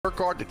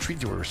Burkhardt to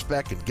treat you with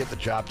respect and get the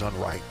job done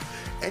right.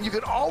 And you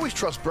can always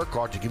trust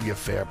Burkhardt to give you a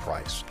fair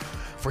price.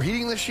 For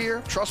heating this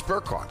year, trust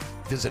Burkhardt.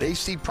 Visit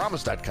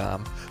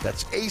acpromise.com.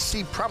 That's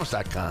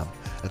acpromise.com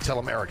and tell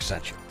them Eric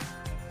sent you.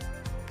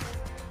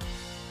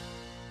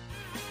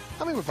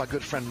 I'm here with my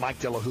good friend Mike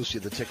Delahoussaye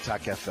of the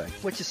TikTok Cafe.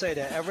 What you say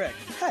there, Eric?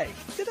 Hey,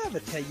 did I ever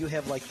tell you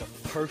have like the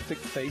perfect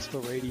face for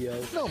radio?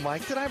 No,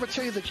 Mike, did I ever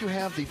tell you that you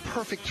have the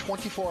perfect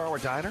 24-hour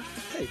diner?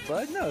 Hey,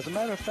 bud, no, as a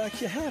matter of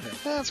fact, you haven't.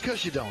 That's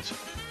because you don't.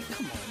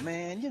 Come on,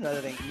 man, you know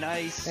that ain't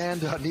nice.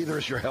 And neither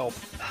is your help.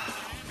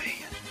 Oh, man.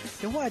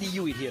 Then why do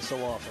you eat here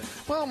so often?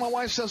 Well, my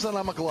wife says that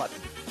I'm a glutton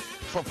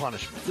for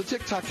punishment. The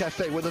TikTok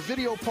Cafe, where the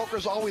video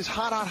poker's always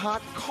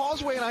hot,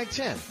 Causeway and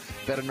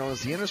I-10, better known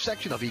as the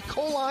intersection of E.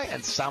 coli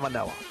and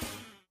salmonella.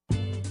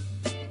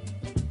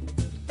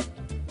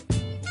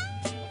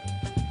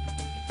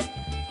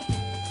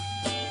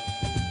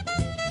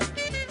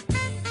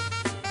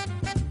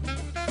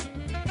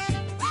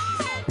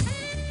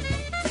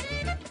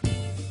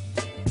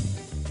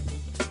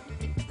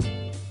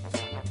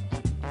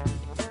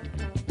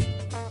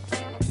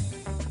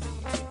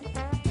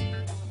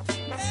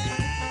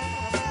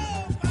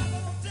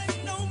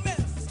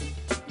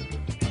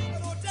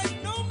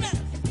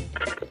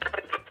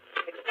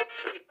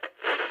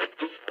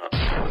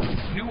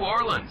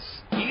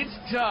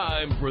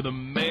 For the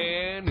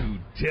man who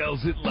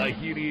tells it like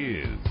it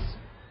is.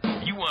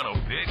 You want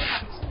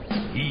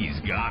opinions? He's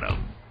got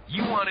them.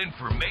 You want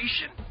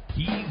information?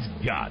 He's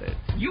got it.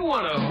 You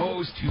want a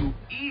host who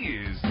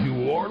is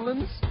New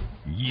Orleans?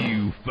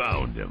 You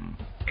found him.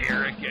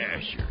 Eric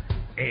Asher.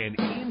 And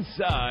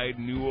Inside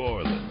New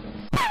Orleans.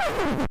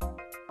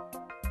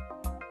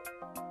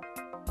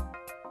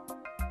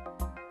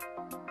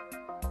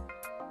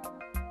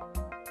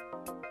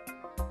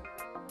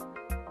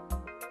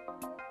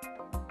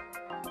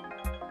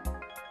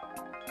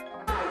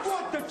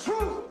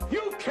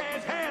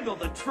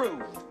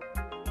 Truth.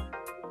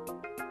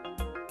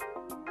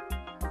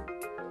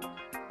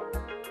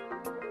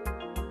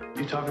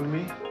 You talking to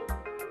me?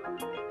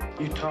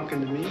 You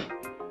talking to me?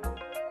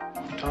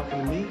 You talking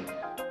to me?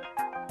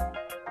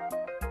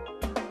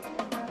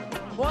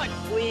 What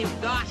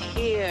we've got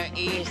here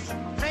is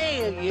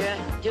failure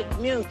to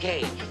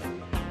communicate.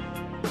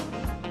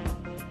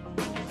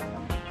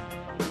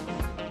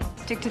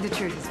 Stick to the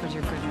truth is what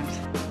you're good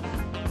at.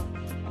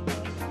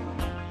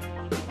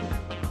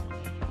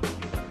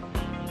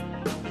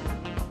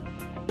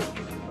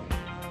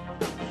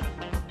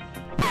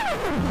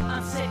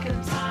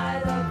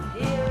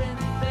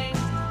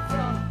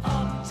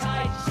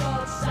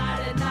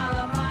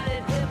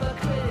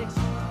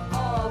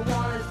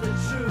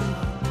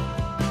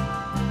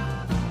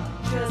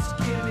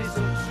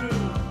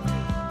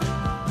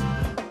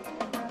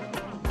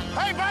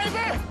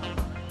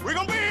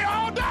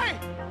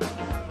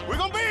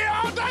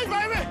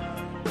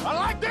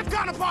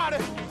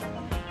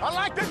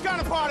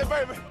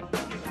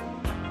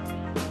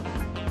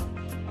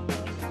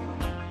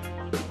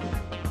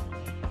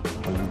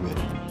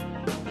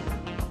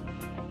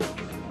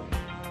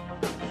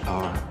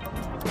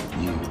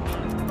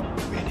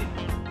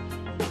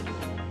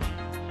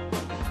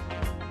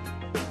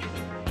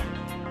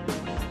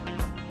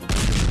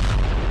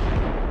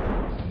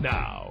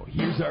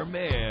 Our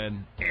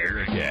man,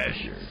 Eric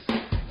Asher.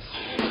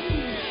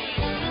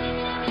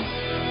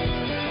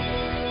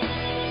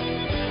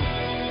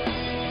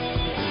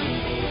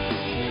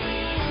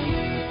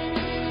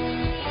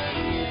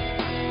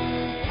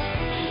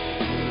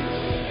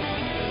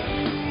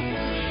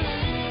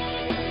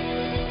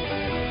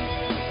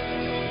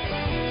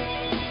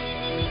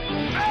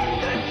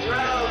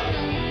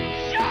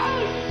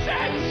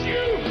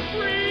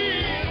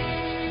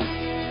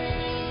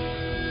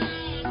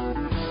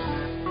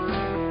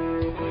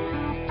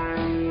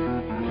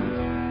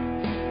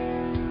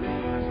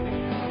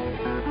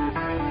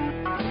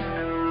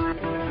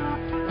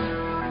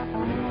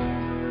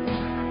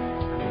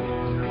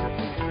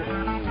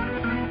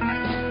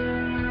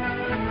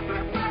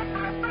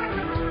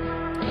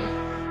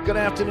 Good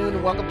afternoon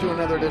and welcome to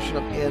another edition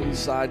of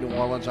Inside New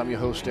Orleans. I'm your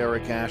host,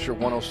 Eric Asher,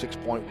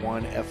 106.1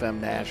 FM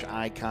Nash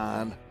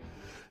Icon.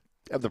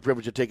 I have the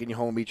privilege of taking you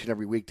home each and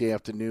every weekday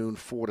afternoon,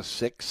 4 to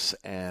 6.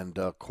 And,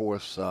 of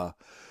course,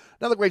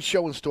 another great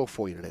show in store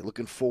for you today.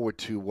 Looking forward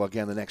to,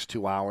 again, the next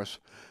 2 hours.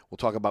 We'll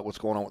talk about what's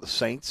going on with the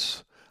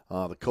Saints,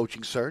 the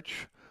coaching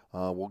search.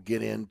 We'll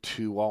get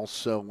into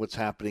also what's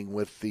happening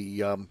with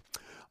the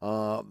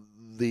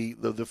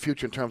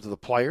future in terms of the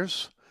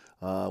players,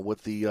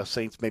 what the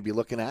Saints may be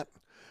looking at.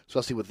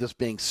 Especially with this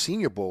being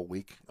Senior Bowl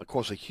week, of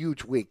course, a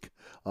huge week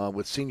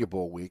with Senior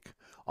Bowl week.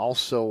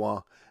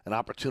 Also, an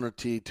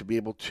opportunity to be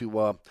able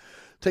to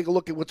take a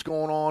look at what's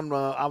going on,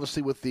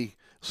 obviously, with the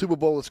Super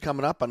Bowl that's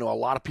coming up. I know a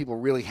lot of people are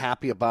really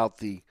happy about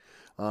the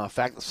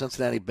fact that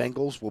Cincinnati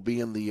Bengals will be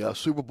in the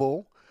Super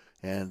Bowl.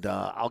 And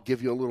I'll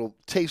give you a little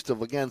taste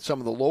of, again, some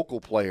of the local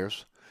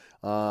players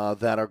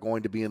that are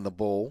going to be in the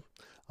bowl.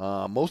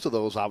 Most of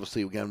those,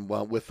 obviously, again,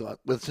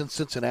 with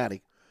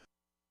Cincinnati.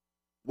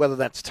 Whether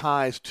that's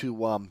ties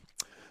to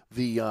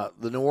the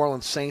New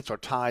Orleans Saints are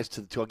ties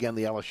to again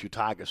the LSU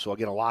Tigers. So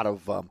again, a lot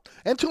of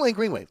and Tulane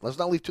Greenway. Let's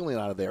not leave Tulane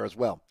out of there as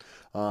well.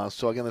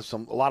 So again, there's a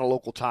lot of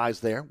local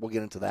ties there. We'll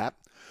get into that.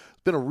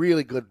 It's been a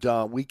really good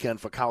weekend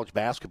for college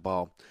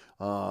basketball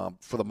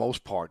for the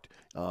most part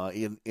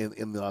in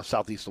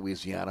Southeast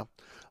Louisiana.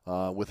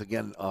 With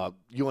again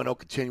UNO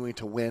continuing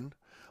to win.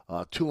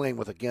 Tulane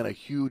with again a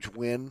huge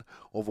win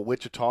over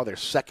Wichita, their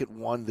second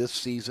one this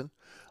season.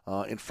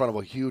 In front of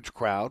a huge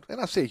crowd,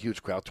 and I say a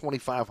huge crowd,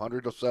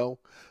 2,500 or so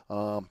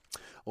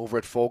over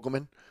at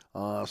Fogelman.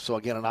 So,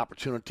 again, an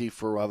opportunity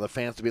for the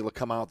fans to be able to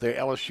come out there.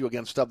 LSU,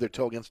 again, stubbed their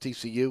toe against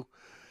TCU.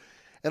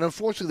 And,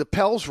 unfortunately, the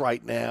Pels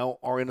right now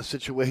are in a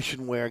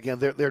situation where, again,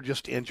 they're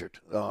just injured,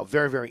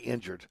 very, very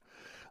injured.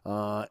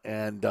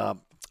 And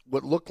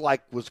what looked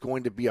like was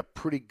going to be a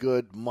pretty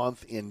good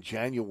month in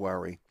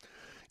January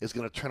is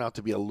going to turn out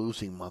to be a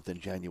losing month in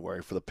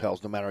January for the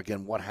Pels, no matter,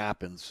 again, what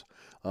happens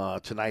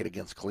tonight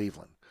against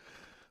Cleveland.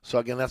 So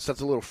again, that's a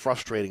little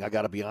frustrating. I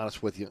got to be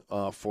honest with you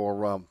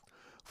for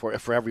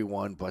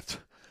everyone, but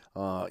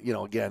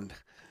again,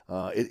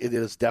 it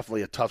is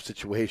definitely a tough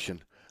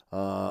situation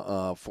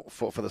for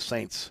the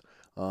Saints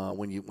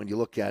when you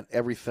look at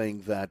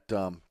everything that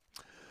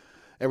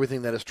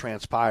has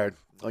transpired.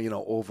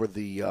 Over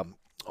the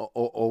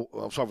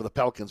over the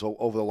Pelicans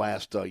over the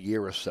last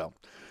year or so.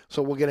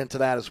 So we'll get into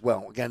that as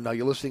well. Again,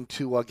 you're listening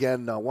to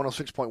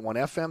 106.1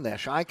 FM,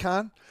 Nash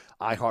Icon,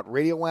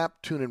 iHeartRadio app,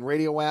 TuneIn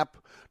Radio app.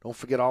 Don't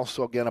forget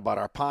also, again, about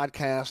our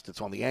podcast.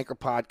 It's on the Anchor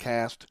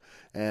Podcast.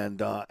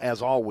 And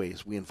as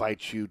always, we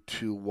invite you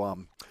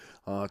to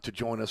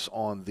join us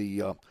on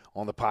the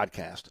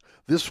podcast.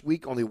 This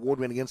week on the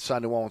award-winning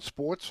Inside New Orleans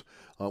Sports,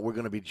 we're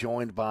going to be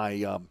joined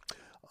by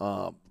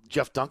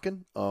Jeff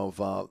Duncan of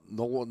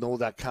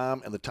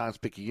NOLA.com and the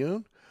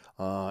Times-Picayune.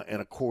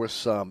 And, of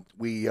course,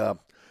 we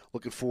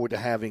looking forward to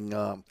having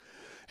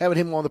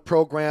him on the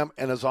program.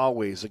 And, as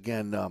always,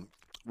 again,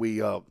 we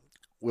have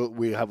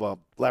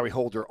Larry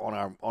Holder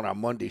on our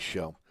Monday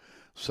show.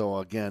 So,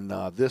 again,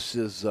 this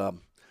is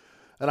an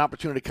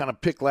opportunity to kind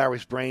of pick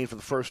Larry's brain for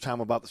the first time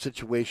about the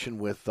situation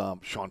with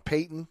Sean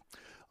Payton.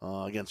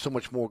 Again, so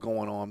much more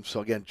going on.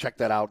 So, again, check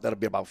that out. That'll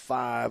be about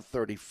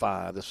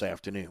 5:35 this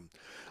afternoon.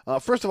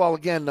 First of all,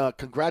 again,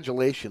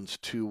 congratulations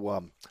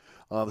to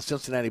the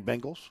Cincinnati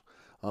Bengals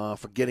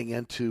for getting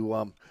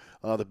into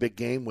the big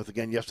game with,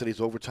 again,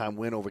 yesterday's overtime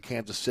win over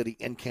Kansas City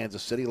in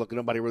Kansas City. Look,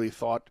 nobody really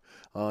thought,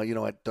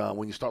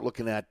 when you start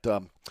looking at,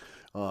 down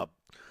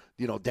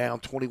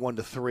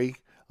 21-3,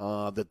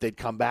 that they'd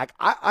come back.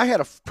 I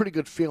had a pretty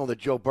good feeling that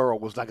Joe Burrow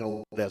was not going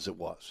to let it as it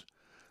was.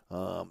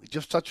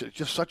 Just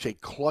such a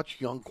clutch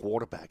young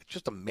quarterback. It's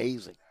just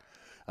amazing.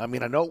 I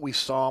mean, I know what we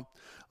saw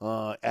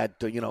at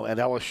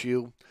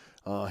LSU.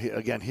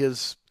 Again,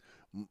 his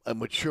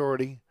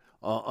maturity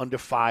under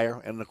fire,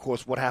 and of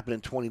course, what happened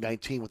in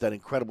 2019 with that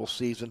incredible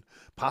season,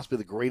 possibly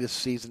the greatest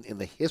season in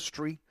the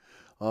history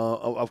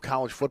of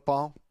college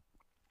football.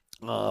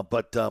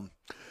 But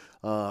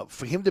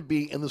for him to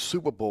be in the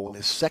Super Bowl in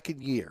his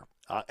second year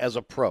as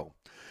a pro,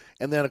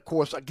 and then of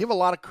course, I give a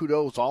lot of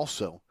kudos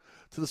also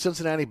to the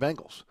Cincinnati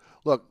Bengals.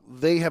 Look,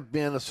 they have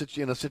been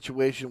in a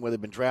situation where they've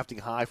been drafting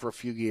high for a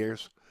few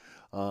years.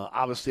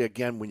 Obviously,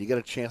 again, when you get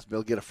a chance to be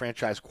able to get a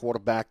franchise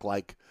quarterback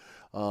like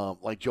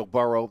Joe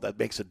Burrow, that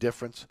makes a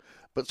difference.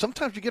 But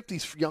sometimes you get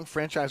these young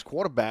franchise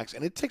quarterbacks,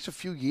 and it takes a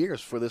few years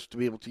for this to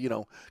be able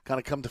to, kind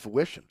of come to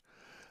fruition.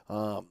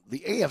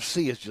 The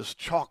AFC is just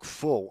chock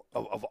full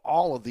of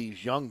all of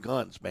these young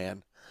guns,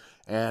 man.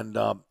 And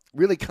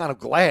really kind of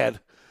glad,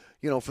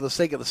 for the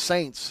sake of the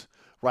Saints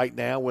right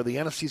now, where the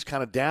NFC is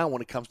kind of down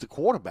when it comes to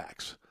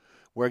quarterbacks.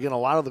 Where, again, a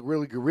lot of the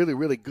really, really,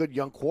 really good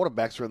young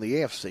quarterbacks are in the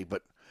AFC.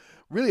 But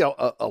really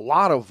a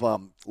lot of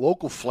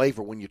local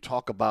flavor when you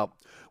talk about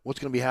what's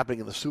going to be happening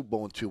in the Super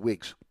Bowl in 2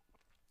 weeks.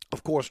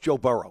 Of course, Joe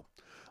Burrow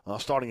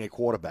starting at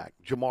quarterback.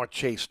 Jamar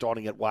Chase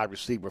starting at wide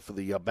receiver for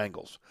the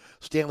Bengals.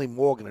 Stanley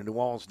Morgan, a New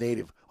Orleans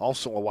native,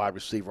 also a wide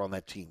receiver on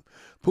that team.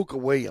 Puka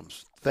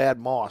Williams, Thad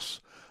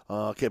Moss.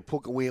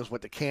 Puka Williams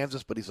went to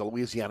Kansas, but he's a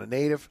Louisiana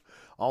native.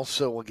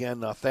 Also,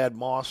 again, Thad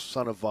Moss,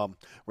 son of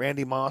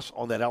Randy Moss,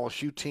 on that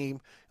LSU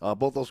team.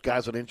 Both those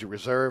guys on injured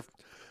reserve.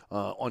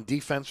 On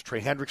defense,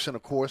 Trey Hendrickson,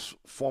 of course,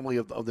 formerly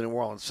of the New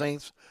Orleans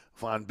Saints.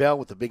 Von Bell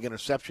with the big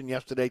interception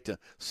yesterday to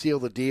seal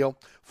the deal,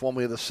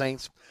 formerly of the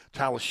Saints.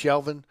 Tyler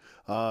Shelvin,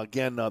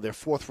 again, their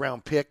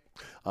fourth-round pick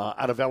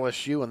out of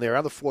LSU, and their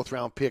other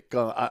fourth-round pick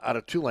out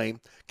of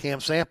Tulane,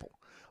 Cam Sample.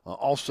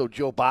 Also,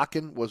 Joe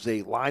Bakken was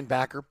a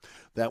linebacker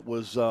that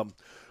was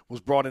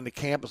brought into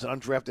camp as an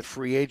undrafted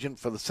free agent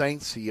for the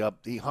Saints.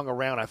 He hung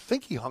around. I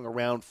think he hung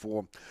around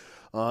for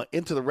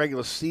into the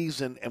regular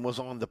season and was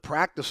on the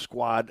practice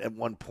squad at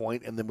one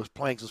point, and then was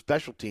playing some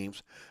special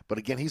teams. But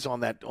again, he's on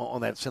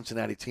that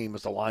Cincinnati team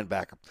as a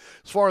linebacker.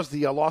 As far as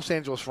the Los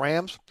Angeles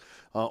Rams,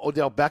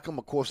 Odell Beckham,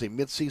 of course, a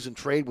midseason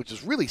trade, which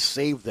has really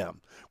saved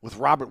them with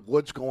Robert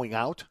Woods going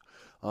out.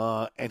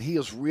 and he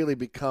has really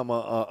become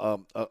a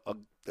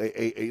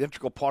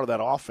integral part of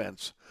that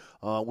offense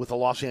with the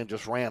Los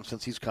Angeles Rams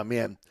since he's come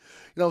in.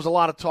 There was a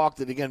lot of talk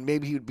that, again,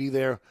 maybe he would be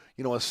there,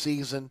 a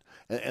season,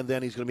 and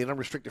then he's going to be an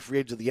unrestricted free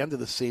agent at the end of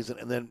the season,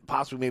 and then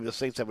possibly maybe the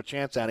Saints have a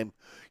chance at him,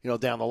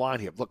 down the line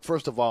here. Look,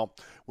 first of all,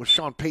 with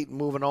Sean Payton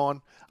moving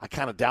on, I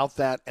kind of doubt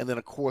that. And then,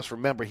 of course,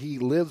 remember, he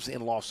lives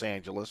in Los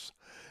Angeles,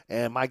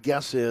 and my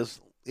guess is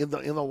in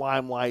the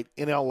limelight,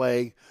 in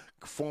L.A.,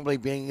 formerly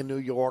being in New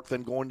York,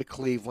 then going to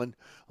Cleveland,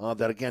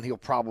 that, again, he'll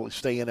probably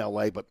stay in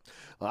L.A., but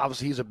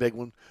obviously he's a big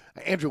one.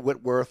 Andrew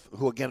Whitworth,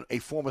 who, again, a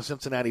former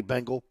Cincinnati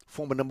Bengal,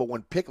 former number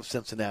one pick of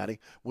Cincinnati,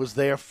 was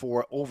there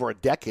for over a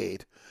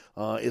decade,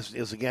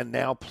 is again,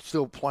 now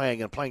still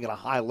playing and playing at a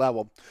high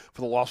level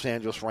for the Los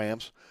Angeles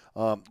Rams.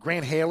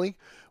 Grant Haley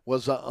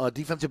was a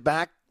defensive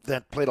back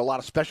that played a lot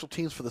of special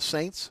teams for the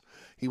Saints.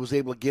 He was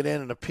able to get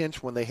in a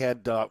pinch when they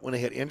had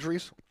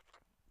injuries.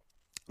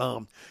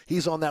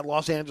 He's on that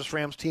Los Angeles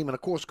Rams team, and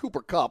of course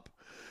Cooper Kupp,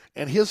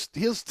 and his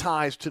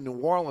ties to New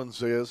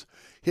Orleans is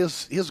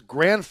his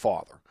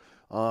grandfather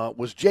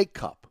was Jake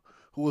Kupp,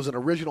 who was an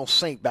original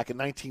Saint back in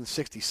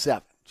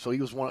 1967. So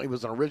he was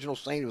an original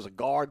Saint. He was a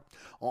guard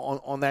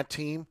on that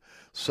team.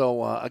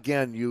 So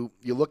again, you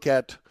look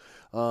at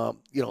there's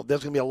going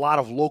to be a lot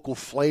of local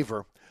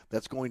flavor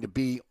that's going to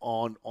be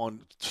on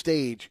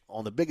stage,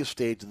 on the biggest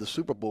stage of the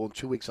Super Bowl in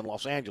 2 weeks in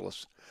Los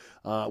Angeles,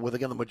 with,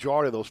 again, the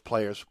majority of those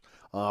players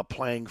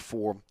playing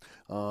for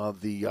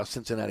the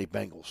Cincinnati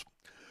Bengals.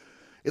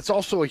 It's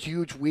also a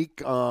huge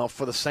week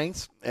for the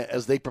Saints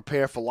as they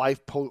prepare for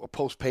life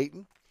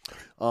post-Payton.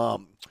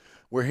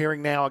 We're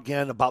hearing now,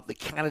 again, about the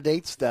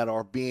candidates that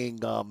are being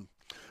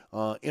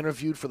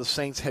interviewed for the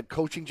Saints head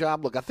coaching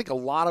job. Look, I think a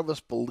lot of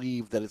us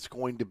believe that it's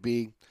going to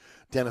be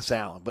Dennis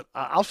Allen. But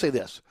I'll say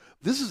this.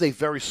 This is a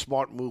very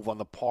smart move on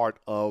the part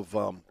of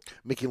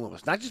Mickey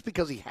Loomis. Not just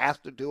because he has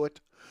to do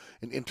it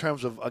in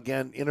terms of,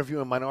 again,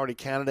 interviewing minority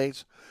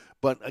candidates,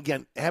 but,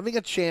 again, having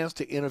a chance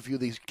to interview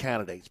these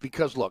candidates.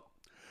 Because, look,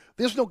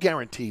 there's no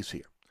guarantees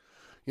here.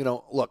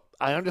 Look,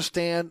 I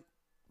understand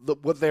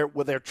what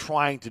they're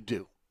trying to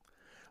do.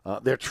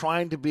 They're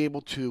trying to be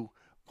able to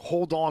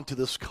hold on to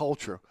this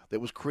culture that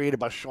was created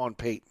by Sean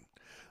Payton.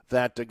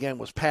 That, again,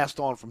 was passed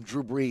on from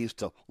Drew Brees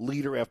to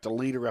leader after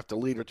leader after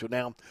leader to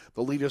now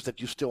the leaders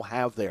that you still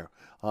have there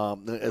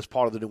as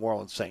part of the New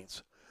Orleans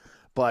Saints.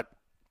 But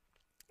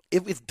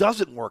if it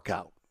doesn't work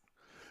out,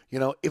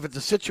 if it's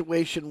a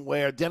situation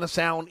where Dennis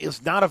Allen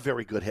is not a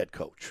very good head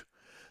coach,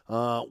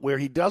 where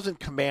he doesn't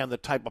command the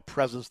type of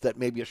presence that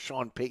maybe a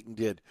Sean Payton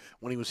did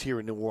when he was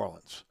here in New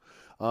Orleans,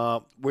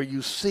 where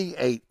you see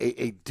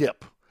a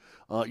dip,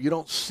 you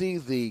don't see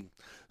the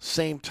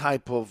same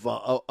type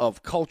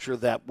of culture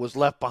that was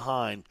left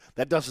behind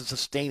that doesn't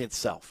sustain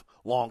itself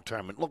long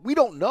term. And look, we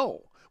don't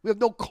know. We have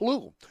no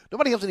clue.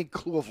 Nobody has any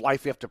clue of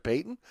life after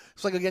Payton.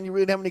 It's like, again, you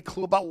really didn't have any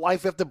clue about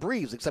life after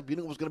Brees, except you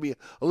knew it was going to be a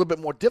little bit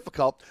more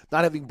difficult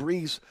not having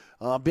Brees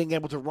being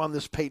able to run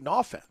this Payton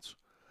offense.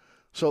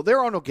 So there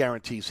are no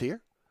guarantees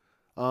here.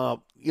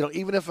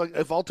 Even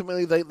if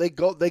ultimately they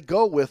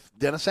go with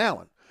Dennis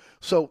Allen.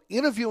 So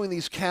interviewing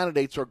these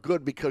candidates are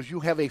good because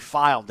you have a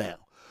file now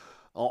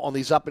on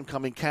these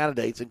up-and-coming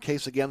candidates in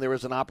case, again, there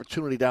is an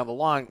opportunity down the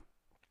line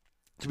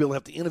to be able to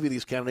have to interview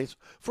these candidates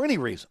for any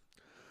reason.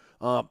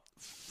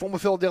 Former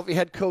Philadelphia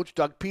head coach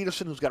Doug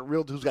Peterson, who's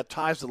got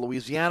ties to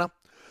Louisiana,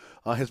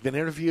 has been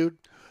interviewed.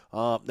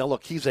 Now,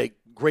 look, he's a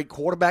great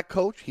quarterback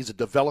coach. He's a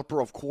developer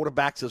of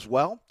quarterbacks as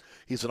well.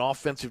 He's an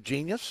offensive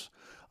genius.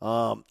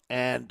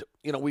 And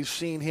we've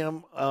seen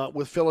him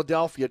with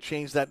Philadelphia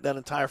change that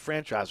entire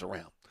franchise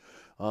around.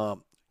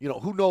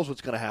 Who knows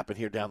what's going to happen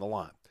here down the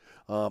line.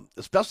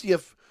 Especially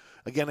if,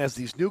 again, as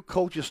these new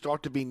coaches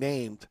start to be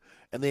named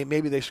and they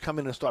come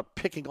in and start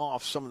picking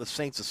off some of the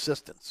Saints'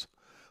 assistants.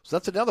 So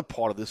that's another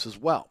part of this as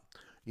well.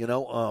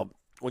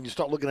 When you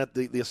start looking at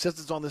the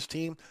assistants on this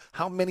team,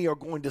 how many are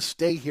going to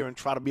stay here and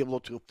try to be able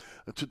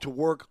to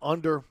work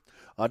under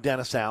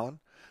Dennis Allen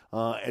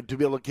and to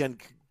be able to, again,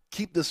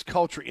 keep this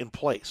culture in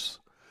place.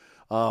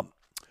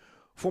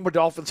 Former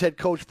Dolphins head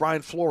coach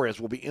Brian Flores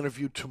will be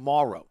interviewed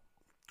tomorrow.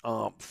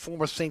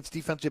 Former Saints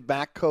defensive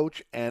back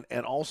coach and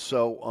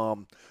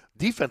also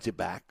defensive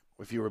back,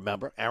 if you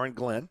remember, Aaron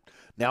Glenn,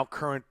 now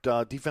current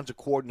defensive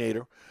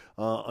coordinator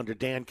under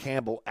Dan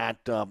Campbell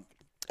at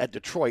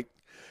Detroit.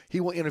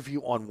 He will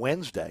interview on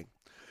Wednesday.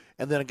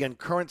 And then again,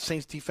 current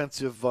Saints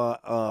defensive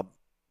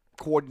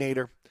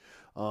coordinator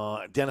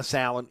Dennis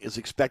Allen is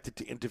expected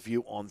to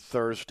interview on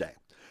Thursday.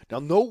 Now,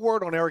 no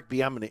word on Eric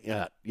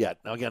Bieniemy yet.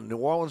 Now, again, New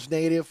Orleans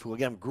native who,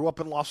 again, grew up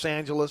in Los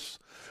Angeles,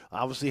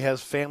 obviously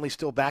has family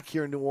still back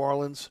here in New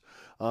Orleans.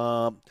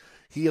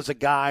 He is a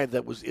guy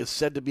that is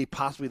said to be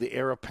possibly the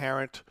heir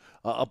apparent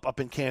up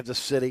in Kansas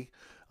City.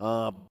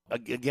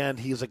 Again,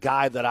 he's a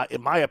guy that,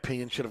 in my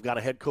opinion, should have got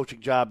a head coaching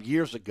job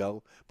years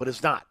ago, but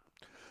is not.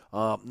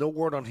 No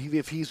word on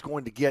if he's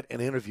going to get an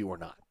interview or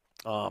not.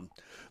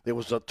 There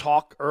was a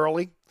talk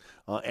early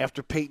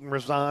after Payton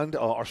resigned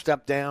or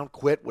stepped down,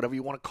 quit, whatever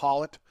you want to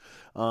call it,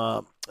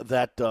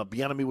 that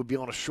Bieniemy would be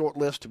on a short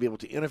list to be able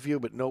to interview,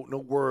 but no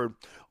word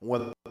on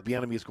whether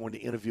Bieniemy is going to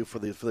interview for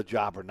the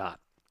job or not.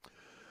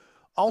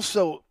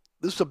 Also,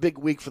 this is a big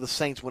week for the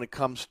Saints when it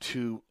comes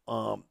to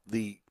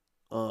the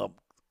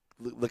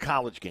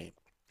college game,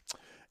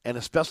 and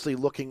especially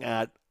looking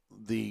at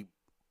the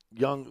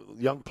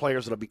young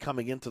players that will be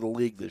coming into the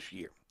league this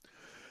year.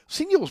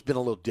 Senior Bowl's been a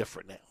little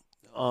different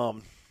now.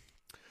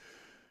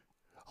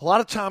 A lot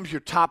of times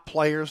your top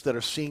players that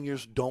are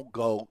seniors don't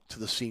go to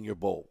the Senior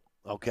Bowl.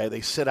 Okay,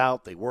 they sit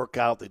out, they work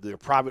out, they do their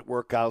private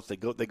workouts, they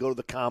go to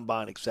the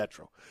combine,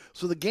 etc.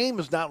 So the game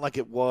is not like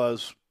it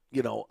was,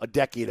 a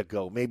decade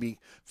ago, maybe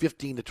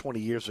 15 to 20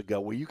 years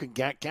ago, where you can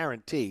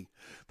guarantee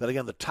that,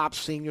 again, the top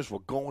seniors were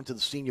going to the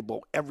Senior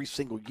Bowl every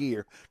single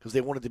year because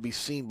they wanted to be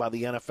seen by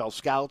the NFL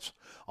scouts.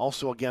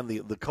 Also, again,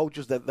 the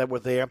coaches that were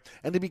there,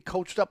 and to be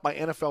coached up by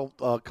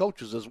NFL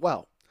coaches as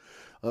well.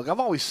 Look, I've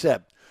always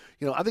said,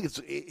 I think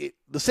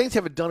the Saints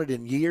haven't done it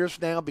in years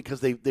now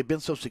because they've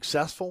been so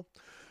successful.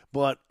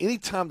 But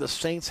anytime the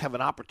Saints have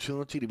an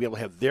opportunity to be able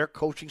to have their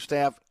coaching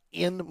staff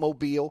in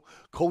Mobile,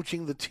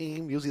 coaching the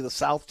team, usually the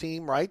South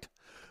team, right?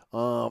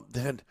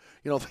 Then,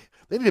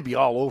 they need to be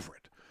all over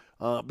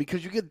it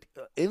because you get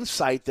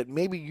insight that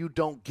maybe you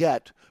don't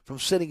get from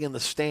sitting in the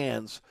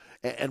stands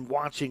and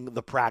watching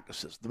the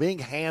practices, being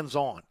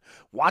hands-on,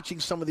 watching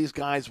some of these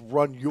guys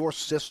run your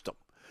system.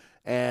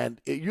 And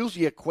it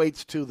usually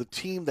equates to the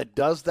team that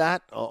does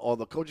that or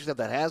the coaching staff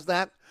that has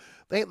that.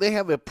 They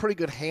have a pretty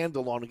good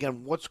handle on,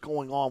 again, what's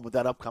going on with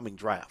that upcoming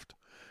draft.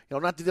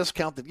 Not to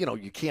discount that,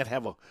 you can't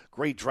have a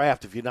great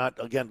draft if you're not,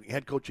 again,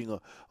 head coaching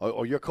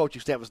or your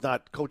coaching staff is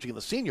not coaching in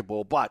the Senior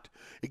Bowl, but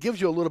it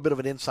gives you a little bit of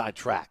an inside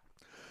track.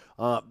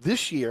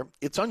 This year,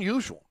 it's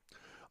unusual.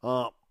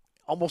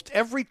 Almost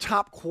every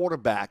top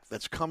quarterback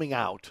that's coming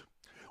out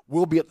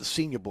will be at the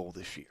Senior Bowl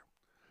this year.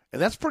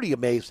 And that's pretty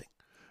amazing.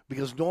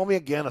 Because normally,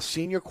 again, a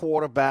senior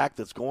quarterback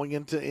that's going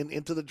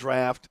into the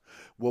draft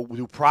will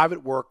do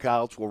private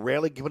workouts, will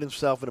rarely put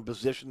himself in a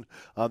position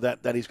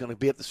that he's going to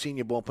be at the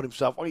Senior Bowl and put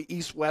himself on the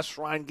East-West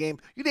Shrine game.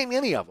 You name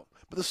any of them.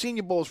 But the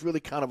Senior Bowl is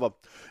really kind of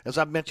as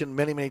I've mentioned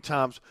many, many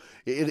times,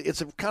 it's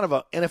a kind of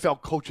an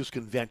NFL coaches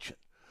convention.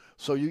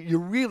 So you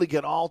really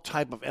get all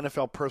type of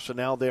NFL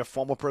personnel there,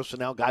 former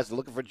personnel, guys that are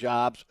looking for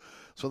jobs.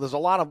 So there's a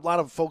lot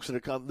of folks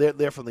that are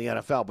there from the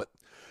NFL. But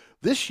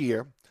this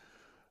year,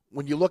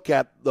 when you look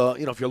at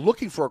if you're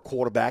looking for a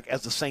quarterback,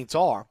 as the Saints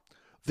are,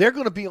 they're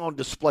going to be on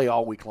display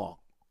all week long.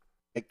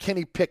 And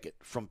Kenny Pickett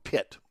from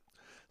Pitt,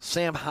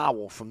 Sam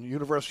Howell from the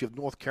University of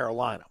North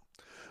Carolina,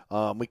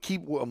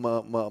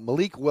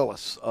 Malik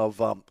Willis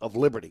of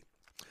Liberty,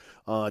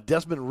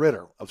 Desmond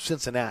Ridder of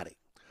Cincinnati,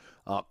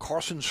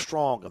 Carson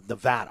Strong of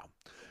Nevada,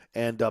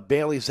 and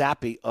Bailey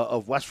Zappi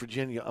of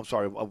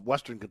of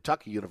Western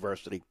Kentucky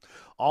University.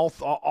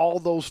 All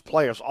those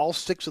players, all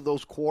six of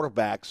those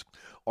quarterbacks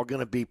are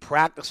going to be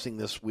practicing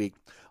this week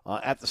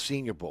at the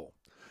Senior Bowl.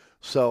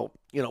 So,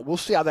 we'll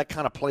see how that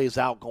kind of plays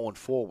out going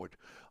forward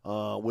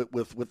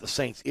with the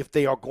Saints. If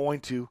they are going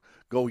to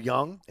go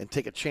young and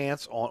take a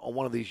chance on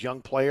one of these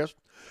young players.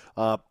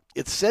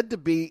 It's said to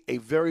be a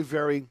very,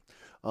 very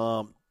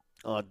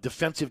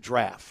defensive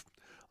draft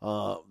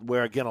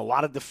where, again, a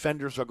lot of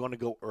defenders are going to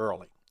go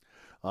early.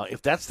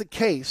 If that's the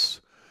case,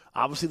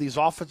 obviously these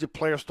offensive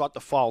players start to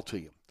fall to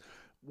you.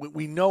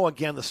 We know,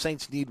 again, the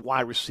Saints need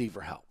wide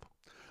receiver help.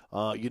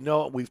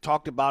 We've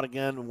talked about,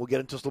 again, and we'll get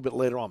into this a little bit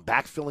later on,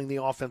 backfilling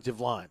the offensive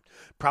line.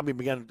 Probably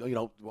begin,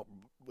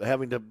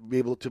 having to be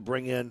able to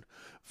bring in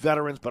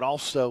veterans, but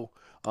also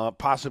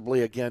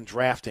possibly, again,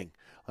 drafting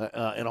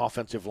an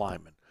offensive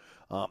lineman.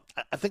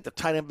 I think the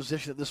tight end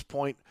position at this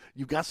point,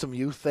 you've got some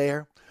youth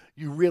there.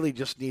 You really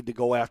just need to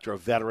go after a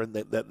veteran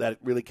that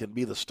really can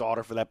be the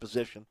starter for that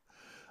position.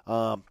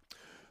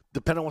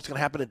 Depending on what's going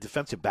to happen at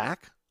defensive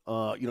back,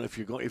 if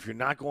you're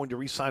not going to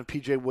re-sign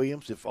P.J.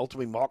 Williams, if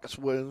ultimately Marcus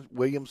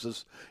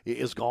Williams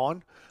is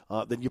gone,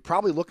 then you're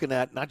probably looking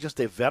at not just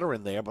a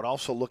veteran there, but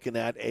also looking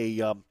at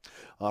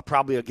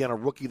probably again a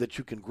rookie that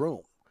you can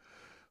groom.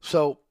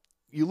 So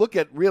you look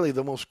at really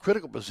the most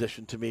critical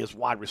position to me is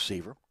wide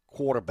receiver,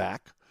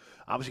 quarterback.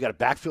 Obviously, you got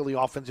to backfill the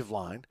offensive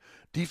line.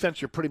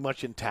 Defense, you're pretty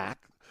much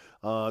intact.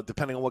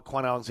 Depending on what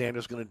Quan Alexander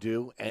is going to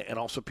do, and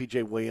also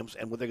P.J. Williams,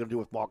 and what they're going to do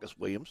with Marcus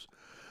Williams.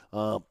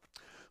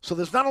 So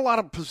there's not a lot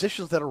of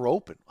positions that are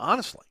open,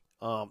 honestly,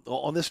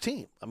 on this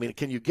team. I mean,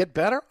 can you get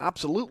better?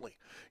 Absolutely.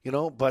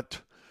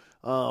 But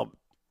you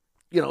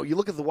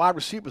look at the wide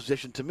receiver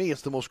position, to me,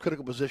 it's the most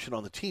critical position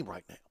on the team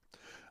right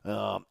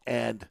now.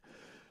 And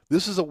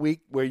this is a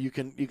week where you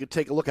can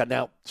take a look at.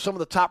 Now, some of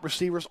the top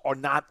receivers are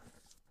not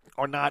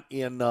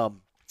in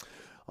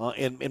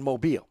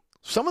Mobile.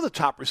 Some of the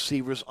top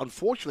receivers,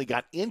 unfortunately,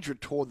 got injured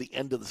toward the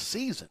end of the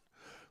season.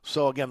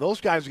 So, again, those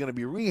guys are going to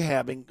be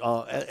rehabbing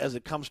as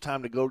it comes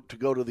time to go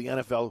to the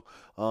NFL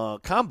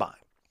Combine.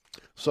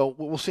 So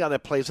we'll see how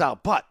that plays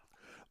out. But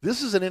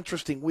this is an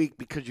interesting week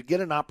because you get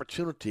an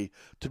opportunity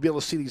to be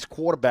able to see these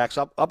quarterbacks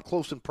up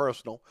close and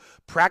personal,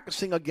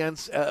 practicing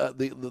against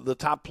the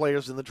top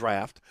players in the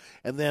draft,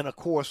 and then, of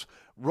course,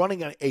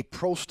 running a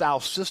pro-style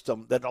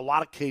system that in a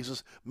lot of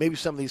cases maybe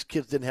some of these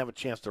kids didn't have a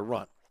chance to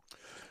run.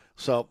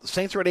 So the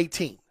Saints are at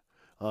 18.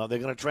 They're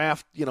going to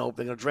draft, they're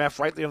going to draft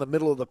right there in the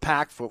middle of the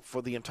pack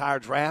for the entire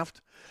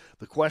draft.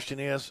 The question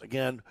is,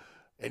 again,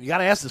 and you got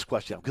to ask this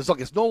question because, look,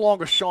 it's no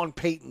longer Sean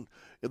Payton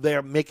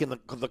there making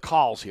the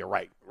calls here,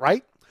 right?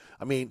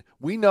 I mean,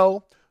 we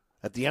know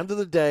at the end of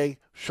the day,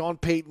 Sean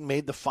Payton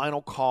made the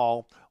final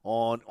call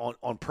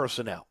on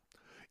personnel.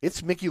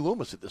 It's Mickey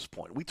Loomis at this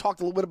point. We talked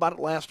a little bit about it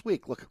last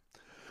week. Look,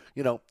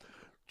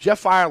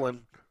 Jeff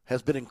Ireland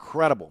has been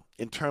incredible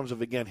in terms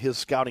of, again, his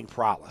scouting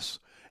prowess.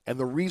 And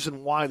the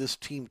reason why this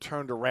team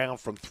turned around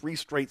from 3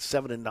 straight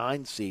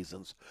 7-9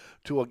 seasons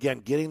to, again,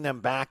 getting them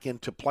back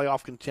into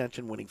playoff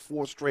contention, winning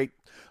 4 straight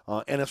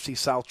NFC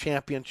South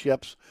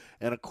championships,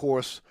 and, of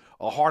course,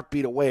 a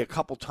heartbeat away a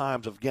couple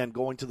times of, again,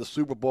 going to the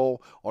Super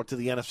Bowl or to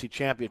the NFC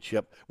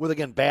Championship with,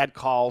 again, bad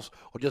calls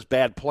or just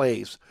bad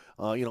plays,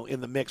 in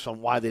the mix on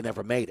why they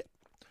never made it.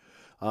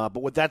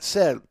 But with that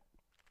said,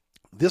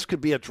 this could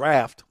be a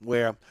draft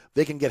where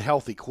they can get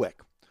healthy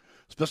quick,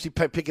 especially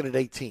picking at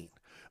 18.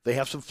 They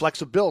have some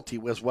flexibility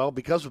as well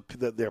because of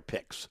their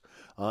picks.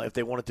 If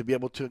they wanted to be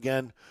able to,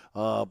 again,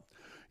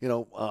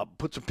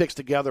 put some picks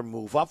together,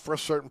 move up for a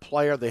certain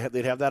player,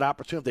 they'd have that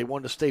opportunity. If they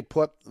wanted to stay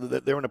put,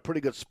 they're in a pretty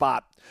good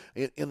spot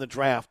in the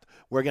draft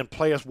where, again,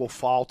 players will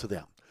fall to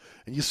them.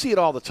 And you see it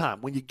all the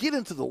time. When you get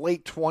into the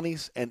late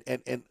 20s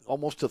and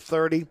almost to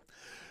 30,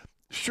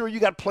 sure, you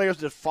got players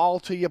that fall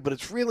to you, but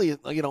it's really,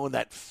 in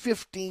that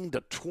 15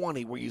 to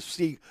 20 where you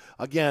see,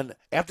 again,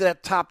 after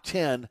that top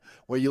 10,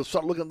 where you'll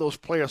start looking at those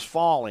players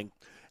falling,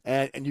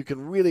 and you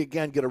can really,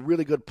 again, get a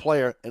really good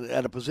player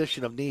at a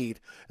position of need,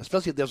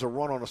 especially if there's a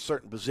run on a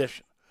certain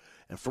position.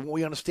 And from what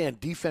we understand,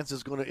 defense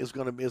is going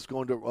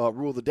to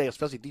rule the day,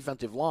 especially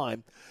defensive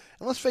line.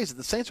 And let's face it,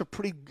 the Saints are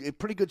pretty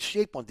good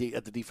shape at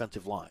the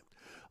defensive line.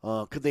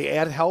 Could they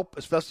add help,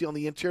 especially on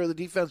the interior of the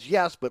defense?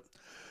 Yes, but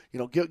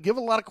give a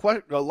lot of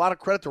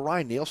credit to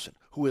Ryan Nielsen,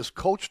 who has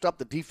coached up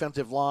the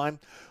defensive line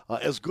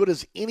as good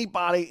as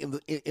anybody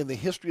in the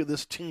history of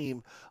this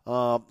team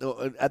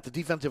at the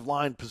defensive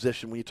line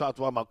position when you talk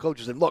about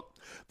coaches. And look,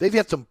 they've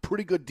had some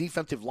pretty good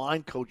defensive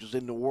line coaches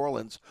in New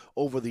Orleans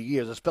over the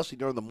years, especially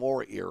during the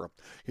Moore era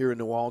here in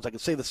New Orleans. I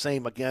could say the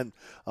same again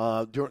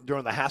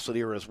during the Haslett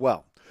era as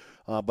well.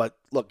 But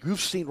look,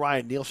 you've seen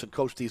Ryan Nielsen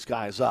coach these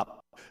guys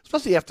up,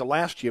 especially after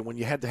last year when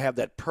you had to have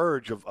that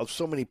purge of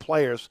so many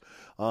players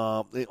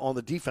on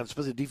the defense,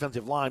 especially the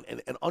defensive line,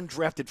 and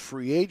undrafted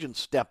free agents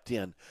stepped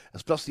in,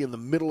 especially in the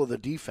middle of the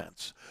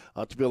defense,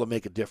 to be able to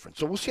make a difference.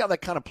 So we'll see how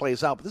that kind of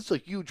plays out. But this is a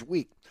huge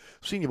week,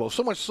 Senior Bowl.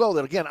 So much so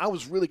that, again, I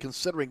was really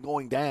considering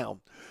going down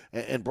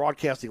and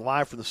broadcasting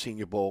live from the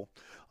Senior Bowl.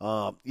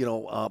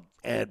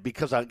 And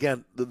because,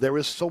 again, there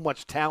is so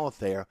much talent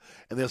there,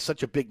 and there's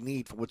such a big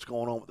need for what's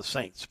going on with the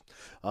Saints.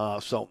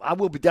 So I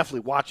will be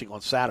definitely watching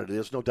on Saturday.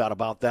 There's no doubt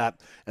about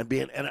that, and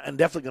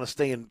definitely going to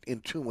stay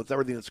in tune with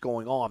everything that's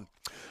going on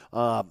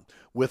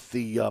with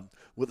the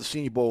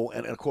Senior Bowl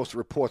and, of course, the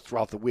reports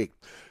throughout the week.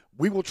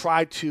 We will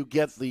try to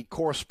get the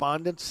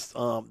correspondents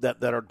that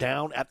are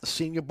down at the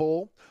Senior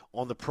Bowl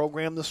on the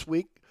program this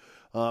week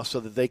so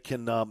that they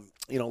can,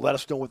 let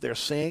us know what they're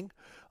seeing.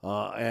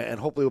 And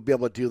hopefully we'll be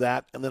able to do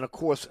that. And then, of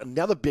course,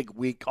 another big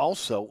week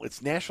also,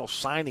 it's National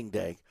Signing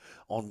Day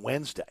on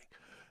Wednesday.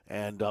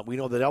 And we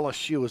know that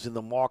LSU is in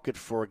the market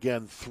for,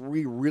 again,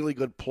 3 really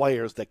good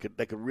players that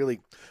could really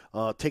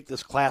take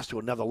this class to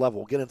another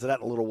level. We'll get into that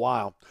in a little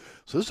while.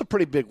 So this is a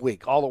pretty big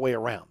week all the way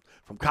around.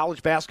 From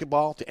college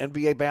basketball to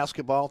NBA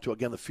basketball to,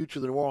 again, the future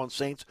of the New Orleans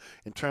Saints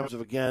in terms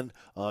of, again,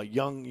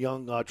 young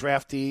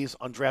draftees,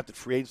 undrafted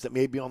free agents that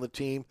may be on the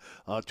team,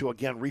 to,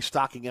 again,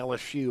 restocking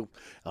LSU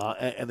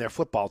and their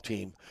football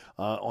team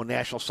on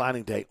National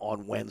Signing Day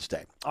on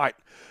Wednesday. All right,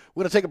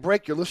 we're going to take a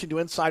break. You're listening to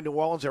Inside New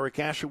Orleans. Eric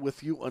Asher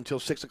with you until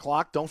 6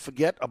 o'clock. Don't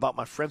forget about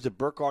my friends at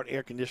Burkhardt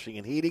Air Conditioning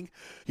and Heating.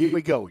 Here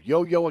we go.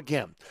 Yo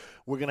again.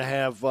 We're going to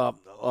have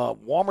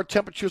warmer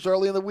temperatures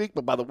early in the week,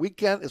 but by the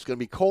weekend, it's going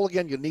to be cold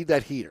again. You'll need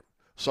that heater.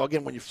 So,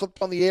 again, when you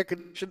flip on the air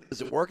conditioner, is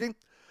it working?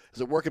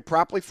 Is it working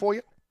properly for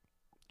you?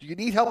 Do you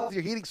need help with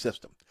your heating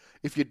system?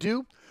 If you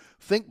do,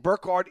 think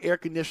Burkhardt Air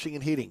Conditioning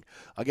and Heating.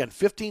 Again,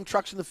 15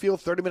 trucks in the field,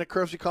 30-minute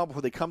courtesy call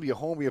before they come to your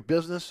home or your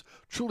business.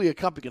 Truly a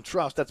company you can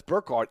trust. That's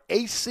Burkhardt,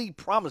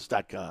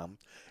 acpromise.com,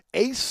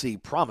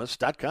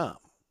 acpromise.com.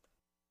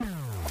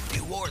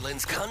 New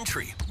Orleans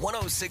Country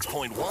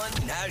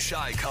 106.1 Nash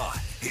Icon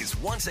is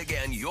once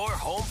again your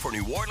home for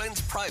New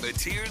Orleans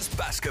Privateers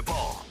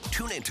basketball.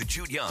 Tune in to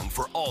Jude Young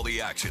for all the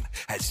action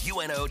as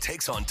UNO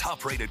takes on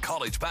top-rated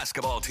college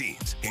basketball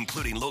teams,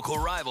 including local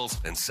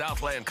rivals and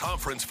Southland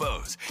Conference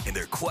foes, in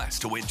their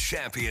quest to win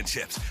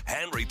championships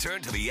and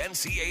return to the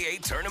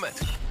NCAA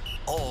tournament.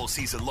 All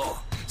season long,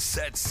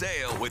 set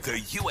sail with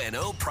the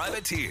UNO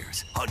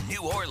Privateers on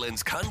New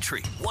Orleans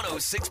Country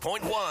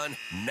 106.1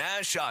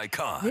 Nash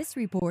Icon. This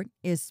report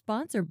is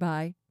sponsored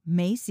by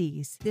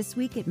Macy's. This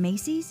week at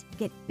Macy's,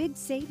 get big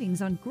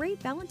savings on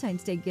great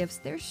Valentine's Day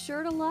gifts they're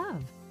sure to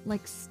love,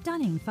 like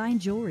stunning fine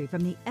jewelry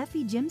from the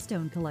Effie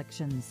Gemstone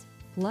collections.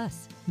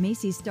 Plus,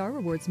 Macy's Star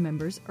Rewards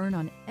members earn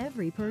on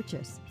every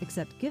purchase,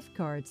 except gift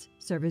cards,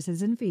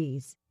 services, and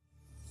fees.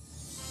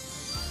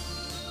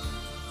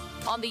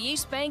 On the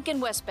East Bank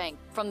and West Bank,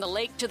 from the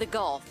lake to the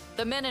Gulf,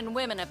 the men and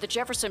women of the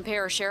Jefferson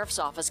Parish Sheriff's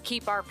Office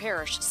keep our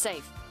parish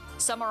safe.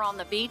 Some are on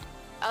the beat,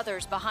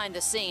 others behind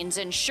the scenes,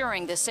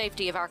 ensuring the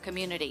safety of our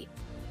community.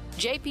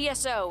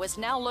 JPSO is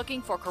now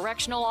looking for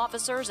correctional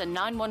officers and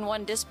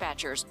 911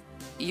 dispatchers.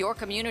 Your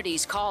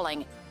community's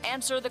calling.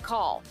 Answer the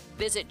call.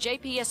 Visit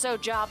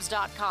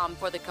jpsojobs.com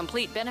for the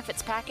complete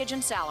benefits package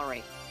and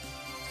salary.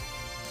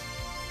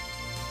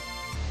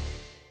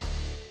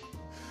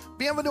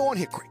 Bienvenue on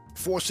Hickory,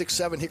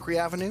 467 Hickory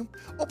Avenue.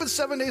 Open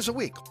 7 days a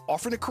week,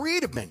 offering a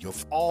creative menu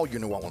of all your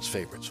New Orleans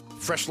favorites.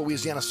 Fresh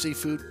Louisiana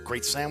seafood,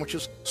 great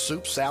sandwiches,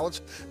 soups,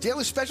 salads,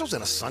 daily specials,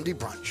 and a Sunday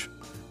brunch.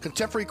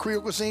 Contemporary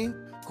Creole cuisine,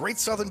 great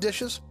Southern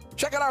dishes.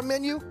 Check out our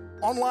menu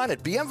online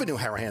at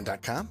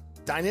bienvenueharahan.com.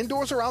 Dine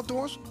indoors or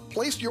outdoors.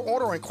 Place your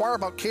order or inquire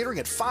about catering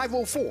at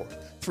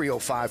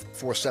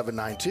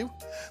 504-305-4792.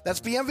 That's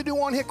Bienvenue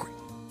on Hickory,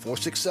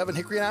 467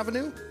 Hickory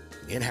Avenue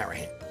in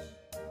Harahan.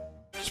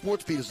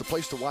 SportsBeat is the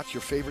place to watch your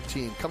favorite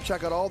team. Come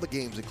check out all the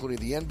games, including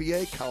the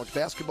NBA, college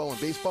basketball,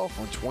 and baseball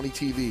on 20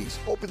 TVs.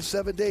 Open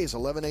 7 days,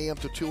 11 a.m.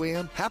 to 2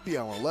 a.m. Happy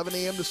hour, 11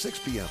 a.m. to 6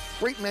 p.m.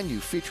 Great menu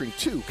featuring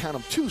two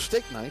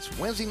steak nights.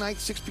 Wednesday night,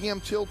 6 p.m.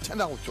 till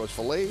 $10 choice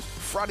fillets.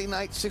 Friday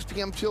night, 6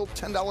 p.m. till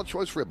 $10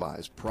 choice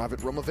ribeyes.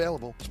 Private room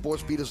available.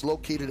 SportsBeat is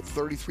located at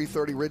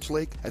 3330 Ridge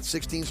Lake at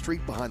 16th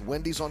Street behind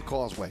Wendy's on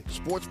Causeway.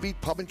 SportsBeat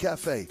Pub and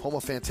Cafe, home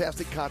of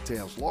fantastic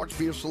cocktails, large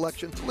beer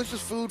selection,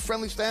 delicious food,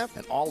 friendly staff,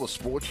 and all the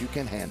sports you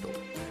can handle.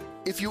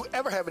 If you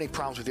ever have any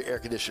problems with your air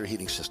conditioner or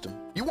heating system,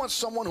 you want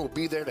someone who will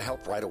be there to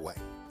help right away.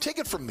 Take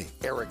it from me,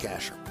 Eric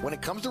Asher. When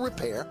it comes to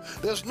repair,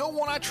 there's no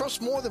one I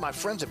trust more than my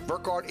friends at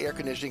Burkhardt Air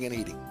Conditioning and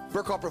Heating.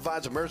 Burkhardt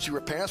provides emergency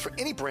repairs for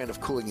any brand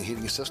of cooling and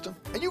heating system,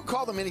 and you can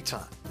call them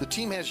anytime. The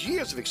team has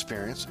years of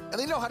experience, and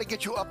they know how to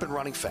get you up and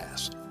running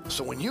fast.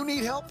 So when you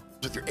need help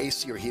with your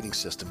AC or heating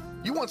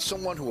system, you want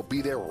someone who will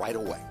be there right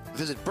away.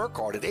 Visit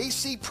Burkhardt at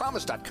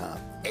acpromise.com,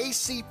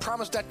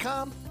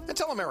 acpromise.com, and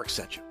tell them Eric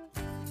sent you.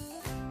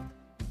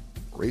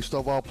 Ray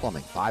Stovall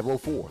Plumbing,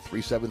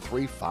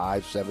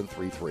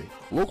 504-373-5733.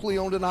 Locally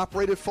owned and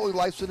operated, fully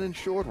licensed and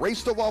insured, Ray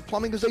Stovall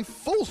Plumbing is a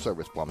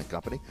full-service plumbing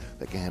company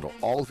that can handle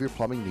all of your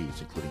plumbing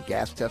needs, including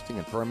gas testing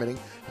and permitting,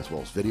 as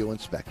well as video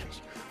inspections.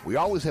 We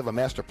always have a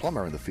master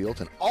plumber in the field,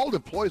 and all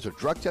employees are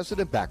drug tested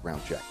and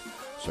background checked.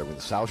 Serving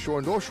the South Shore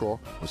and North Shore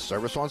with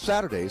service on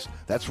Saturdays.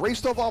 That's Ray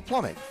Stovall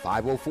Plumbing,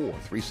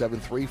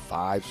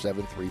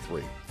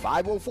 504-373-5733.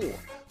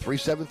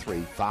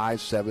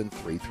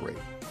 504-373-5733.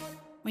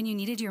 When you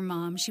needed your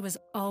mom, she was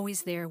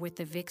always there with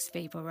the Vicks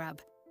VapoRub.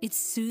 Its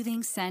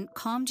soothing scent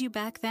calmed you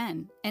back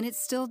then, and it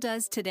still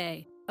does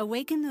today.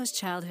 Awaken those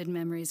childhood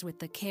memories with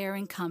the care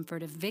and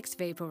comfort of Vicks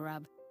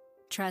VapoRub.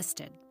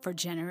 Trusted for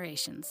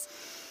generations.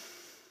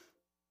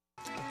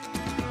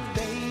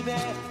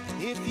 Baby,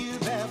 if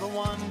you've ever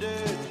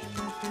wondered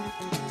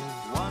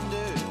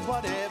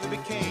whatever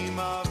became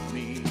of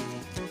me,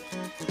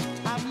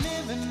 I'm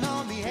living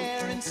on the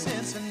air in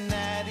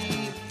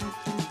Cincinnati,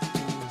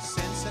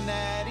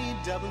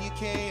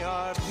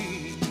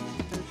 WKRP.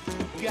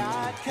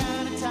 Got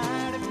kind of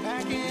tired of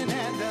packing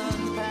and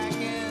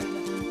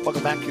unpacking.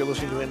 Welcome back. You're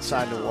listening to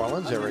Inside New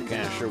Orleans. Eric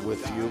Asher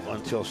with you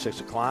until 6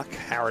 o'clock.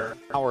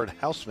 Howard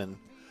Houseman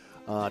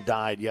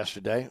died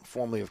yesterday,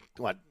 formerly of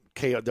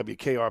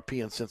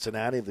WKRP in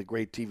Cincinnati, the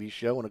great TV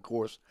show, and of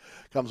course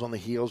comes on the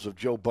heels of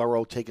Joe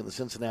Burrow taking the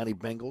Cincinnati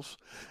Bengals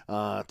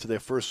to their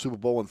first Super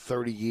Bowl in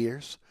 30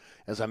 years.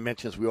 As I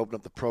mentioned, as we open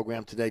up the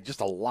program today,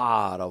 just a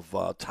lot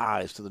of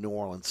ties to the New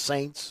Orleans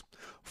Saints,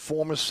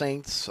 former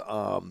Saints,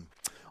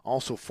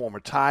 also former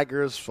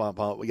Tigers.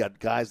 We got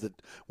guys that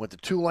went to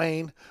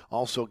Tulane,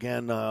 also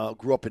again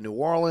grew up in New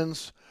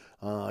Orleans.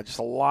 Just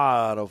a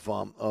lot of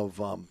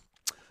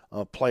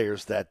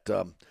players that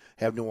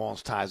have New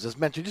Orleans ties. As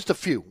mentioned, just a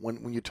few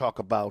when you talk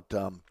about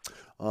the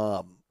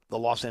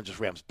Los Angeles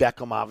Rams.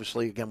 Beckham,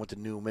 obviously, again, went to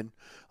Newman,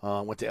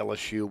 went to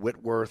LSU.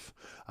 Whitworth,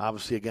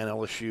 obviously, again,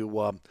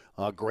 LSU,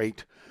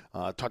 great.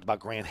 Talked about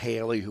Grant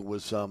Haley, who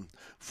was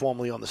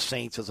formerly on the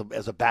Saints as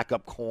a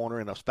backup corner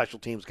and a special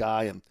teams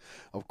guy. And,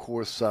 of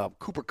course,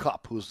 Cooper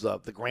Kupp, who's the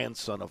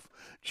grandson of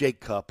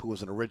Jake Kupp, who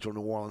was an original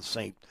New Orleans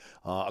Saint,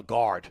 a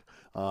guard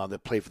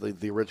that played for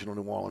the original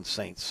New Orleans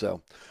Saints.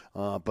 So,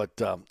 I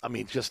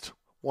mean, just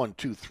 1,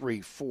 2,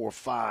 3, 4,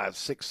 5,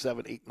 6,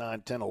 7, 8,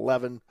 9, 10,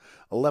 11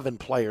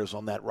 players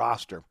on that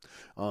roster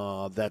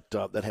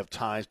that have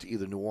ties to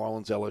either New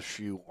Orleans,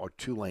 LSU, or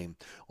Tulane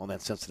on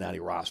that Cincinnati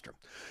roster.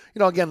 You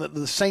know, again,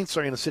 the Saints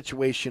are in a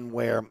situation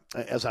where,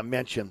 as I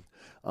mentioned,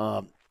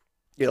 they're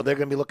going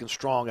to be looking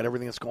strong at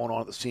everything that's going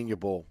on at the Senior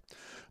Bowl.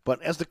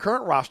 But as the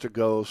current roster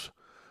goes,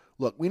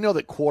 look, we know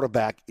that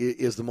quarterback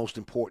is the most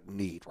important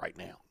need right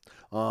now.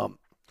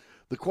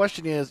 The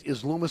question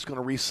is Loomis going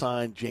to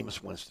re-sign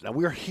Jameis Winston? Now,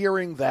 we're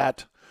hearing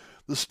that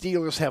the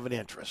Steelers have an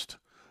interest.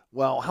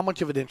 Well, how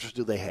much of an interest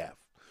do they have?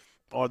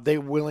 Are they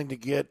willing to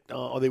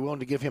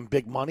give him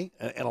big money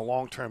and a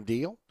long-term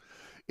deal?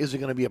 Is it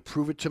going to be a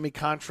prove-it-to-me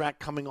contract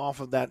coming off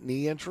of that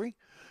knee injury?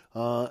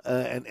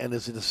 And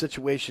is it a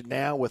situation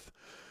now with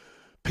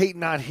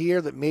Peyton not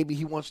here that maybe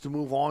he wants to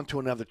move on to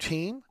another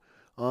team?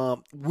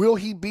 Will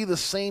he be the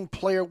same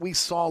player we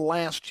saw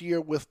last year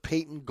with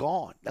Peyton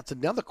gone? That's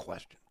another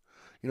question.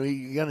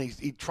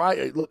 He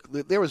tried. Look,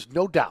 there is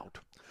no doubt.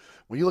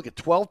 When you look at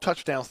 12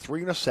 touchdowns,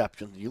 3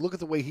 interceptions, you look at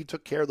the way he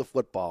took care of the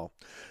football,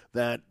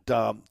 that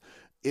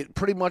it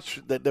pretty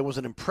much that there was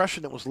an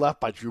impression that was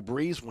left by Drew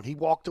Brees when he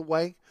walked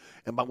away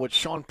and by what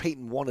Sean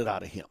Payton wanted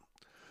out of him.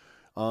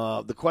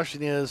 The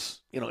question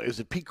is, is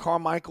it Pete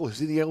Carmichael? Is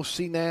he the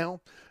OC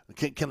now?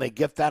 Can they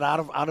get that out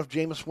of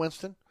Jameis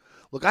Winston?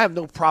 Look, I have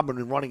no problem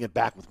in running it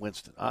back with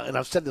Winston, and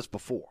I've said this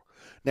before.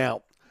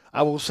 Now,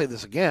 I will say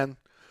this again,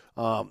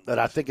 that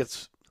I think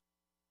it's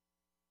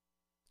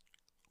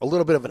a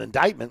little bit of an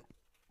indictment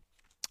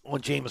on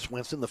Jameis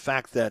Winston, the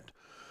fact that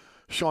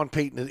Sean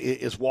Payton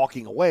is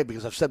walking away,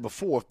 because I've said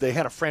before, if they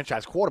had a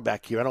franchise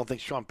quarterback here, I don't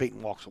think Sean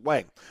Payton walks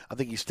away. I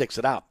think he sticks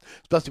it out,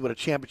 especially with a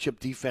championship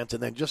defense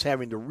and then just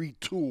having to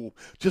retool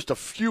just a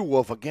few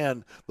of,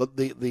 again,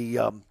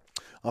 the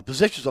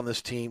positions on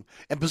this team,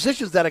 and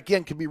positions that,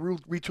 again, can be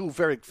retooled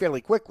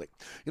fairly quickly.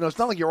 It's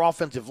not like your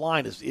offensive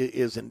line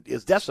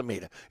is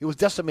decimated. It was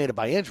decimated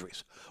by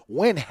injuries.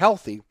 When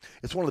healthy,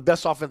 it's one of the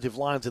best offensive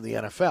lines in the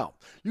NFL.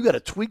 You got to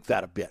tweak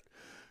that a bit.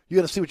 You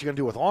got to see what you're going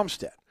to do with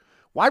Armstead.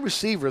 Wide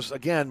receivers,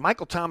 again,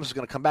 Michael Thomas is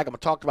going to come back. I'm going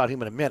to talk about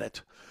him in a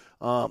minute.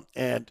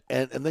 And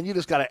then you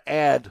just got to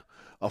add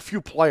a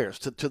few players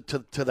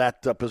to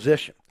that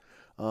position.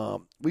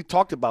 We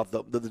talked about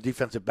the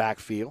defensive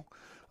backfield.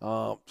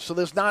 So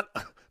there's not,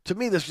 to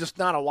me, there's just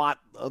not a lot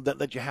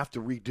that you have to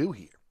redo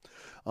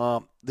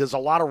here. There's a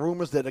lot of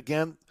rumors that,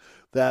 again,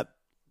 that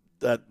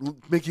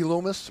Mickey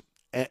Loomis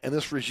and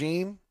this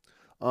regime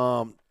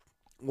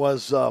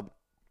was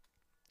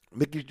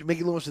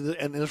Mickey Loomis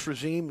and this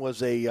regime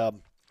was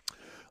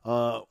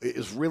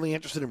is really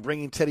interested in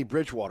bringing Teddy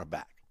Bridgewater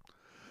back.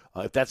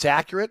 If that's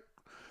accurate,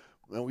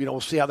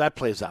 we'll see how that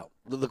plays out.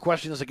 The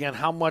question is, again,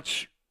 how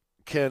much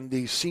can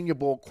the Senior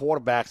Bowl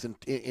quarterbacks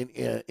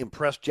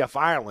impress Jeff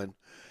Ireland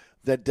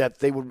that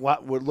they would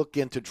look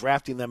into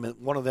drafting them,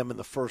 one of them in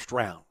the first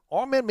round,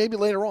 or maybe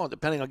later on,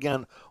 depending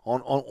again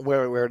on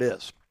where it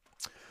is.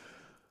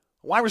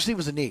 Wide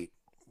receiver's a need,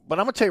 but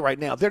I'm gonna tell you right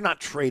now, they're not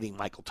trading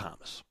Michael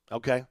Thomas,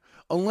 okay?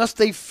 Unless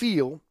they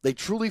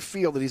truly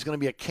feel that he's going to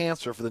be a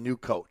cancer for the new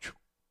coach,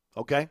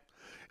 okay?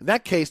 In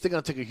that case, they're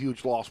going to take a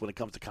huge loss when it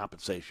comes to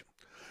compensation.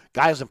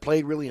 Guy hasn't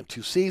played really in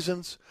 2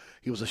 seasons.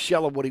 He was a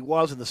shell of what he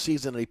was in the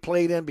season that he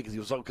played in because he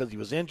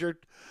was injured.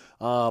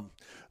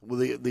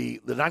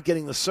 The not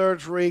getting the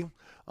surgery,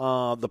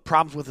 the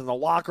problems within the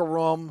locker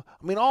room.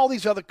 I mean, all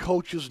these other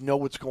coaches know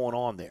what's going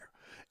on there.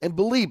 And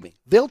believe me,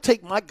 they'll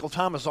take Michael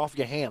Thomas off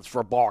your hands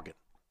for a bargain.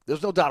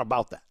 There's no doubt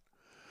about that.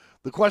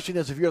 The question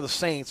is, if you're the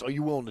Saints, are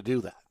you willing to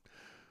do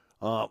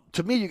that?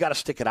 To me, you got to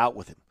stick it out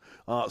with him.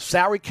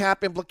 Salary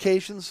cap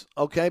implications,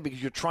 okay,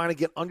 because you're trying to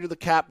get under the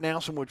cap now,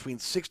 somewhere between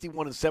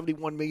 $61 and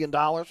 $71 million,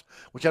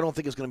 which I don't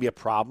think is going to be a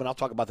problem, and I'll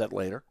talk about that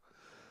later.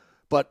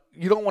 But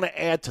you don't want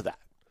to add to that.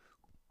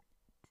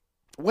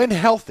 When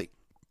healthy,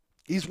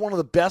 he's one of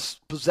the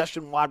best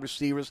possession wide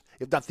receivers,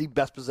 if not the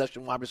best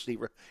possession wide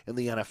receiver in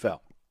the NFL.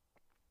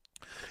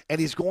 And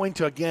he's going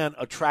to, again,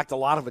 attract a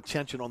lot of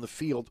attention on the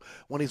field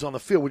when he's on the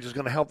field, which is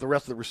going to help the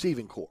rest of the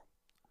receiving corps.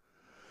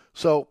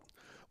 So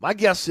my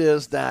guess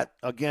is that,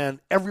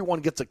 again,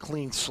 everyone gets a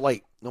clean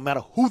slate, no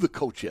matter who the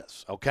coach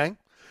is, okay?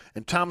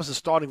 And Thomas is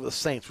starting with the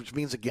Saints, which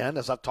means, again,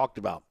 as I've talked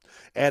about,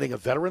 adding a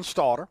veteran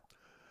starter,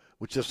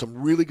 which there's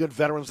some really good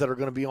veterans that are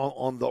going to be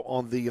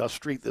on the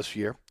street this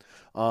year.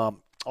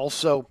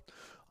 Also,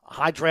 a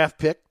high draft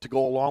pick to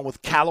go along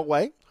with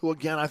Callaway, who,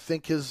 again, I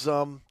think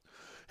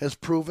has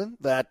proven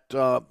that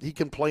he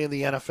can play in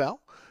the NFL.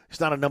 He's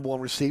not a number one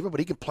receiver, but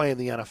he can play in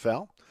the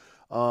NFL.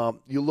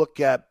 You look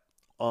at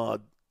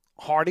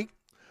Hardy,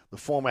 the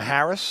former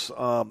Harris.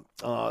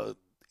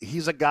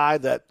 He's a guy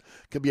that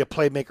can be a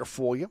playmaker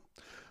for you.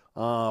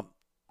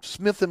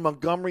 Smith and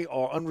Montgomery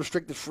are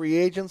unrestricted free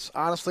agents.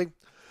 Honestly,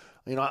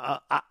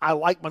 I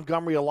like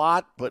Montgomery a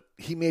lot, but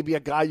he may be a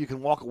guy you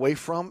can walk away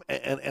from.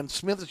 And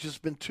Smith has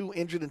just been too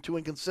injured and too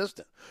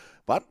inconsistent.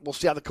 But we'll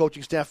see how the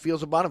coaching staff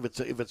feels about him.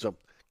 If it's a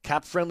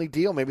cap-friendly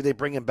deal, maybe they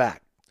bring him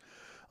back.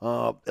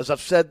 As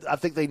I've said, I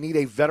think they need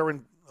a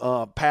veteran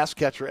pass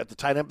catcher at the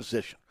tight end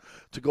position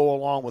to go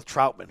along with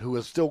Troutman, who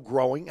is still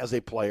growing as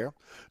a player,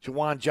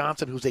 Juwan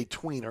Johnson, who's a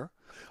tweener,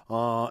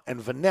 and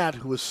Vanette,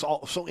 who was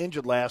so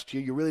injured last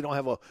year, you really don't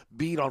have a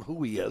beat on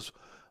who he is.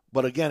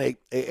 But again,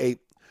 a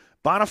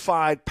bona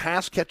fide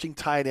pass-catching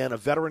tight end, a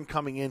veteran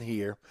coming in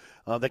here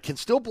that can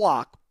still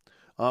block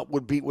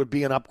would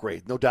be an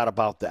upgrade, no doubt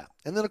about that.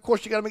 And then, of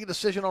course, you got to make a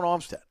decision on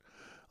Armstead.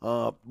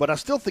 But I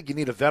still think you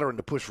need a veteran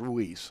to push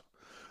Ruiz.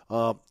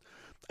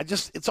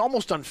 It's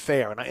almost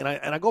unfair, and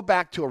I go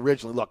back to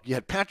originally. Look, you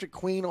had Patrick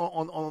Queen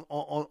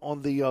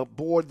on the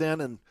board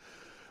then, and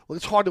Well,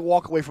 it's hard to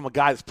walk away from a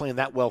guy that's playing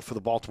that well for the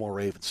Baltimore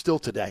Ravens still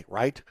today,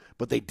 right?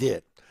 But they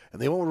did.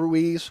 And they went with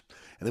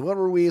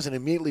Ruiz, and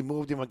immediately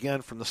moved him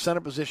again from the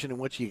center position in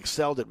which he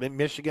excelled at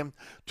Michigan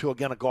to,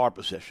 again, a guard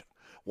position.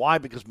 Why?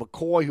 Because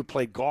McCoy, who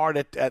played guard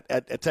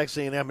at Texas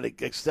A&M,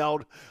 and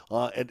excelled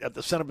at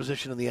the center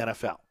position in the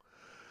NFL.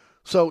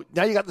 So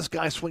now you got this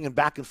guy swinging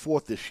back and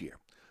forth this year.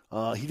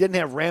 He didn't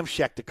have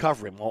Ramczyk to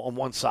cover him on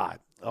one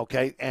side,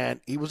 okay? And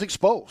he was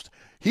exposed.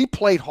 He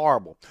played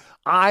horrible.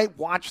 I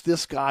watched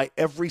this guy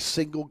every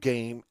single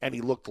game, and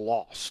he looked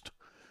lost,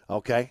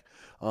 okay?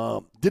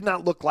 Did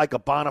not look like a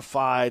bona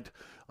fide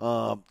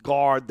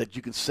guard that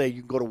you can say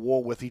you can go to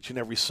war with each and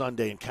every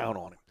Sunday and count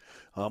on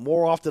him.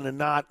 More often than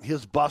not,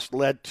 his bust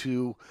led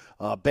to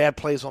bad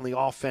plays on the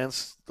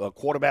offense,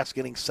 quarterbacks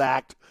getting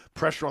sacked,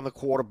 pressure on the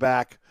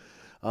quarterback.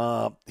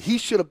 He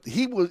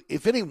was,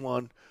 if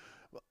anyone,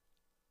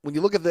 when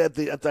you look at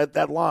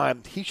that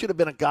line, he should have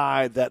been a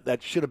guy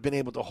that should have been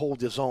able to hold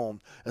his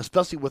own,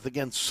 especially with,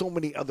 again, so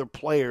many other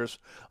players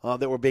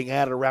that were being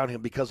added around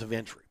him because of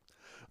injury.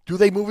 Do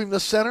they move him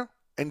to center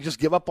and just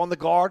give up on the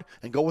guard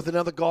and go with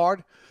another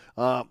guard?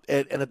 And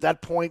at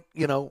that point,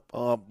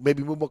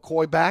 maybe move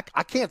McCoy back.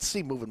 I can't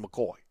see moving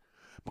McCoy.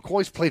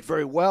 McCoy's played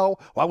very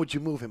well. Why would you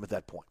move him at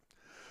that point?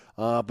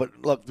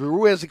 But look, the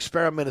Ruiz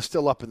experiment is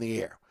still up in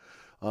the air.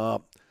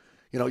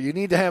 You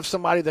need to have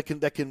somebody that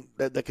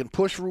can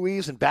push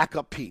Ruiz and back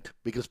up Pete,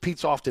 because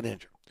Pete's often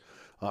injured.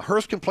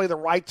 Hurst can play the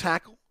right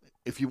tackle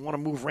if you want to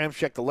move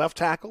Ramczyk to left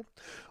tackle.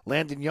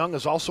 Landon Young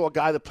is also a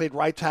guy that played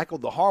right tackle.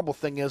 The horrible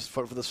thing is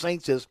for the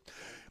Saints is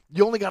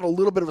you only got a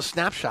little bit of a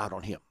snapshot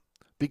on him,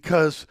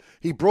 because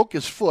he broke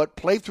his foot,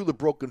 played through the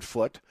broken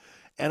foot,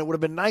 and it would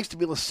have been nice to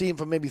be able to see him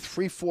for maybe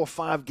 3, 4,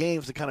 5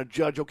 games to kind of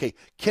judge, okay,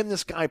 can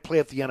this guy play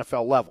at the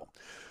NFL level?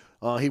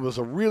 He was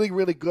a really,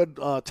 really good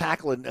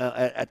tackle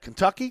at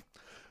Kentucky.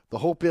 The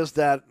hope is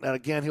that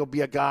again, he'll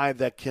be a guy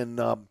that can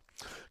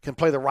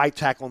play the right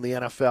tackle in the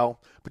NFL,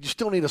 but you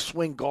still need a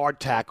swing guard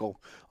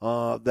tackle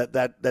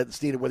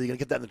that's needed, whether you're going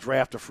to get that in the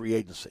draft or free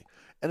agency.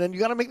 And then you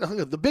got to make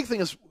the big thing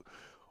is,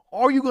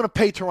 are you going to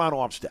pay Teron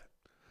Armstead?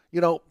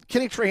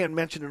 Kenny Trahan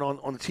mentioned it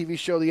on the TV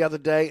show the other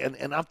day,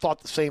 and I've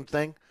thought the same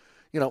thing.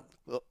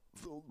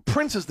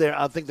 Prince is there.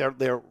 I think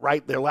they're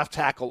right. They're left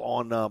tackle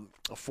on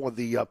for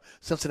the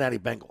Cincinnati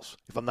Bengals,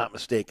 if I'm not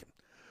mistaken.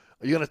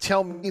 Are you going to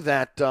tell me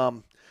that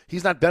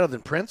he's not better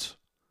than Prince?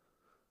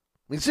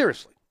 I mean,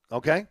 seriously,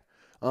 okay?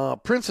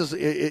 Prince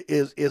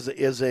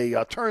is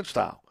a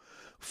turnstile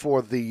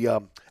for the.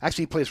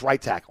 Actually, he plays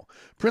right tackle.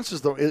 Prince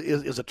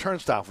is a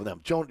turnstile for them.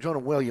 Jonah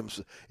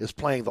Williams is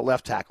playing the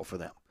left tackle for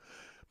them.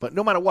 But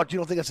no matter what, you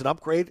don't think it's an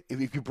upgrade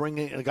if you bring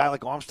in a guy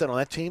like Armstead on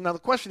that team? Now, the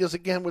question is,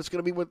 again, what's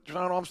going to be with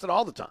John Armstead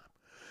all the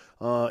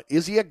time?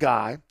 Is he a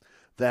guy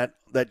that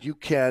you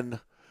can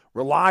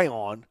rely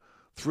on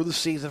through the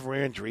season for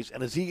injuries?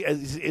 And is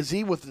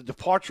he with the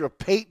departure of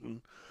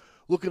Peyton,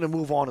 looking to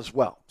move on as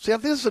well? See, I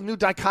think this is a new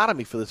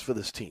dichotomy for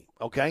this team,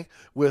 okay?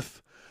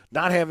 With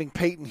not having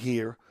Peyton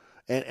here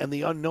and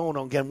the unknown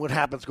on, again, what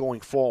happens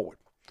going forward.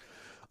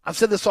 I've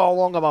said this all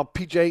along about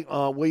P.J.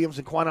 Williams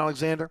and Quan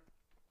Alexander.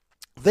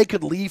 They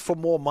could leave for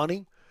more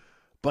money,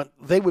 but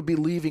they would be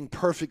leaving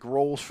perfect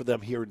roles for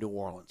them here in New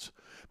Orleans.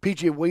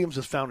 P.J. Williams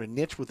has found a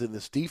niche within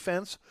this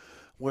defense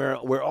where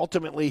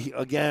ultimately,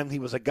 he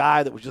was a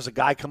guy that was just a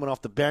guy coming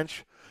off the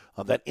bench,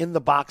 that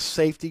in-the-box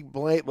safety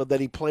that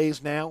he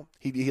plays now.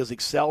 He has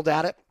excelled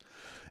at it.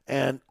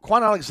 And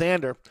Quan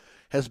Alexander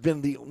has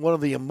been one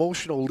of the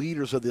emotional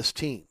leaders of this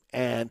team,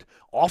 and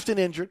often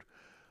injured,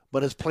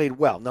 but has played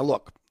well. Now,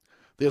 look,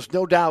 there's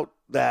no doubt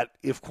that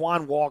if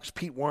Quan walks,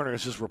 Pete Werner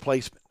is his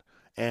replacement.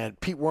 And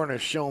Pete Werner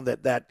has shown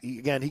that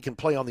he can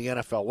play on the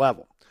NFL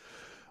level.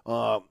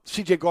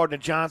 C.J.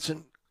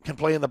 Gardner-Johnson can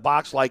play in the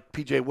box like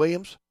P.J.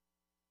 Williams.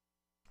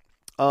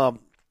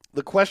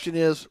 The question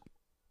is,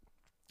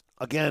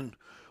 again,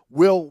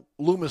 will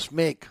Loomis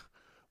make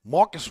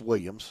Marcus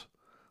Williams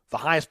the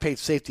highest-paid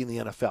safety in the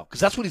NFL? Because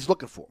that's what he's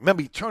looking for.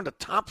 Remember, he turned a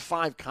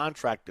top-5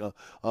 contract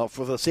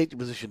for the safety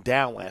position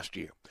down last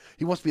year.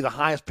 He wants to be the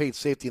highest-paid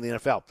safety in the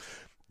NFL.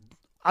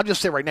 I'll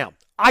just say right now,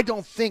 I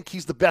don't think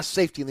he's the best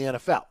safety in the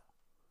NFL.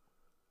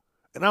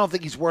 And I don't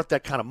think he's worth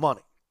that kind of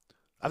money.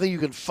 I think you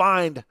can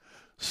find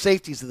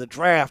safeties in the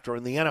draft or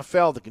in the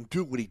NFL that can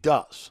do what he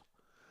does.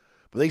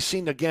 But they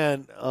seem to,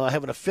 again,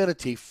 have an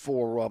affinity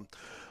for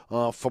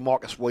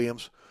Marcus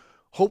Williams.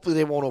 Hopefully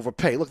they won't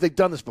overpay. Look, they've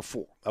done this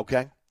before,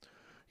 okay?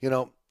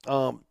 When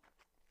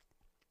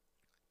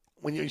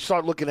you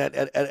start looking at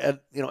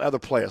other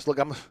players. Look,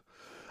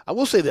 I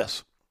will say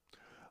this.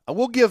 I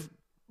will give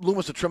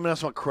Loomis a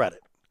tremendous amount of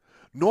credit.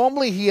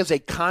 Normally, he has a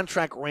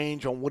contract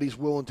range on what he's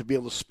willing to be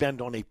able to spend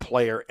on a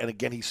player, and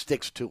again, he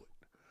sticks to it.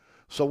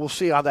 So we'll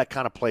see how that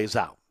kind of plays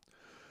out.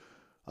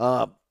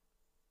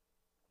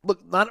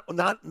 Look,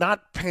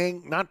 not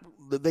paying.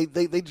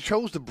 They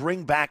chose to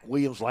bring back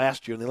Williams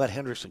last year, and they let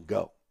Henderson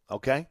go.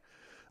 Okay,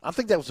 I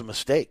think that was a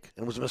mistake,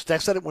 and it was a mistake. I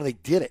said it when they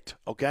did it.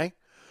 Okay,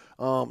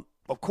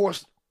 of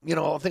course,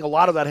 I think a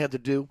lot of that had to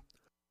do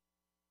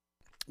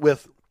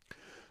with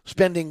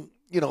spending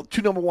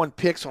 2 number 1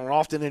 picks on an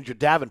often injured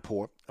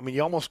Davenport. I mean,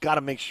 you almost got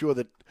to make sure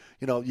that,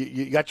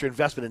 you got your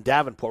investment in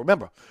Davenport.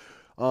 Remember,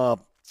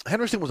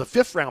 Hendrickson was a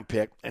 5th-round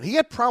pick, and he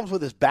had problems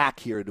with his back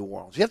here in New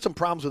Orleans. He had some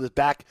problems with his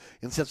back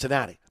in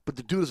Cincinnati. But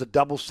the dude is a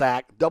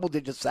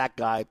double-digit sack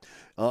guy,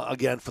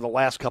 again, for the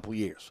last couple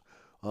years.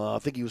 I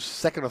think he was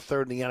 2nd or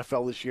 3rd in the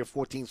NFL this year,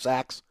 14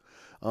 sacks.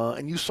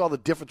 And you saw the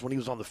difference when he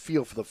was on the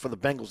field for the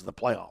Bengals in the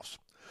playoffs.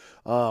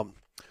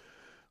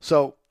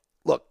 So,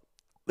 look,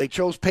 they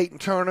chose Peyton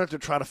Turner to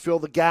try to fill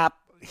the gap.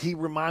 He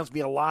reminds me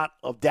a lot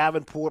of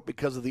Davenport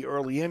because of the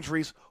early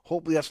injuries.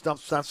 Hopefully that's not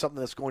something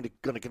that's going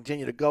to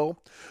continue to go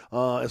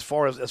as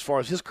far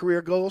as his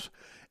career goes.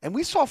 And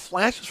we saw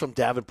flashes from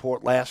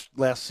Davenport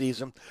last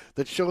season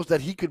that shows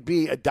that he could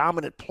be a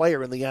dominant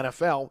player in the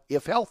NFL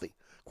if healthy.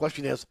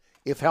 Question is,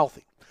 if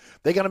healthy.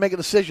 They got to make a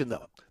decision,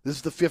 though. This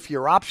is the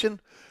 5th-year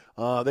option.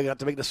 They got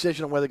to make a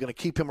decision on whether they're going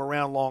to keep him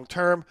around long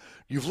term.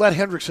 You've let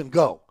Hendrickson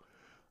go.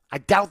 I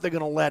doubt they're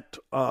going to let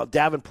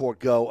Davenport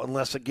go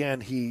unless,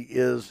 again, he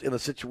is in a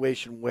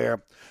situation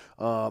where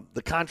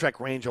the contract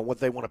range on what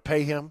they want to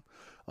pay him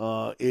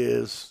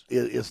is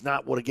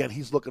not what, again,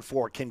 he's looking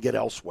for or can get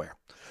elsewhere.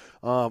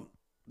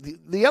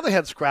 The other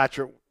head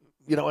scratcher,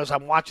 as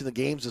I'm watching the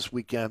games this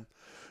weekend,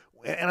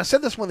 and I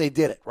said this when they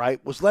did it,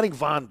 right, was letting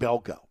Vonn Bell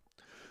go.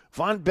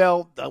 Vonn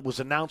Bell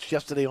was announced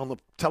yesterday on the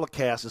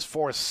telecast as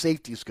far as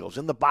safeties goes.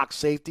 In the box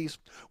safeties,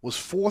 was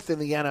 4th in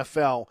the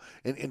NFL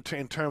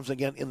in terms,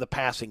 again, in the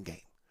passing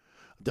game,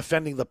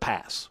 defending the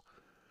pass.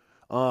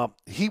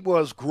 He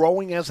was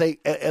growing as a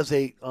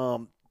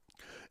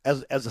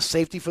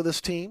safety for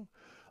this team.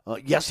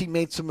 Yes, he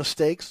made some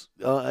mistakes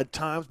at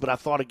times, but I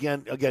thought,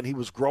 again, he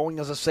was growing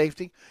as a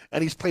safety,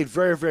 and he's played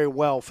very, very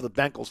well for the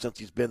Bengals since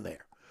he's been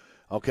there.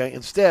 Okay,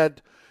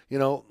 instead,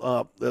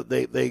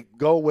 they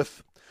go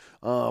with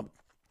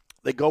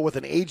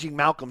an aging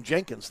Malcolm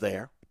Jenkins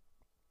there,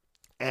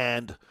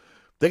 and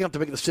they're going to have to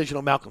make a decision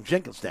on Malcolm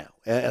Jenkins now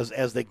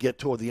as they get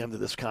toward the end of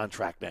this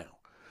contract now.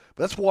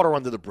 But that's water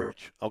under the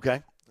bridge,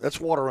 okay? That's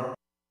water under.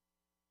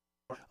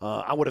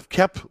 I would have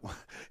kept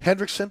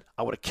Hendrickson.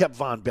 I would have kept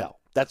Vonn Bell.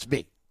 That's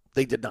me.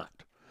 They did not.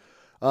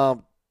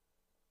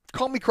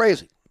 Call me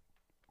crazy,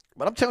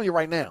 but I'm telling you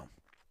right now,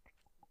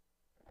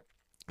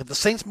 if the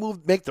Saints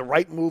make the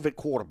right move at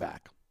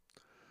quarterback,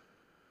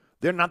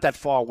 they're not that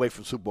far away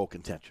from Super Bowl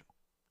contention,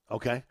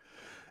 okay?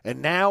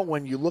 And now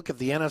when you look at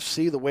the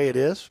NFC the way it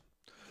is,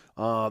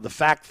 the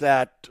fact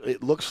that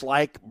it looks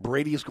like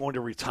Brady is going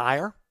to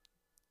retire,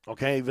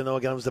 okay, even though,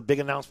 again, it was a big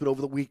announcement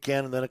over the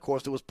weekend, and then, of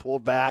course, it was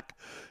pulled back,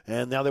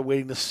 and now they're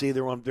waiting to see.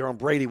 They're on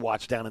Brady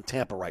watch down in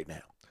Tampa right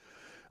now.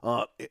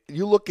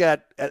 You look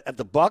at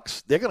the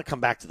Bucs, they're going to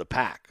come back to the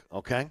pack,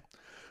 okay?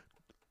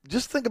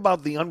 Just think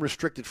about the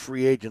unrestricted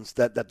free agents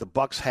that the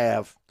Bucs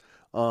have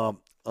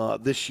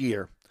this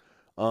year.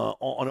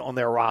 On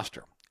their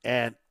roster.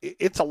 And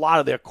it's a lot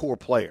of their core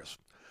players.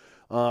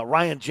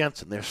 Ryan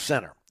Jensen, their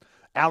center.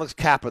 Alex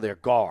Kappa, their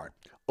guard.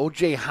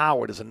 O.J.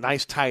 Howard is a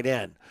nice tight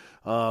end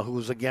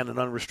who's, again, an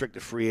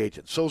unrestricted free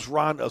agent. So's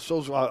Rob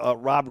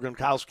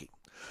Gronkowski.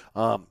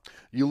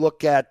 You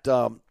look at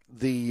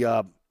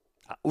the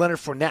Leonard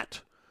Fournette.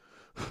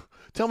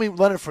 Tell me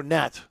Leonard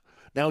Fournette.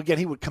 Now, again,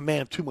 he would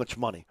command too much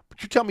money.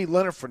 But you tell me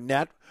Leonard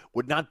Fournette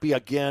would not be,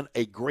 again,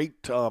 a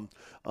great duo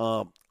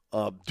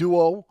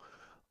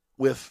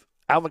with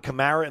Alvin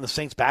Kamara in the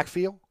Saints'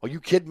 backfield? Are you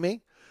kidding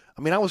me?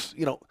 I mean, I was,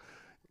 you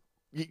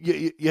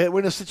were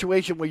in a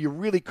situation where you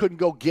really couldn't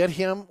go get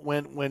him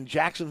when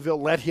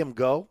Jacksonville let him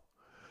go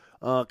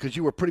because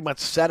you were pretty much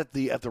set at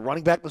the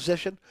running back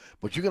position.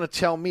 But you're going to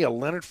tell me a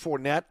Leonard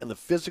Fournette and the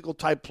physical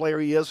type player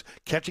he is,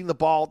 catching the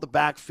ball at the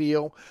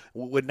backfield,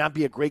 would not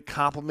be a great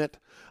compliment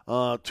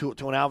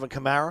to an Alvin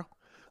Kamara?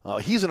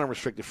 He's an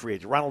unrestricted free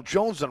agent. Ronald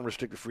Jones is an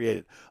unrestricted free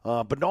agent.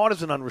 Bernard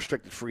is an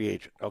unrestricted free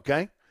agent,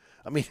 okay?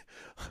 I mean,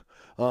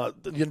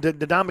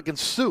 Ndamukong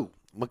Suh,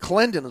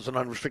 McClendon is an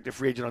unrestricted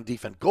free agent on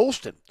defense.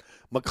 Golston,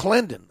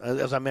 McClendon,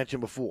 as I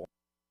mentioned before.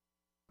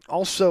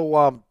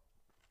 Also,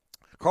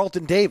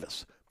 Carlton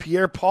Davis,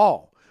 Pierre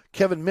Paul,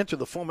 Kevin Minter,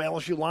 the former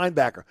LSU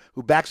linebacker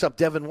who backs up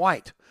Devin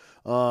White.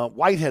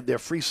 Whitehead, their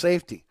free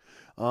safety.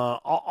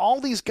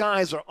 All these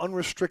guys are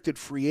unrestricted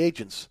free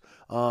agents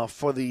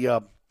for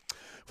the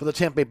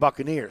Tampa Bay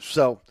Buccaneers.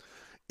 So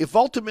if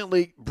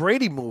ultimately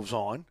Brady moves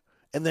on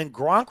and then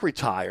Gronk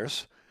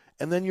retires,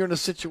 and then you're in a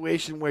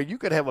situation where you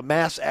could have a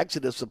mass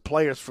exodus of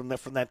players from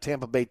that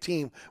Tampa Bay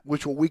team,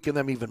 which will weaken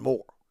them even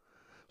more.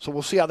 So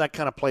we'll see how that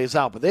kind of plays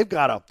out. But they've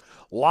got a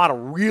lot of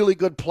really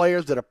good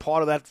players that are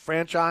part of that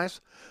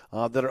franchise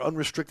that are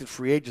unrestricted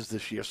free agents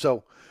this year.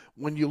 So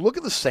when you look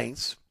at the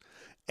Saints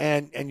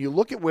and you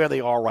look at where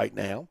they are right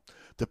now,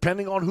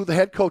 depending on who the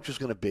head coach is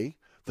going to be,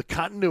 the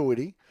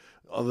continuity,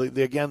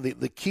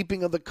 the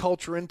keeping of the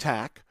culture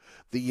intact,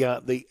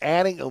 the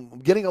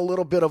adding, getting a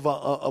little bit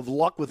of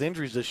luck with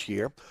injuries this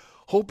year,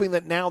 hoping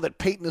that now that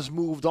Peyton has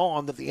moved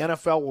on, that the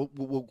NFL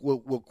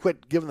will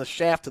quit giving the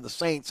shaft to the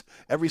Saints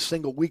every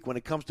single week when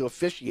it comes to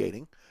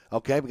officiating,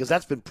 okay, because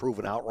that's been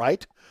proven out,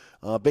 right,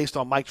 based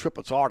on Mike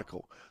Triplett's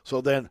article.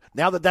 So then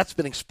now that that's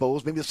been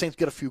exposed, maybe the Saints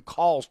get a few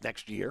calls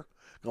next year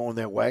going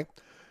their way.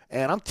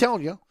 And I'm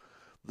telling you,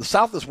 the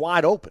South is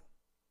wide open.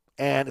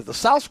 And if the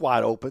South's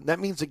wide open, that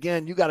means,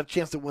 again, you got a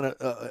chance to win an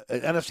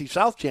NFC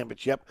South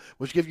championship,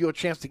 which gives you a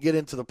chance to get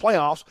into the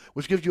playoffs,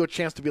 which gives you a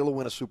chance to be able to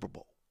win a Super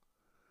Bowl.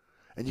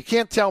 And you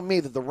can't tell me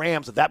that the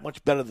Rams are that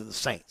much better than the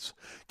Saints.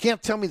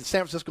 Can't tell me the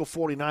San Francisco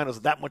 49ers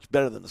are that much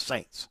better than the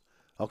Saints.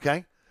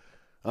 Okay?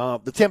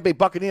 The Tampa Bay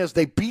Buccaneers,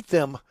 they beat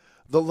them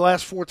the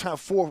last four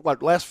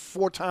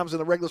times in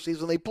the regular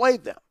season they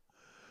played them.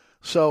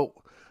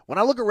 So when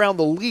I look around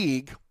the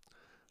league,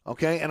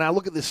 okay, and I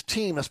look at this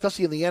team,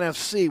 especially in the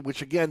NFC,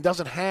 which, again,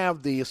 doesn't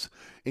have these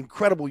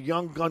incredible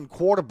young gun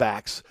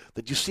quarterbacks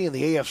that you see in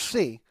the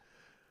AFC,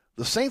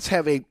 the Saints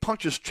have a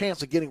puncher's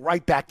chance of getting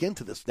right back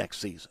into this next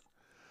season.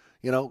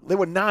 You know, they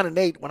were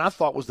 9-8 when I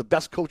thought was the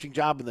best coaching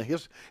job in the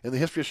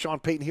history of Sean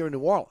Payton here in New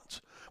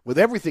Orleans, with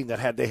everything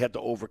that they had to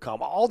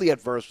overcome, all the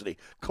adversity,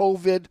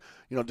 COVID,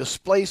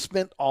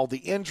 displacement, all the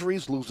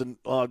injuries, losing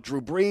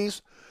Drew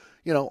Brees,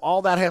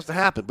 all that has to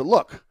happen. But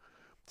look,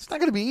 it's not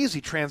going to be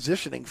easy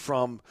transitioning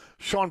from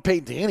Sean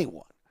Payton to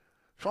anyone.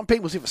 Sean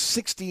Payton was here for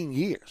 16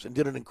 years and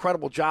did an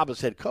incredible job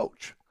as head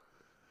coach.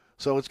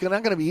 So it's not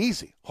going to be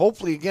easy.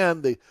 Hopefully,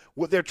 again,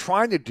 what they're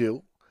trying to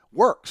do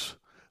works.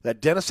 That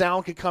Dennis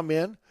Allen can come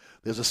in.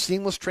 There's a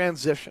seamless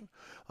transition.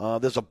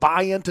 There's a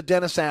buy-in to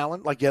Dennis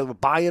Allen, like you have a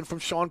buy-in from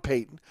Sean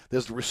Payton.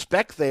 There's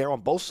respect there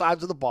on both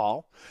sides of the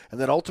ball. And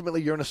then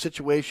ultimately you're in a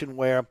situation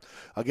where,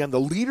 again, the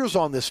leaders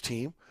on this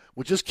team,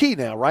 which is key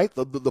now, right?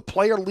 The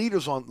player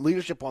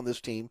leadership on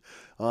this team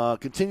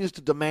continues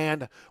to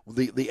demand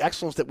the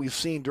excellence that we've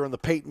seen during the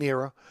Payton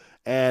era.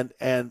 And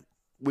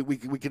we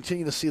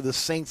continue to see the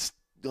Saints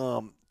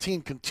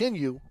team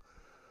continue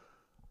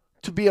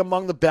to be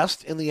among the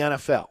best in the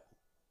NFL.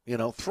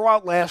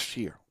 Throughout last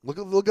year,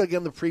 look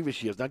again the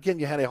previous years. Now, again,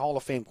 you had a Hall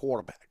of Fame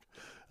quarterback.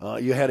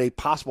 You had a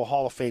possible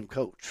Hall of Fame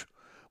coach.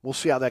 We'll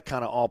see how that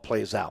kind of all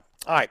plays out.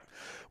 All right,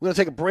 we're going to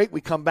take a break.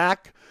 We come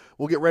back.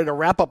 We'll get ready to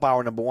wrap up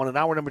hour number one. And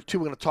hour number two,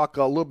 we're going to talk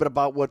a little bit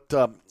about what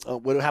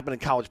happened in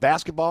college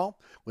basketball,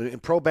 in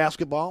pro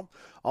basketball.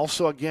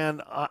 Also,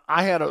 again,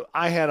 I had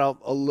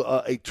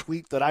a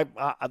tweet that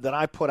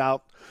I put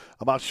out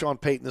about Sean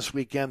Payton this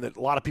weekend that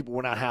a lot of people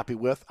were not happy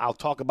with. I'll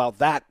talk about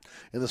that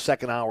in the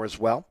second hour as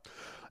well.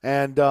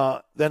 And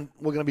then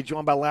we're going to be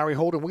joined by Larry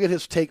Holden. We'll get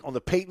his take on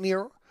the Payton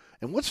era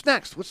and what's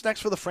next. What's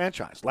next for the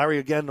franchise? Larry,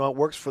 again,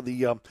 works for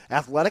the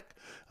Athletic,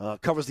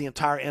 covers the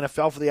entire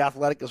NFL for the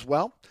Athletic as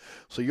well.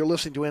 So you're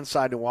listening to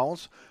Inside New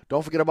Orleans.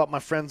 Don't forget about my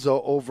friends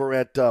over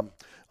at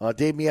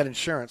Dave Miette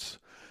Insurance.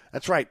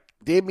 That's right,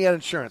 Dave Miette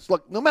Insurance.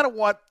 Look, no matter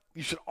what,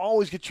 you should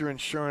always get your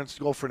insurance,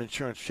 go for an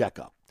insurance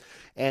checkup.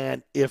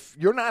 And if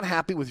you're not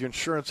happy with your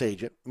insurance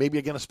agent, maybe,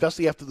 again,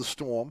 especially after the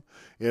storm,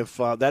 if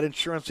that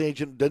insurance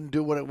agent didn't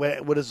do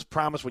what is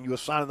promised when you were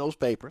signing those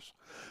papers,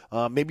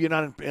 maybe you're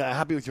not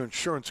happy with your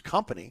insurance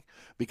company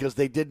because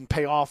they didn't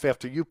pay off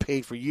after you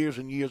paid for years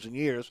and years and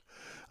years,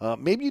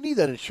 maybe you need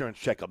that insurance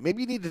checkup.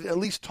 Maybe you need to at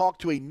least talk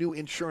to a new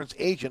insurance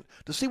agent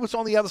to see what's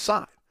on the other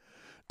side.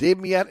 Dave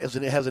Miette has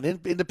an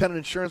independent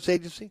insurance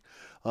agency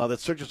that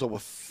searches over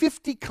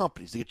 50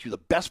 companies to get you the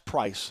best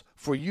price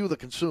for you, the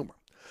consumer.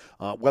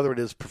 Whether it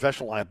is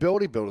professional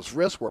liability, builder's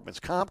risk, workman's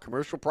comp,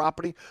 commercial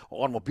property,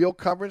 automobile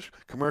coverage,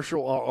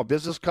 commercial or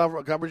business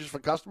coverages for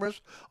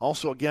customers.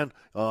 Also, again,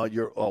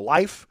 your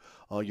life,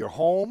 your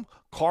home,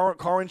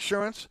 car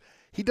insurance.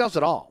 He does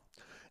it all.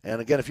 And,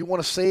 again, if you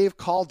want to save,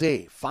 call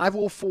Dave,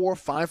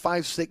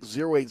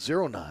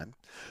 504-556-0809.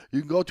 You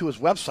can go to his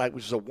website,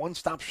 which is a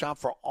one-stop shop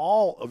for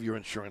all of your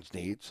insurance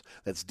needs.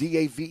 That's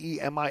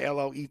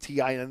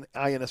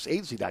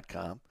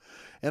DAVEMILLETINSAgency.com.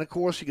 And, of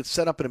course, you can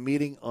set up a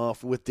meeting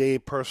with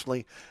Dave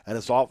personally at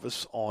his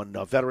office on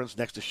Veterans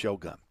next to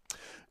Shogun.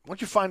 Once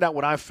you find out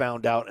what I've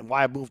found out and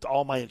why I moved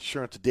all my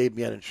insurance to Dave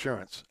Miette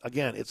Insurance,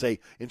 again, it's a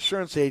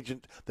insurance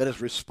agent that is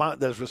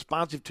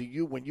responsive to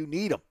you when you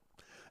need them.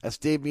 That's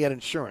Dave Miette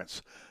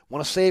Insurance.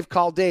 Want to save?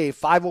 Call Dave,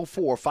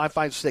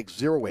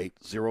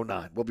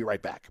 504-556-0809. We'll be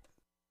right back.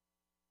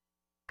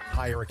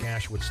 Hi, Eric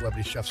Ashwood,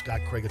 celebrity chef Scott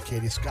Craig of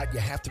Katie's. Scott,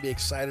 you have to be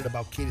excited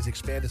about Katie's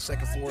expanded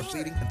second floor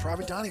seating and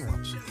private dining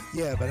rooms.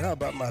 Yeah, but how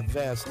about my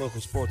vast local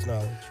sports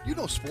knowledge? You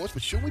know sports,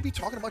 but shouldn't we be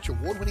talking about your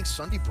award-winning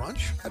Sunday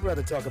brunch? I'd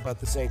rather talk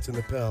about the Saints and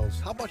the Pels.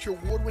 How about your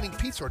award-winning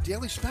pizza or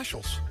daily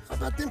specials? How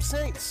about them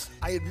Saints?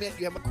 I admit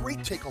you have a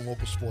great take on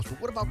local sports,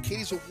 but what about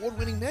Katie's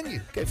award-winning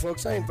menu? Okay,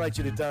 folks, I invite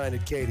you to dine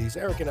at Katie's.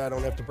 Eric and I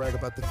don't have to brag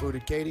about the food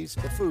at Katie's.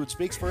 The food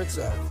speaks for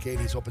itself.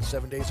 Katie's open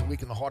 7 days a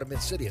week in the heart of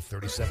Mid-City at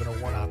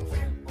 3701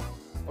 Oppenheimer.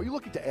 Are you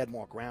looking to add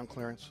more ground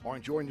clearance or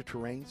enjoy new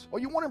terrains? Or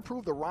you want to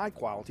improve the ride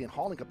quality and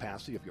hauling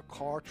capacity of your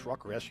car,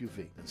 truck, or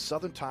SUV? Then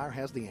Southern Tire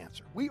has the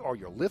answer. We are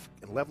your lift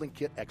and leveling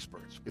kit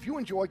experts. If you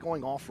enjoy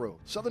going off-road,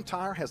 Southern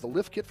Tire has the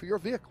lift kit for your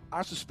vehicle.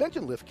 Our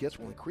suspension lift kits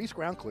will increase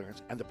ground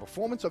clearance and the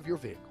performance of your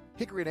vehicle.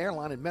 Hickory and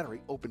Airline in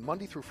Metairie, open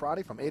Monday through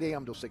Friday from 8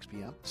 a.m. till 6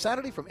 p.m.,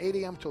 Saturday from 8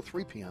 a.m. till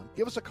 3 p.m.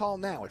 Give us a call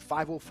now at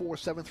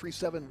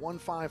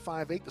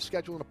 504-737-1558 to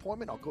schedule an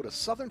appointment, or go to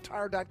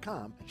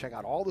southerntire.com and check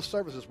out all the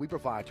services we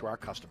provide to our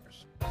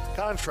customers.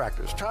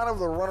 Contractors, tired of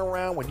the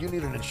runaround when you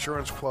need an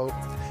insurance quote?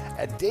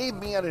 At Dave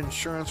Miata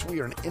Insurance, we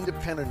are an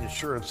independent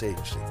insurance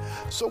agency,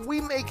 so we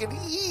make it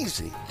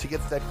easy to get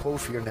that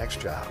quote for your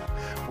next job.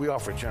 We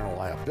offer general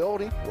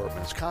liability,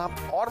 workman's comp,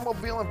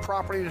 automobile and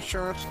property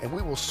insurance, and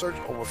we will search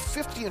over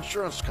 50 insurance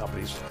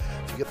companies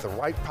to get the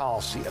right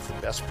policy at the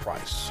best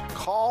price.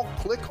 Call,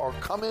 click, or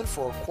come in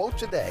for a quote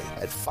today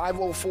at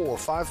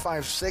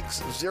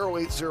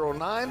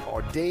 504-556-0809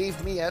 or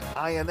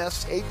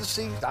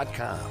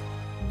DaveMe@INSAgency.com.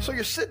 So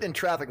you're sitting in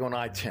traffic on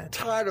I-10,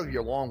 tired of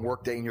your long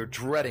workday, and you're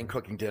dreading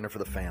cooking dinner for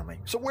the family.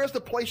 So where's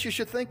the place you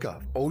should think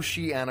of?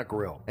 Oceana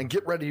Grill. And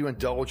get ready to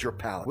indulge your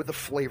palate with the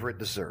flavor it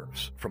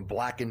deserves. From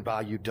blackened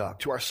bayou duck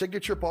to our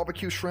signature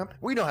barbecue shrimp,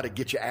 we know how to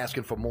get you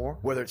asking for more.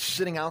 Whether it's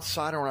sitting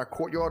outside or in our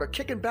courtyard or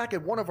kicking back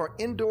at one of our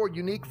indoor,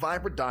 unique,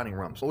 vibrant dining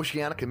rooms,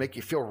 Oceana can make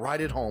you feel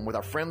right at home with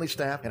our friendly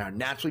staff and our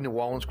naturally New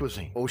Orleans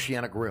cuisine.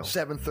 Oceana Grill,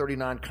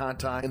 739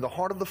 Conti, in the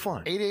heart of the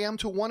fun, 8 a.m.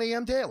 to 1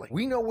 a.m. daily.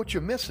 We know what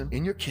you're missing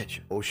in your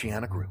kitchen.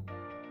 Oceana Grill.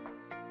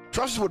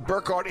 Trust is what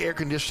Burkhardt Air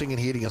Conditioning and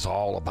Heating is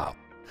all about.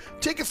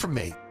 Take it from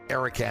me,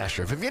 Eric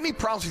Asher. If you have any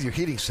problems with your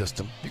heating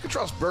system, you can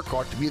trust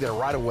Burkhardt to be there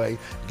right away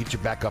and get you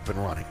back up and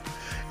running.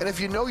 And if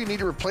you know you need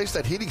to replace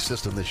that heating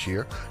system this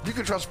year, you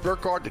can trust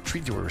Burkhardt to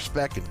treat you with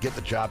respect and get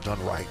the job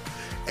done right.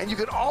 And you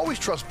can always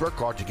trust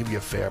Burkhardt to give you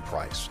a fair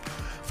price.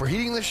 For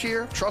heating this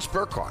year, trust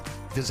Burkhardt.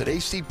 Visit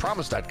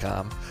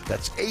acpromise.com.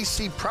 That's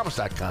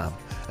acpromise.com,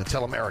 and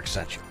tell them Eric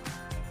sent you.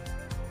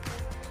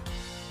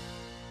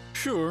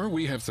 Sure,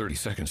 we have 30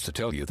 seconds to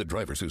tell you that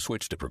drivers who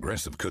switch to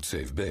Progressive could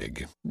save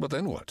big. But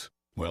then what?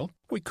 Well,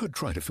 we could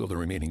try to fill the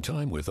remaining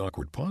time with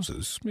awkward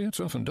pauses. It's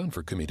often done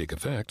for comedic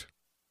effect.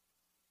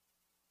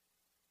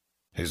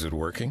 Is it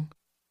working?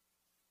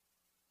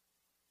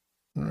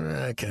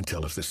 I can't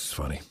tell if this is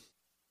funny.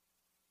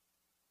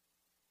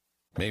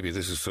 Maybe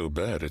this is so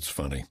bad it's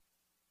funny.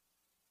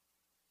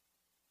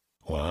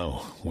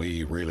 Wow,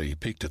 we really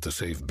peaked at the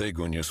save big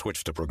when you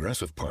switched to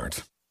Progressive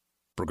part.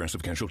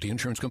 Progressive Casualty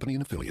Insurance Company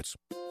and Affiliates.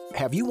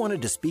 Have you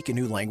wanted to speak a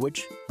new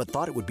language, but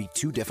thought it would be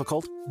too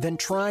difficult? Then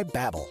try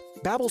Babbel.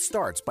 Babbel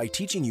starts by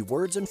teaching you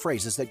words and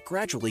phrases that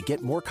gradually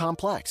get more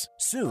complex.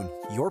 Soon,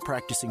 you're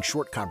practicing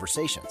short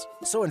conversations.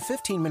 So in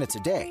 15 minutes a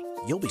day,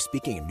 you'll be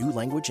speaking a new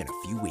language in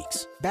a few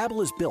weeks.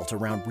 Babbel is built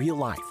around real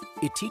life.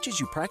 It teaches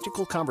you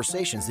practical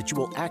conversations that you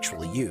will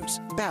actually use.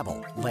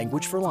 Babbel,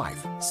 language for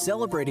life.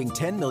 Celebrating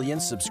 10 million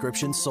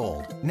subscriptions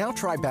sold. Now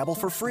try Babbel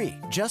for free.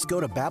 Just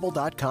go to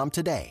Babbel.com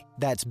today.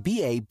 That's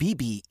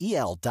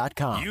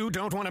BABBEL.com. You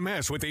don't want to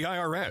mess with the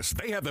IRS.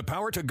 They have the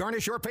power to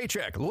garnish your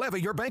paycheck,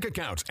 levy your bank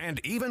accounts, and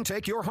even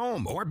take your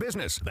home or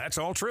business. That's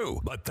all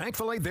true. But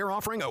thankfully, they're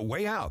offering a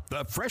way out.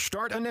 The Fresh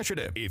Start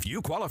Initiative. If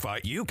you qualify,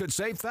 you could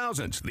save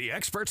thousands. The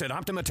experts at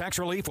Optima Tax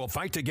Relief will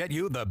fight to get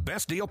you the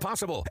best deal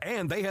possible.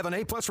 And they have an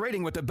A+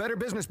 rating with the Better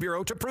Business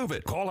Bureau to prove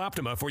it. Call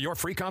Optima for your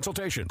free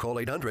consultation. Call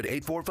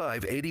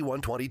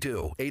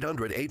 800-845-8122.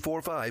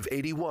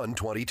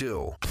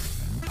 800-845-8122.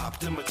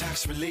 Optima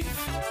Tax Relief.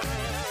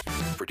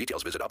 For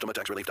details, visit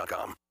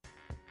OptimaTaxRelief.com.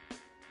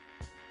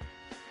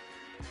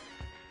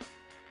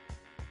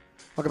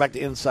 Welcome back to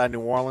Inside New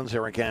Orleans.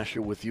 Eric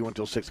Asher with you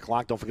until 6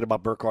 o'clock. Don't forget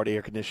about Burkhardt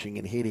Air Conditioning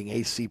and Heating,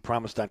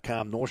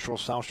 acpromise.com, North Shore,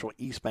 South Shore,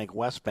 East Bank,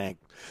 West Bank.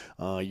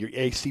 Your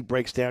AC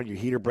breaks down, your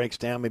heater breaks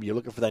down. Maybe you're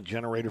looking for that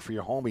generator for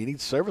your home, but you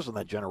need service on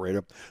that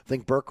generator.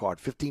 Think Burkhardt.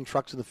 15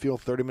 trucks in the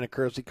field, 30-minute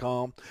courtesy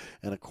call,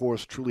 and, of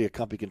course, truly a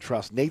company you can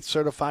trust. Nate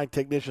certified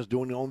technicians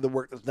doing only the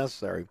work that's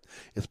necessary.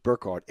 It's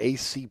Burkhardt,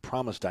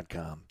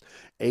 acpromise.com.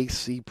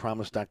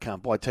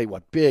 acpromise.com. Boy, I tell you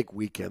what, big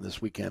weekend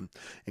this weekend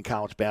in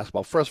college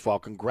basketball. First of all,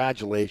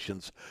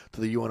 congratulations to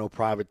the UNO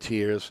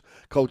Privateers.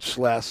 Coach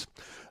Sless,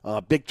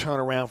 big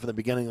turnaround from the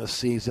beginning of the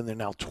season. They're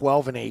now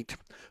 12-8,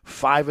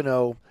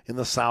 5-0 in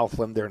the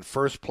Southland. They're in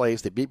first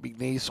place. They beat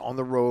McNeese on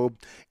the road,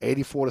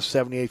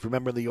 84-78.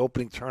 Remember in the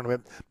opening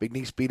tournament,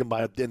 McNeese beat them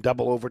in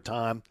double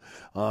overtime.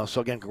 So,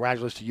 again,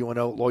 congratulations to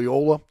UNO.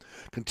 Loyola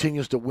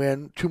continues to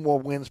win. 2 more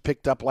wins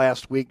picked up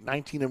last week,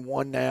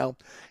 19-1 now,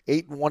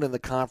 8-1 in the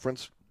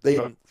conference. They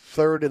are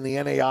third in the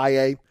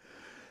NAIA,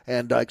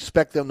 and I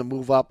expect them to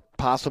move up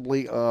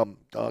possibly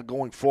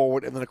going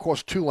forward. And then, of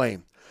course,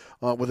 Tulane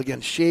with,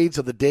 again, shades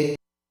of the day.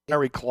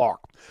 Gary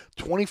Clark,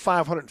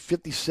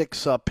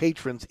 2,556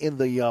 patrons in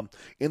the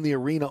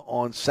arena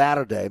on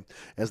Saturday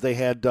as they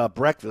had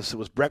breakfast. It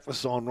was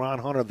breakfast on Ron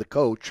Hunter, the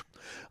coach,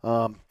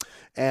 and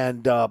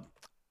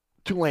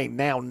Tulane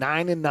now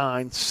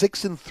 9-9,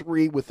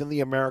 6-3 within the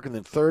American.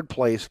 In third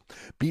place,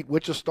 beat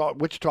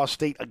Wichita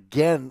State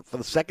again for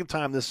the second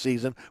time this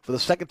season, for the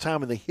second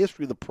time in the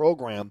history of the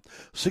program,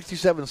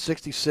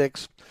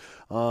 67-66.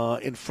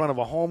 In front of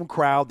a home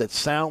crowd that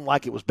sounded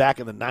like it was back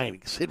in the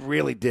 90s. It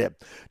really did.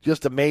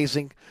 Just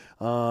amazing.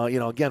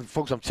 Again,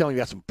 folks, I'm telling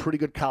you, got some pretty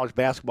good college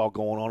basketball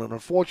going on. And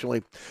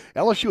unfortunately,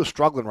 LSU is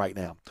struggling right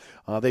now.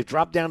 They've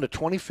dropped down to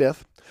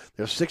 25th.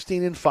 They're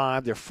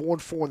 16-5. They're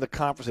 4-4 in the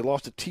conference. They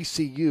lost to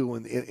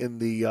TCU in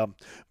the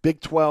Big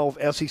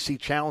 12 SEC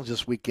Challenge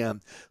this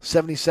weekend,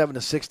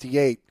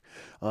 77-68.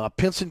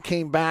 Pinson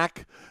came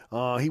back.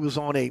 He was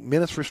on a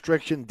minutes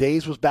restriction.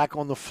 Days was back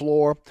on the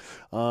floor.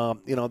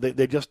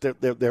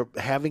 They're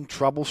having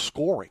trouble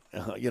scoring.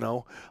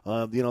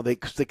 They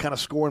kind of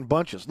score in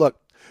bunches. Look,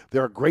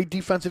 they're a great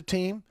defensive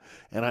team,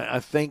 and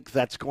I think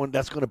that's going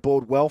to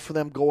bode well for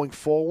them going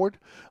forward.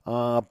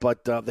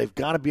 But they've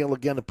got to be able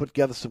again to put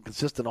together some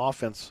consistent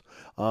offense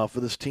for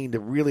this team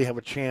to really have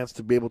a chance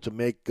to be able to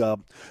make a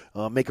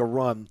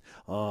run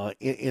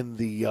in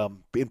the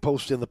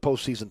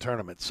postseason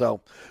tournament. So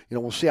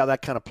we'll see how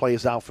that kind of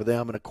plays out for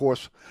them. And of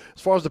course,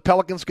 as far as the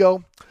Pelicans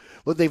go,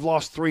 look, they've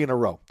lost 3 in a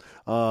row.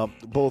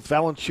 Both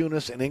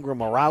Valanciunas and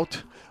Ingram are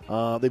out.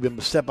 They've been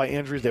beset by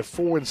injuries. They're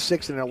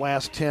 4-6 in their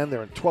last 10.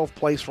 They're in 12th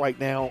place right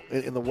now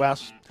in the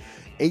West.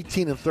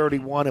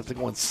 18-31 if they're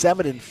going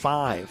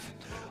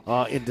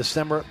 7-5 in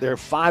December. They're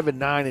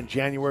 5-9 in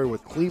January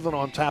with Cleveland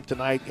on tap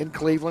tonight in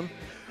Cleveland.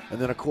 And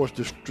then, of course,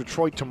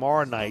 Detroit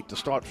tomorrow night to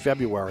start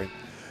February.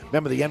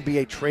 Remember, the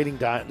NBA trading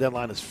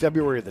deadline is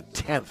February the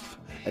 10th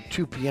at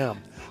 2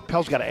 p.m.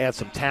 Pell's got to add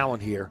some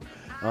talent here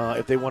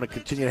if they want to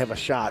continue to have a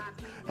shot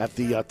at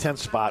the 10th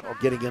spot or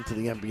getting into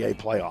the NBA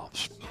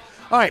playoffs.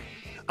 All right,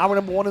 hour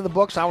number 1 in the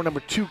books, hour number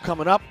 2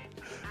 coming up.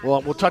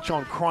 We'll touch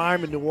on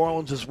crime in New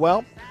Orleans as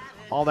well.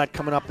 All that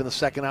coming up in the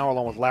second hour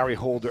along with Larry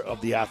Holder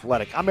of The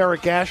Athletic. I'm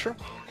Eric Asher.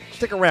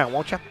 Stick around,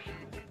 won't you?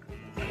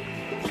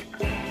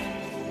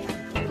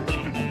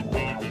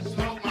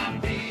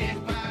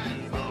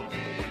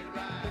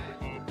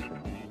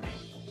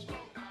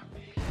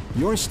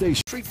 Your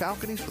station. Street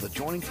balconies with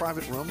adjoining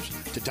private rooms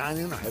to dine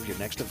in or have your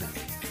next event.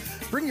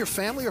 Bring your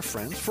family or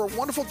friends for a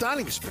wonderful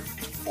dining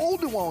experience.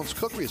 Old New Orleans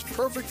Cookery is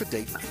perfect for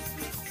date night.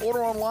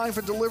 Order online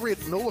for delivery at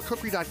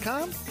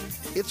nolacookery.com.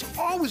 It's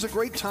always a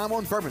great time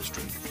on Bourbon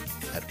Street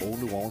at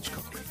Old New Orleans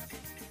Cookery.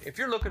 If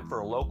you're looking for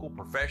a local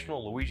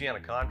professional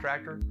Louisiana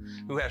contractor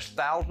who has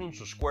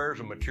thousands of squares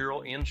of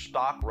material in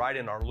stock right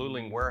in our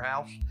Luling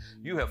warehouse,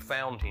 you have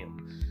found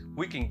him.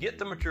 We can get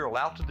the material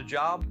out to the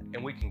job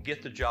and we can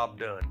get the job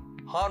done.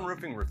 Hahn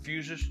Roofing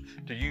refuses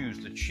to use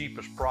the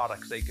cheapest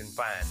products they can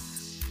find.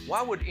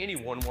 Why would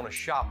anyone want to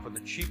shop for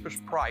the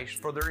cheapest price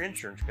for their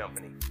insurance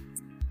company?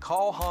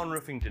 Call Hahn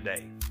Roofing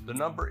today. The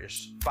number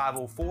is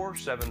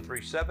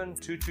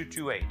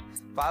 504-737-2228.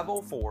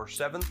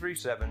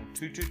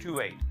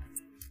 504-737-2228.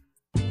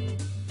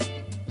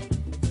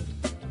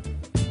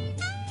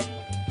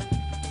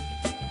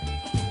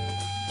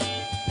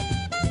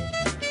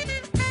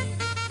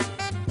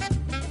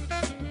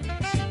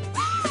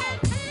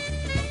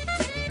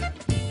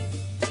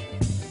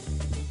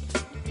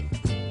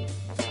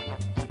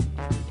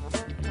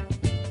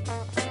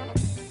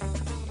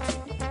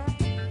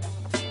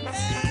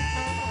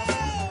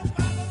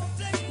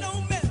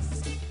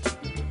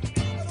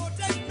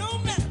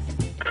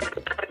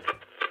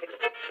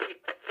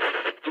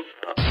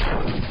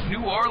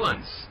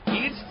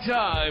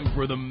 Time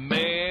for the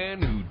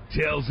man who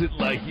tells it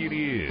like it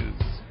is.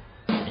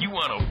 You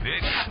want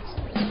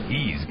opinions?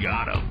 He's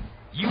got them.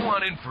 You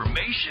want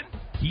information?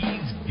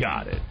 He's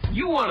got it.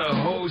 You want a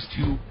host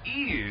who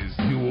is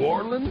New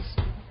Orleans?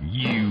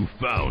 You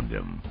found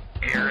him.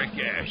 Eric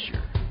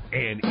Asher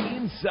and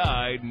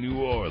Inside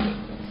New Orleans.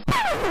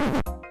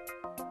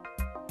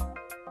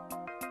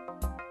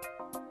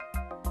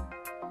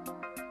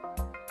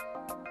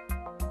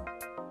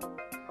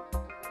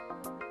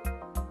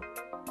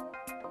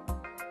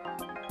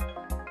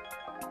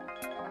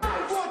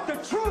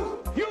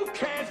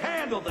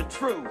 The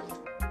truth.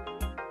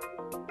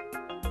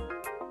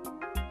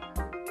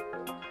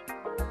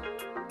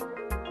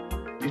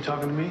 You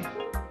talking to me?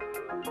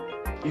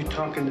 You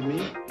talking to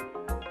me?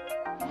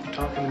 You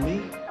talking to me?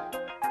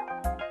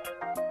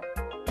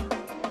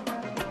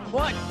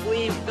 What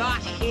we've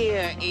got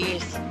here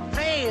is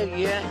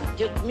failure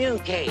to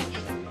communicate.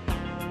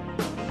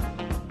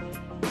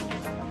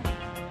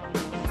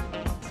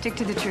 Stick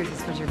to the truth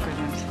is what you're good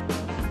at.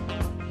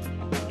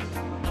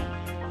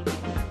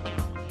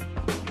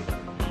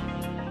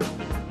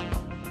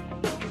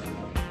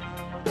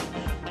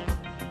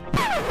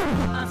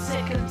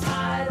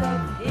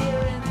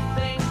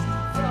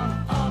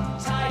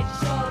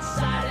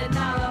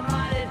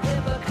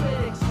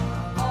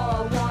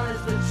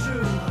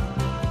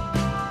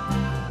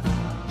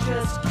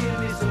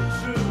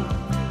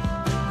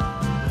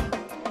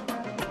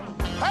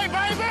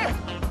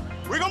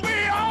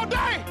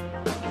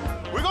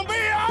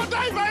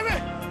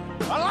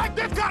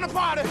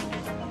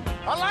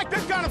 I like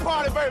this kind of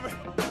party, baby.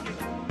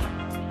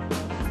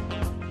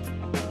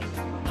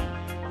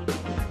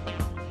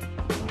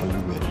 Are you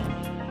ready?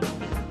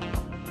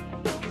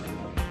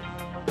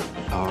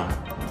 Are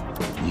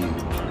you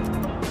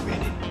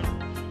ready?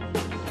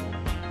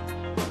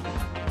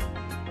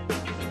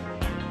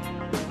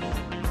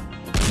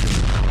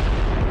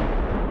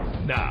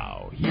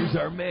 Now, here's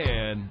our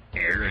man,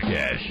 Eric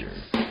Asher.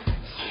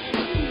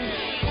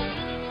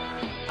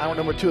 Hour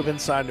number 2 of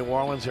Inside New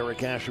Orleans.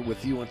 Eric Asher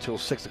with you until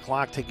 6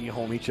 o'clock, taking you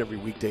home each every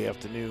weekday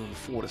afternoon,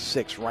 4 to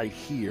 6, right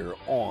here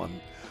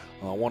on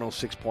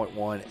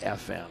 106.1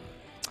 FM.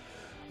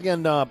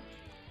 Again,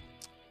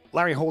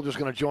 Larry Holder's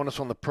going to join us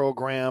on the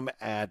program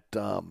at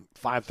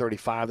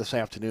 5:35 this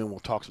afternoon.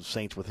 We'll talk some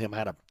Saints with him. I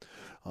had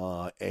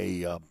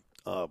a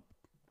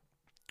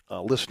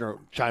listener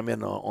chime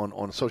in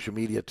on social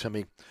media to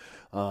me,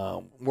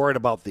 worried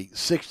about the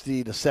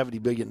 $60 to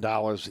 $70 billion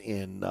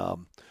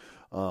in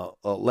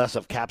less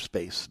of cap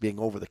space being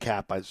over the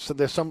cap. So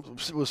there's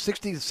it was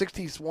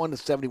 61 to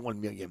 71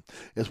 million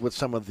is what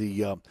some of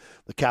the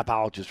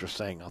capologists are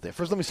saying out there.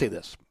 First, let me say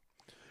this: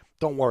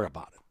 don't worry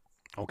about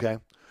it. Okay,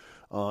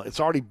 it's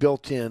already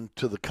built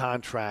into the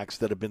contracts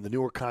that have been the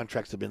newer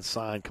contracts that have been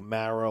signed.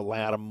 Kamara,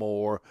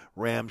 Lattimore,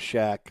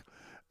 Ramczyk,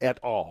 et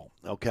al.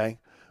 Okay.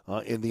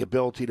 In the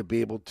ability to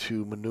be able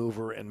to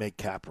maneuver and make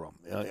cap room.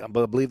 I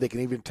believe they can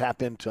even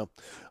tap into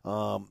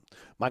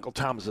Michael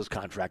Thomas's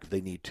contract if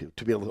they need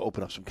to be able to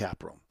open up some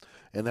cap room.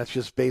 And that's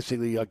just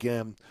basically,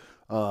 again,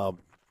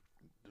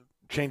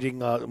 changing,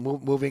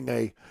 moving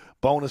a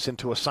bonus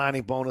into a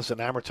signing bonus and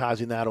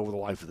amortizing that over the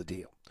life of the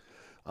deal.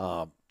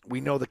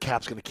 We know the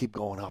cap's going to keep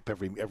going up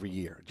every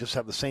year. Just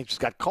have the Saints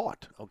just got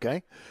caught,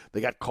 okay? They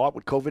got caught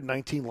with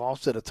COVID-19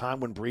 loss at a time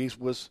when Breeze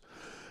was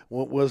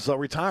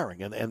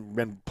retiring,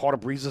 and part of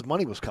Breeze's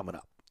money was coming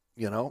up,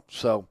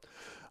 So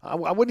I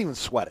wouldn't even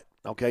sweat it,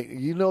 okay?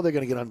 They're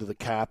going to get under the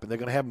cap, and they're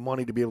going to have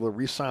money to be able to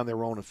re-sign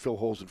their own and fill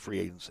holes in free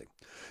agency.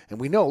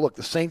 And we know, look,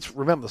 the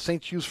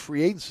Saints use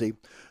free agency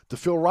to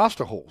fill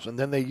roster holes, and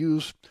then they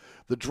use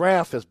the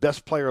draft as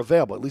best player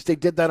available. At least they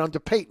did that under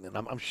Peyton, and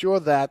I'm sure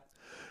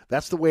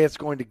that's the way it's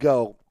going to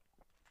go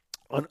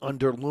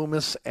under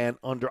Loomis and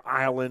under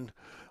Ireland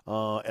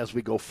as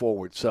we go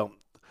forward. So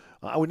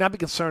I would not be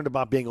concerned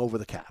about being over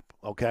the cap,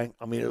 okay?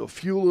 I mean, a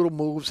few little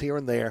moves here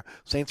and there.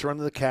 Saints are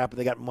under the cap, and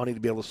they got money to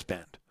be able to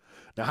spend.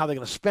 Now, how they're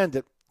going to spend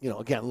it,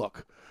 again,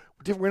 look,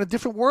 we're in a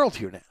different world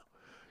here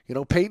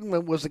now.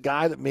 Peyton was the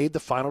guy that made the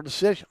final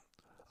decision.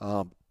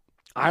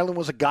 Ireland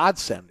was a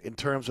godsend in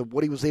terms of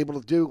what he was able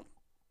to do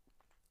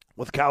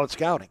with college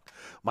scouting.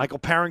 Michael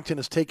Parrington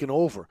has taken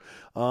over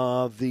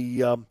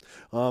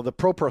the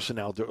pro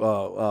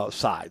personnel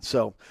side.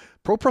 So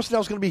pro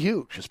personnel is going to be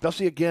huge,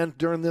 especially, again,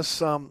 during this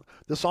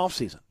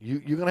offseason. You're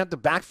going to have to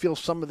backfill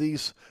some of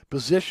these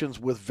positions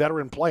with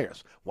veteran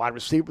players. Wide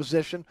receiver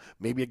position,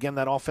 maybe, again,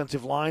 that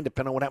offensive line,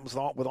 depending on what happens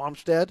with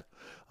Armstead.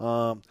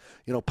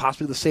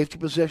 Possibly the safety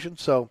position.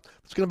 So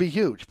it's going to be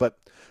huge. But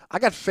I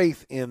got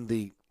faith in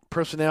the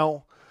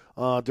personnel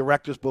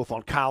directors, both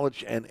on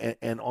college and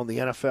on the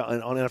NFL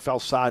and on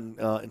NFL side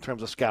in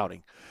terms of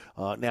scouting.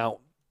 Now,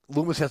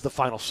 Loomis has the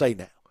final say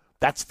now.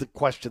 That's the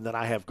question that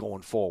I have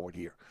going forward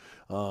here,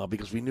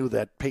 because we knew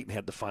that Peyton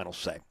had the final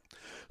say.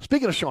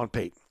 Speaking of Sean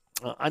Payton,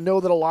 I know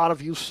that a lot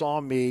of you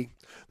saw me,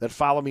 that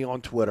follow me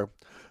on Twitter,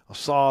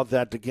 saw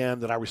that,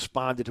 again, that I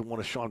responded to one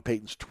of Sean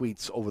Payton's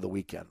tweets over the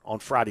weekend, on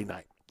Friday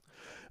night.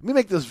 Let me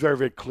make this very,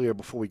 very clear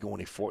before we go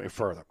any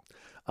further.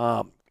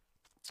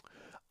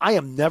 I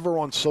am never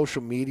on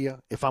social media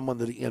if I'm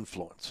under the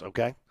influence,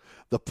 okay?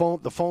 The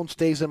phone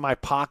stays in my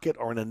pocket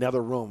or in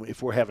another room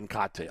if we're having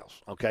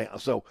cocktails, okay?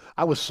 So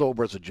I was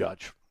sober as a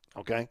judge,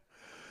 okay?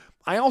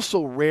 I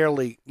also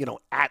rarely,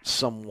 at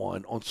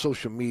someone on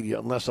social media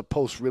unless a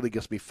post really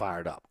gets me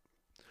fired up.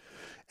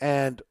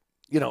 And,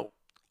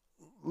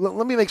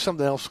 let me make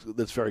something else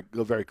that's very,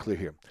 very clear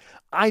here.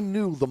 I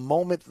knew the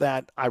moment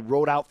that I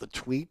wrote out the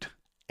tweet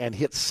and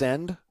hit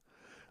send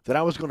that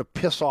I was going to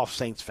piss off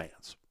Saints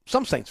fans.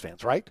 Some Saints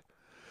fans, right?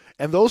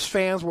 And those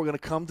fans were going to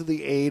come to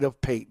the aid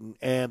of Peyton,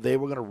 and they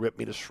were going to rip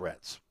me to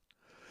shreds.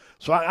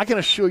 So I can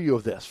assure you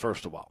of this,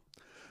 first of all.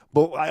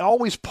 But I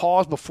always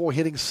pause before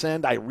hitting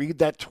send. I read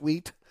that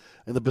tweet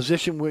in the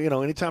position where,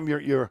 anytime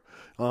you're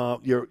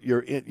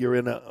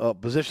in a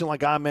position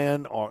like I'm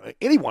in, or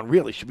anyone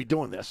really should be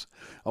doing this,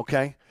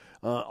 okay?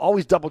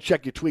 Always double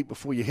check your tweet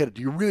before you hit it.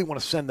 Do you really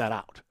want to send that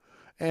out?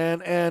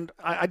 And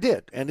I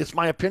did, and it's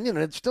my opinion,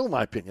 and it's still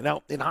my opinion.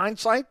 Now, in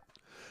hindsight,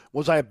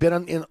 was I a bit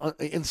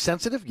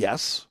insensitive?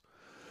 Yes.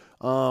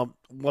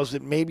 Was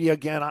it maybe,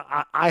 again,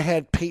 I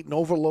had Peyton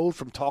overload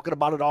from talking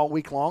about it all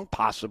week long?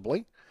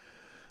 Possibly.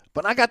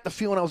 But I got the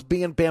feeling I was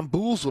being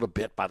bamboozled a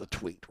bit by the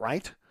tweet,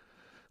 right?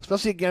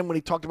 Especially, again, when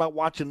he talked about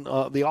watching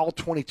the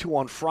All-22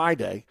 on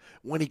Friday,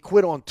 when he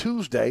quit on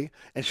Tuesday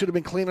and should have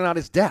been cleaning out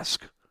his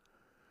desk.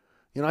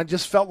 I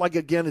just felt like,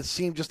 again, it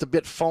seemed just a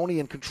bit phony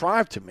and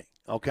contrived to me,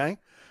 okay?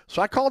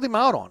 So I called him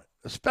out on it,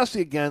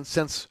 especially, again,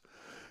 since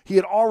he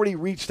had already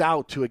reached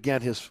out to,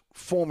 again, his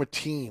former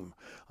team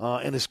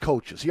and his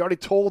coaches. He already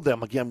told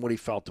them, again, what he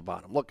felt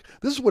about him. Look,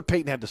 this is what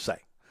Peyton had to say.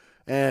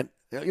 And,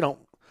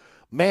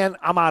 man,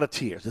 I'm out of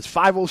tears. It's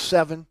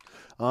 5:07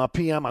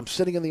 p.m. I'm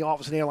sitting in the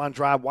office in Airline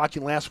Drive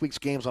watching last week's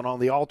games on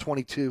the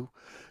All-22.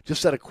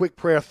 Just said a quick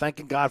prayer,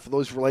 thanking God for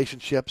those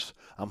relationships.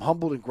 I'm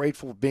humbled and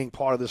grateful for being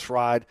part of this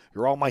ride.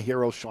 You're all my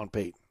heroes, Sean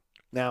Payton.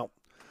 Now,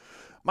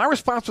 my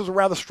response was a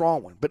rather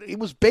strong one, but it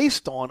was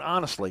based on,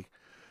 honestly,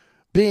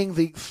 being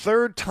the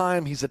third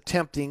time he's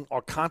attempting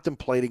or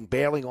contemplating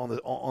bailing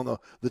on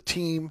the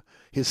team,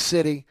 his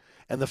city,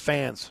 and the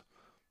fans.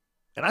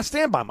 And I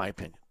stand by my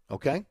opinion,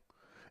 okay?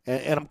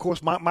 And of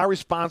course, my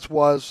response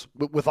was,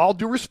 with all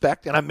due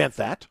respect, and I meant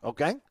that,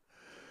 okay?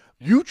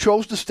 You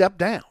chose to step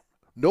down.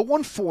 No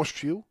one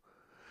forced you.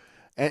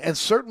 And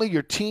certainly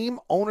your team,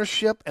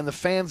 ownership, and the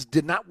fans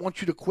did not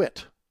want you to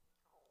quit.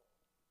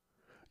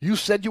 You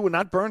said you were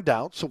not burned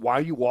out, so why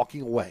are you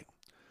walking away?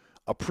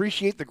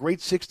 Appreciate the great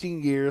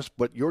 16 years,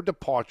 but your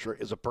departure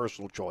is a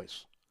personal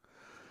choice.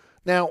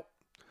 Now,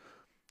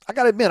 I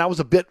got to admit, I was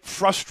a bit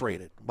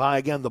frustrated by,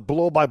 again, the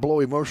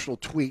blow-by-blow emotional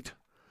tweet,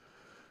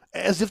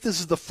 as if this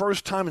is the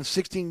first time in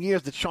 16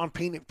 years that Sean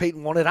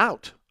Payton wanted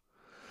out,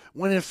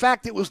 when in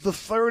fact it was the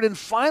third and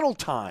final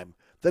time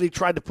that he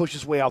tried to push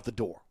his way out the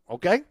door,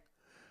 okay?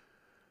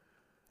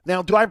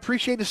 Now, do I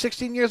appreciate the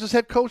 16 years as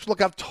head coach?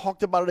 Look, I've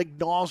talked about it ad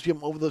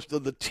nauseum over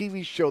the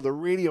TV show, the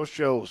radio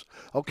shows,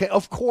 okay?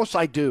 Of course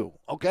I do,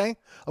 okay?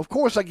 Of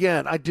course,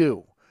 again, I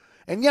do.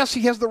 And yes,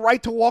 he has the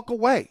right to walk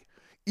away,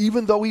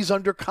 even though he's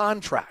under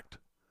contract.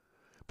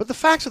 But the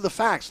facts are the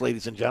facts,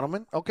 ladies and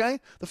gentlemen, okay?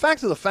 The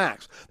facts are the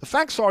facts. The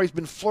facts are he's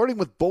been flirting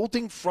with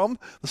bolting from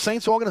the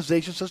Saints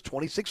organization since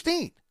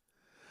 2016,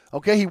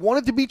 okay? He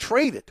wanted to be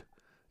traded.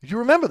 Did you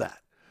remember that?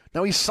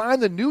 Now, he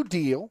signed the new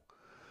deal,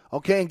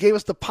 okay, and gave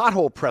us the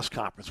pothole press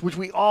conference, which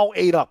we all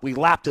ate up. We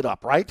lapped it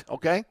up, right?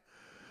 Okay?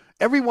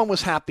 Everyone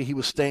was happy he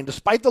was staying,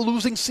 despite the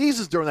losing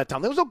seasons during that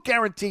time. There was no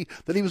guarantee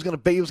that he was going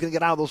to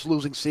get out of those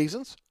losing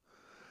seasons.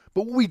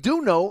 But what we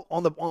do know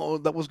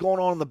that was going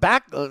on in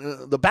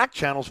the back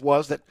channels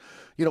was that,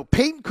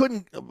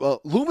 Payton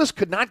Loomis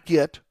could not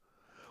get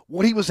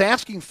what he was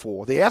asking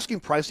for. The asking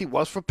price he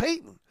was for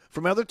Payton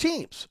from other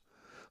teams.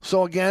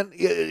 So again,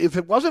 if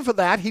it wasn't for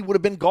that, he would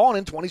have been gone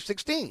in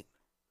 2016.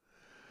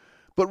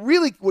 But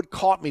really what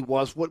caught me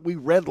was what we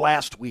read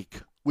last week,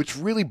 which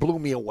really blew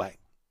me away.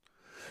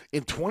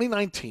 In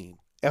 2019,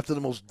 after the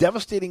most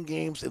devastating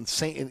games in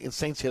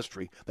Saints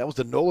history, that was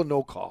the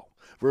no call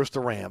versus the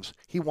Rams,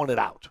 he wanted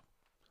out.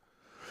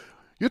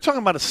 You're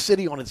talking about a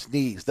city on its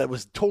knees that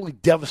was totally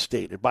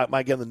devastated by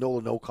again, the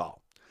no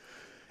call.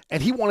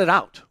 And he wanted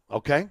out,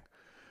 okay?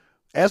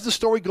 As the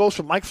story goes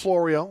from Mike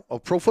Florio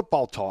of Pro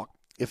Football Talk,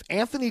 if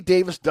Anthony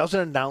Davis doesn't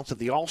announce at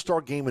the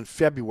All-Star game in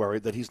February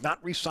that he's not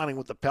re-signing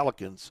with the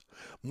Pelicans,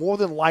 more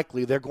than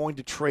likely they're going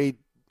to trade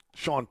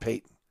Sean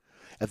Payton.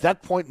 At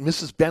that point,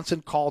 Mrs.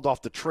 Benson called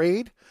off the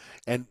trade,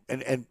 and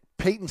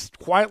Payton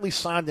quietly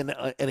signed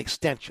an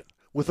extension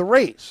with a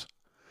raise.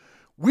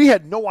 We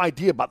had no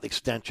idea about the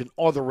extension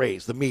or the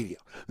raise, the media.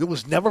 There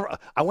was never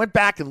 – I went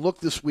back and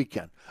looked this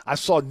weekend. I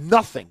saw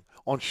nothing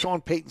on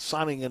Sean Payton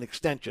signing an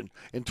extension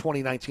in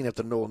 2019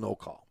 after no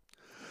call.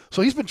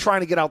 So he's been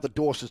trying to get out the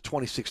door since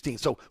 2016.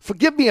 So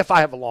forgive me if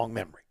I have a long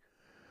memory.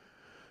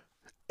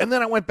 And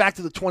then I went back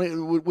to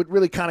what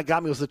really kind of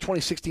got me was the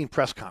 2016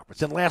 press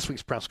conference and last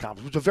week's press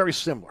conference, which are very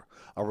similar.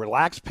 A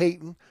relaxed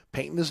Payton,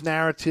 painting his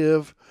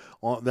narrative.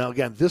 Now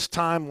again, this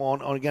time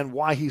on again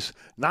why he's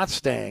not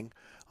staying.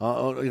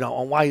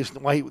 On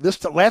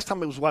last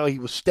time it was why he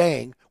was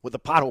staying with the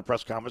pothole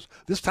press conference.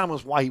 This time it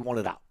was why he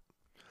wanted out.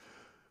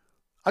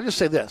 I'll just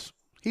say this.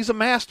 He's a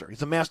master.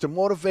 He's a master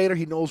motivator.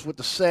 He knows what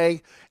to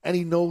say, and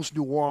he knows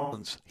New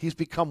Orleans. He's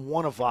become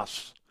one of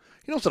us.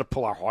 He knows how to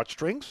pull our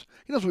heartstrings.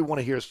 He knows we want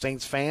to hear as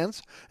Saints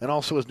fans and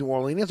also as New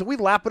Orleanians, and we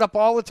lap it up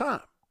all the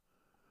time.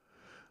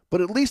 But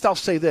at least I'll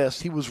say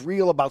this. He was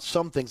real about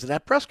some things in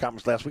that press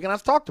conference last week, and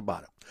I've talked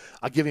about it.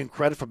 I'll give him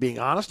credit for being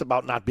honest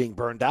about not being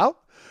burned out.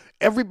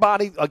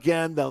 Everybody,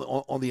 again,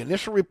 on the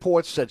initial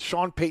reports said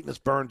Sean Payton is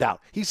burned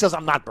out. He says,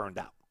 I'm not burned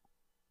out.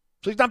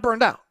 So he's not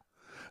burned out.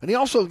 And he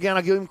also, again,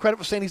 I give him credit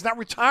for saying he's not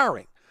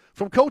retiring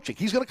from coaching.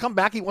 He's going to come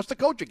back. He wants to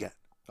coach again.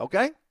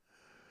 Okay?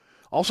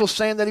 Also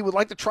saying that he would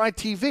like to try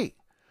TV.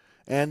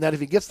 And that if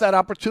he gets that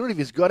opportunity, if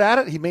he's good at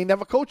it, he may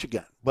never coach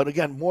again. But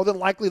again, more than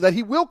likely that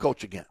he will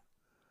coach again.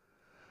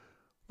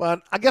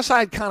 But I guess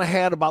I kind of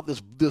had about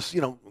this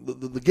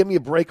the give me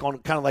a break on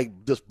kind of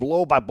like this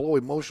blow-by-blow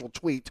emotional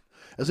tweet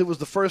as it was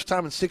the first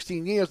time in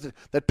 16 years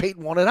that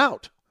Payton wanted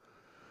out.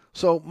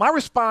 So my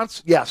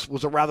response, yes,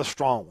 was a rather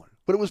strong one.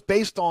 But it was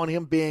based on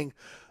him being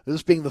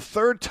the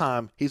third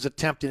time he's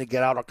attempting to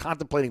get out or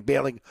contemplating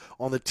bailing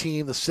on the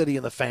team, the city,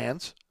 and the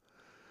fans.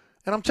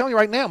 And I'm telling you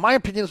right now, my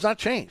opinion has not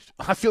changed.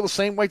 I feel the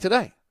same way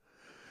today.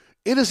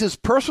 It is his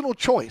personal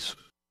choice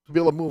to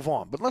be able to move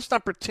on. But let's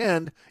not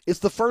pretend it's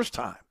the first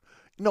time.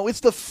 No,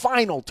 it's the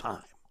final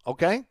time,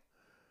 okay? And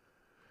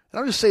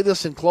I'll just say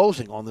this in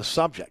closing on this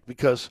subject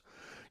because,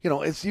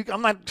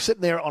 I'm not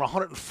sitting there on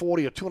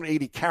 140 or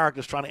 280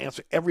 characters trying to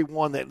answer every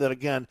one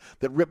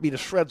that ripped me to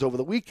shreds over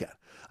the weekend.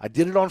 I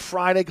did it on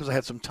Friday because I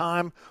had some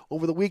time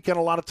over the weekend.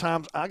 A lot of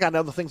times I got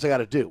other things I got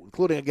to do,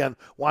 including, again,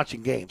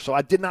 watching games. So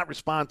I did not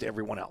respond to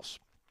everyone else.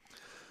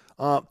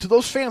 To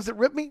those fans that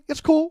rip me, it's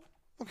cool,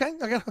 okay?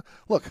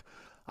 Look,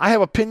 I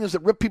have opinions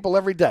that rip people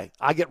every day.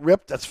 I get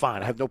ripped, that's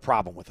fine. I have no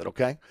problem with it,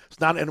 okay?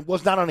 It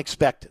was not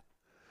unexpected.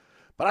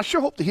 But I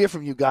sure hope to hear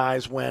from you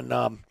guys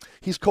when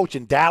he's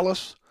coaching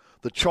Dallas,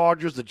 the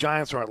Chargers, the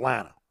Giants, or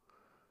Atlanta.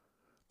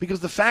 because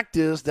the fact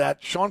is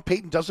that Sean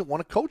Payton doesn't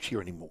want to coach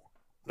here anymore.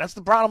 That's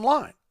the bottom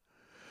line.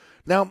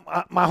 Now,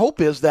 my hope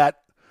is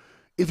that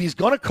if he's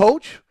going to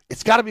coach,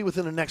 it's got to be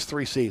within the next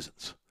 3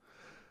 seasons,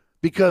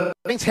 because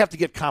things have to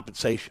get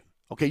compensation.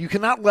 Okay, you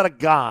cannot let a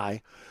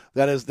guy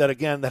that has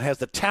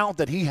the talent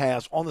that he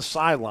has on the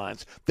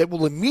sidelines that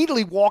will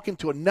immediately walk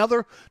into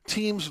another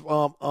team's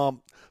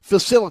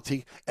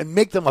facility and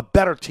make them a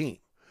better team.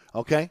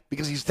 Okay,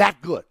 because he's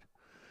that good,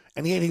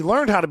 and he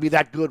learned how to be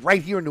that good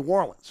right here in New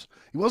Orleans.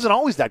 He wasn't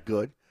always that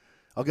good.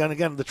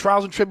 Again, the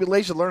trials and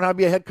tribulations, learn how to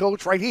be a head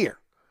coach right here.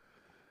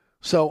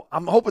 So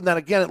I'm hoping that,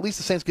 again, at least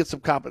the Saints get some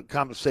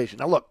compensation.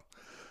 Now, look,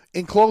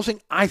 in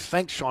closing, I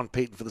thank Sean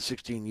Payton for the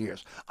 16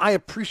 years. I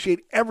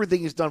appreciate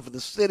everything he's done for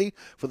the city,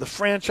 for the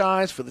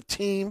franchise, for the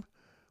team,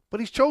 but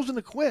he's chosen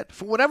to quit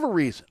for whatever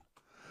reason.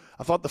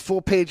 I thought the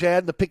full-page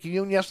ad in the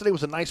Picayune yesterday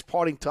was a nice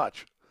parting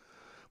touch.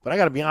 But I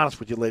got to be honest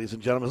with you, ladies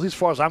and gentlemen, at least as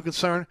far as I'm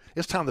concerned,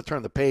 it's time to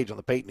turn the page on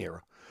the Payton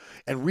era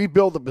and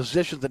rebuild the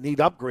positions that need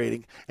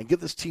upgrading and get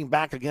this team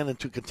back again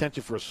into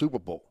contention for a Super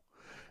Bowl.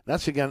 And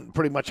that's, again,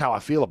 pretty much how I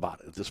feel about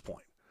it at this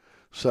point.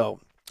 So,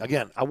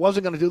 again, I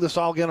wasn't going to do this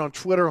all again on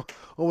Twitter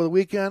over the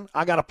weekend.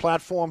 I got a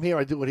platform here.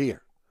 I do it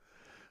here.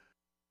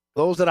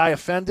 Those that I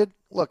offended,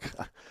 look,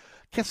 I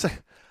can't say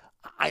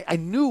I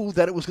knew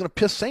that it was going to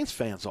piss Saints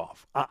fans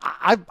off.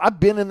 I've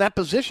been in that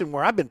position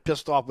where I've been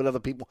pissed off with other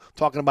people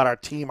talking about our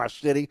team, our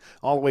city,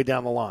 all the way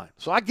down the line.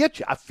 So I get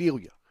you. I feel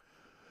you.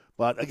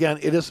 But, again,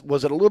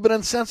 was it a little bit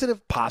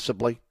insensitive?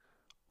 Possibly.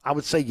 I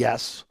would say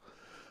yes.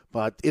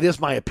 But it is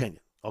my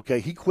opinion. Okay,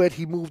 he quit.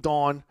 He moved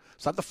on.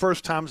 It's not the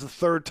first time. It's the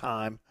third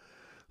time.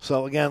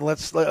 So, again,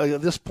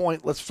 at this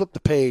point, let's flip the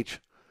page,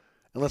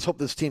 and let's hope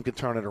this team can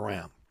turn it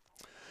around.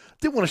 I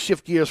did want to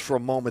shift gears for a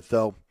moment,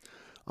 though,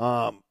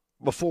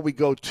 before we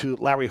go to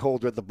Larry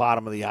Holder at the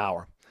bottom of the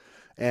hour,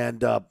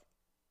 and talk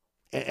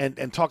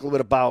a little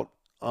bit about,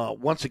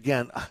 once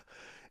again,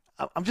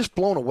 I'm just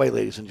blown away,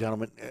 ladies and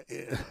gentlemen.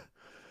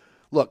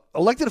 Look,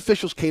 elected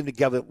officials came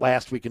together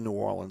last week in New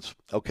Orleans,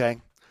 okay?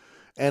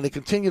 And they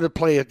continue to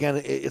play, again,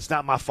 it's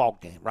not my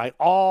fault game, right?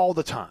 All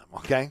the time,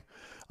 okay?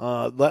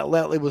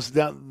 It was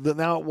the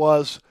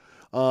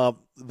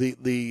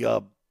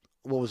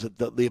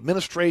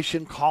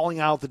administration calling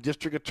out the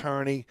district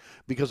attorney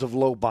because of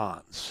low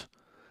bonds,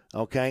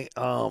 okay?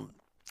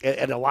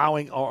 And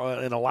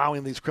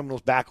allowing these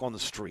criminals back on the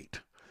street.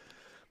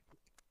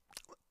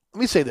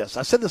 Let me say this.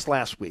 I said this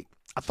last week.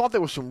 I thought there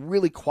were some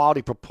really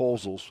quality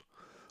proposals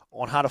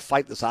on how to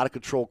fight this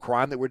out-of-control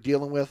crime that we're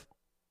dealing with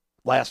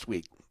last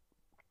week.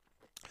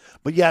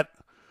 But yet,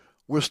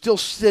 we're still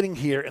sitting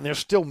here, and they're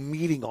still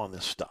meeting on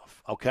this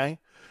stuff, okay?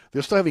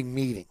 They're still having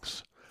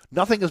meetings.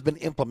 Nothing has been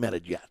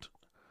implemented yet,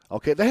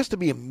 okay? There has to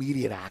be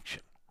immediate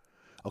action,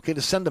 okay,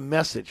 to send a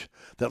message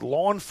that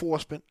law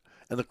enforcement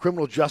and the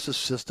criminal justice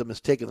system is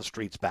taking the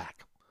streets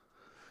back.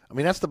 I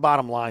mean, that's the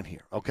bottom line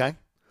here, okay?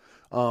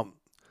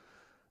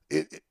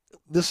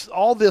 This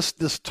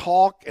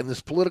talk and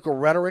this political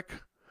rhetoric,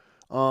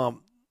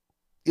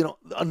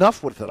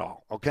 enough with it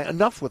all, okay?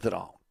 Enough with it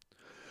all.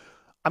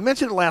 I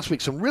mentioned last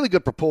week some really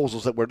good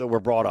proposals that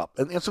were brought up,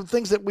 and some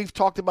things that we've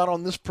talked about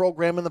on this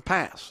program in the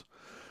past.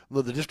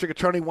 The district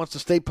attorney wants the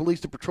state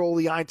police to patrol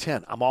the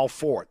I-10. I'm all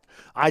for it.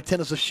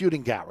 I-10 is a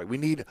shooting gallery. We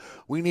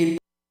need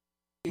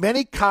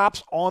many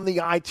cops on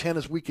the I-10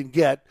 as we can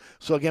get,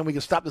 so again we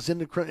can stop this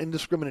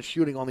indiscriminate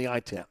shooting on the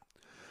I-10.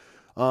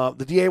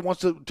 The DA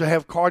wants to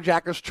have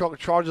carjackers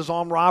charged as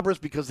armed robbers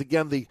because,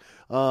 again, the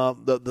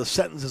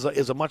sentence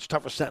is a much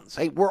tougher sentence.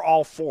 Hey, we're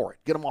all for it.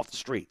 Get them off the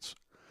streets.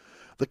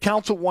 The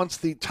council wants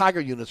the Tiger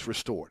units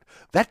restored.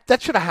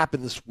 That should have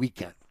happened this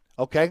weekend,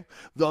 okay?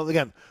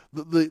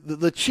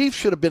 The chief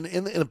should have been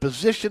in a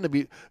position to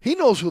be – he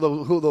knows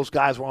who those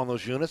guys were on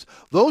those units.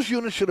 Those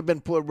units should have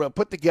been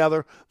put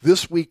together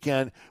this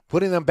weekend,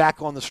 putting them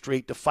back on the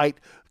street to fight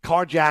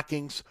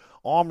carjackings,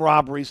 armed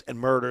robberies, and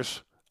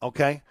murders,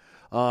 okay?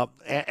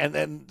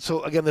 And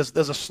so, again, there's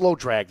a slow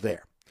drag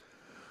there.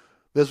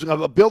 There's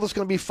a bill that's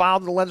going to be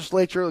filed in the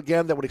legislature,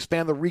 again, that would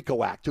expand the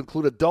RICO Act to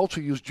include adults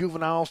who use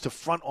juveniles to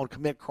front on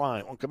committing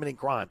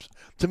crimes.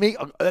 To me,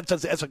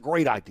 that's a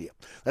great idea.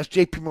 That's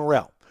J.P.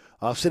 Morrell,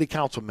 city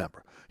council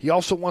member. He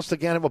also wants to,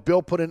 again, have a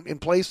bill put in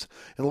place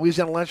in the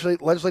Louisiana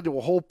legislature that will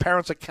hold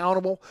parents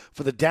accountable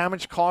for the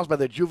damage caused by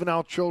their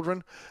juvenile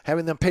children,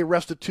 having them pay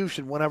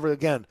restitution whenever,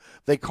 again,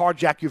 they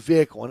carjack your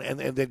vehicle and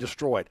they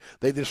destroy it.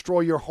 They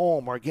destroy your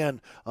home, or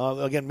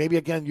maybe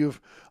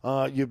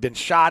you've been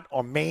shot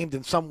or maimed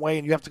in some way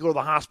and you have to go to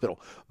the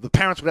hospital. The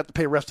parents would have to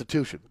pay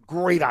restitution.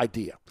 Great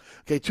idea.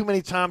 Okay, too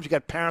many times you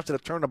got parents that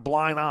have turned a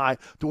blind eye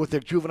to what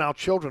their juvenile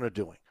children are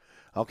doing.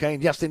 Okay,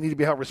 and yes, they need to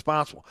be held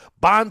responsible.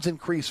 Bonds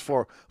increase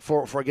for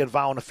again,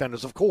 violent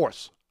offenders, of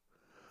course.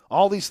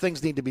 All these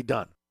things need to be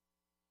done.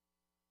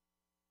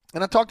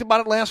 And I talked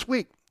about it last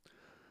week.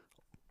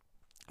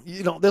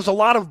 There's a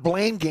lot of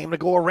blame game to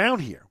go around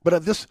here.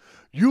 But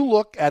you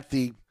look at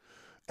the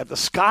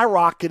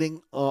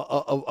skyrocketing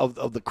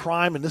of the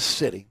crime in this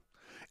city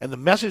and the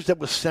message that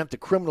was sent to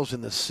criminals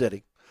in this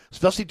city,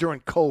 especially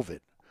during COVID,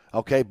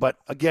 Okay, but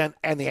again,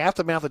 and the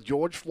aftermath of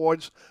George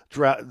Floyd's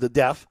the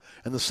death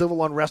and the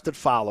civil unrest that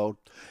followed,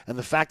 and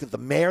the fact that the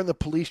mayor and the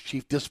police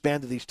chief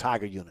disbanded these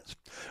Tiger units.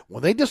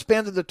 When they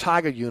disbanded the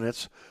Tiger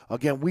units,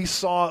 again, we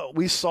saw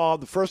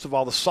first of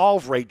all the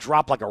solve rate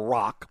drop like a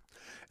rock,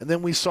 and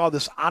then we saw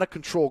this out of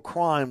control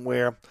crime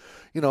where,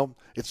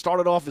 it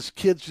started off as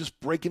kids just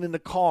breaking into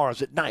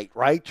cars at night,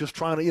 right? Just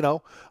trying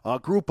to, a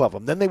group of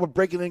them. Then they were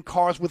breaking in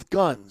cars with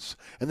guns,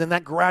 and then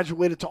that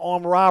graduated to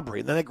armed robbery,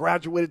 and then it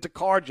graduated to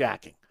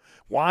carjacking.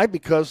 Why?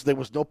 Because there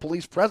was no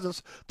police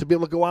presence to be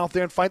able to go out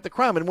there and fight the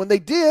crime. And when they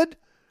did,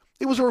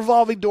 it was a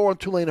revolving door on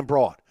Tulane and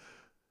Broad.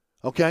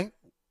 Okay?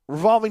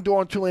 Revolving door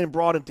on Tulane and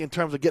Broad in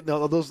terms of getting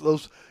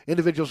those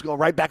individuals going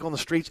right back on the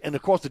streets. And,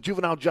 of course, the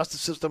juvenile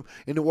justice system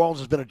in New Orleans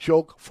has been a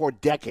joke for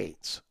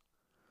decades.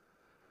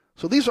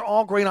 So these are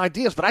all great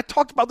ideas. But I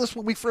talked about this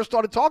when we first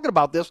started talking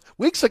about this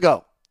weeks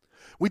ago.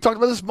 We talked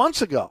about this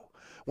months ago.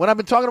 When I've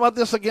been talking about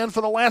this again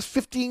for the last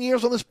 15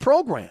 years on this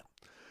program.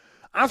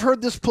 I've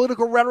heard this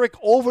political rhetoric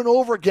over and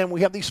over again.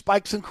 We have these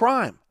spikes in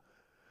crime.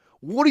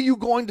 What are you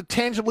going to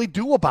tangibly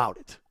do about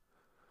it?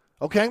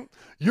 Okay?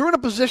 You're in a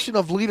position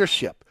of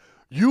leadership.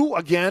 You,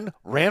 again,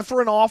 ran for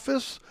an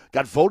office,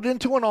 got voted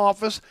into an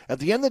office. At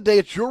the end of the day,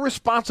 it's your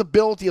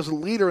responsibility as a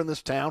leader in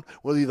this town,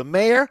 whether you're the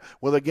mayor,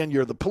 whether, again,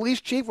 you're the police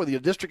chief, whether you're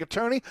the district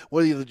attorney,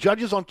 whether you're the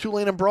judges on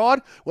Tulane and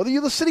Broad, whether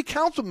you're the city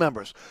council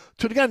members,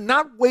 to, again,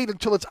 not wait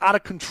until it's out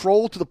of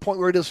control to the point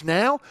where it is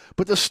now,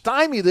 but to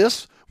stymie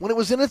this when it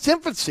was in its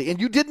infancy,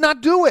 and you did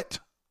not do it.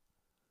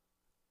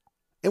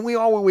 And we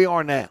are where we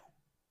are now.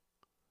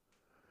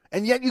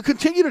 And yet you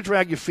continue to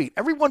drag your feet.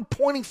 Everyone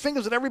pointing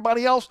fingers at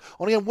everybody else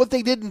on what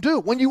they didn't do,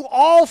 when you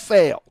all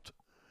failed.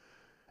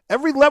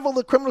 Every level of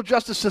the criminal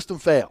justice system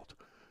failed.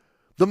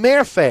 The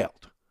mayor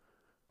failed.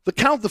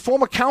 The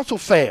former council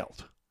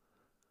failed.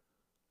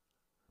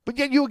 But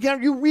yet you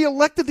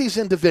reelected these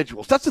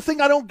individuals. That's the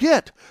thing I don't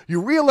get.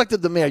 You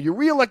reelected the mayor. You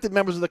reelected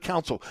members of the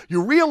council.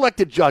 You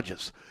reelected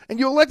judges. And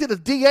you elected a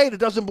DA that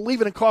doesn't believe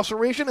in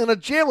incarceration and a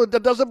jailer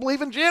that doesn't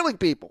believe in jailing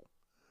people.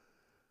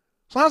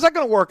 So how's that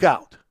going to work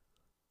out?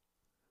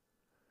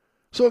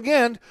 So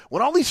again,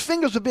 when all these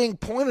fingers are being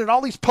pointed at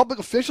all these public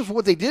officials for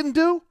what they didn't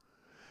do,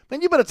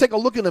 man, you better take a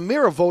look in the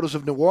mirror, voters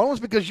of New Orleans,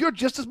 because you're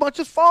just as much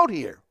at fault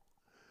here.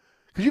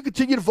 Because you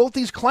continue to vote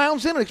these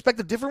clowns in and expect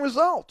a different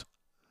result.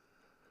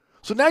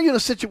 So now you're in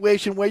a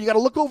situation where you got to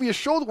look over your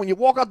shoulder when you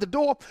walk out the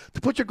door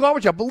to put your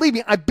garbage out. Believe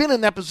me, I've been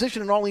in that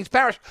position in Orleans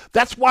Parish.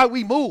 That's why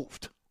we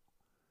moved.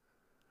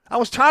 I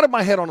was tired of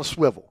my head on a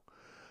swivel.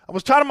 I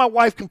was tired of my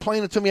wife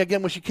complaining to me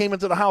again when she came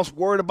into the house,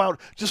 worried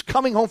about just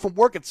coming home from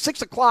work at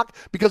 6 o'clock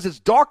because it's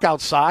dark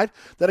outside,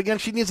 that again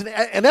she needs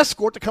an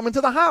escort to come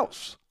into the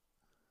house.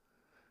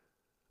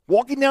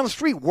 Walking down the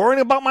street, worrying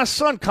about my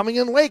son coming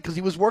in late because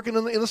he was working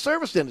in the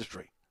service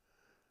industry.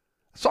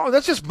 Sorry,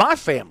 that's just my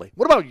family.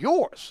 What about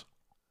yours?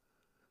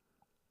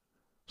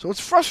 So it's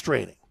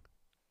frustrating.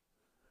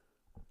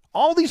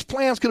 All these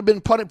plans could have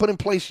been put in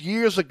place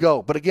years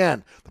ago. But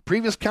again, the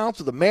previous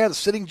council, the mayor, the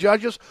sitting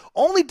judges,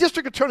 only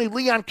District Attorney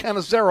Leon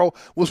Cannizzaro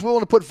was willing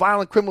to put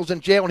violent criminals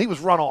in jail, and he was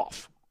run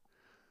off.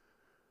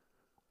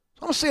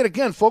 So I'm going to say it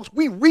again, folks.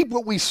 We reap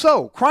what we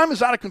sow. Crime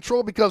is out of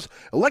control because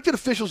elected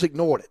officials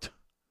ignored it.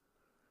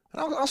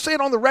 And I'll say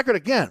it on the record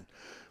again.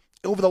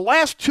 Over the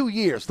last 2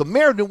 years, the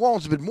mayor of New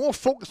Orleans has been more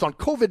focused on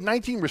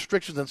COVID-19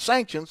 restrictions and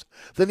sanctions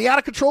than the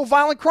out-of-control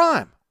violent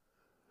crime.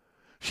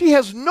 She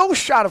has no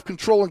shot of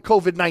controlling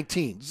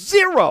COVID-19.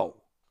 Zero.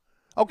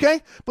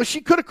 Okay? But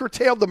she could have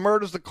curtailed the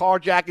murders, the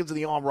carjackings, and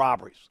the armed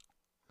robberies.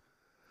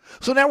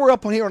 So now we're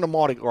up here on the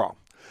Mardi Gras.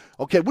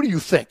 Okay, what do you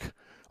think?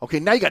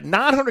 Okay, now you got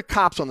 900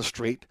 cops on the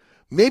street.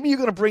 Maybe you're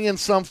going to bring in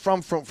some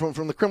from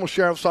the criminal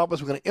sheriff's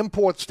office. We're going to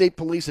import state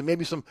police and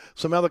maybe some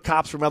other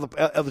cops from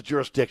other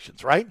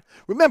jurisdictions, right?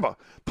 Remember,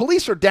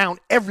 police are down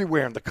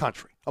everywhere in the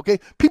country. Okay?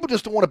 People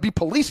just don't want to be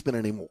policemen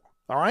anymore.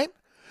 All right?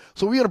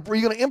 So you're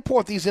going to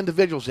import these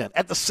individuals in.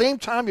 At the same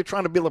time, you're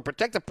trying to be able to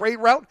protect the parade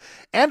route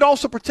and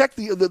also protect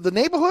the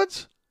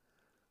neighborhoods?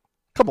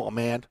 Come on,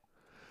 man.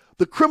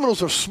 The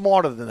criminals are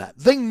smarter than that.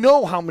 They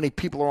know how many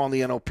people are on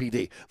the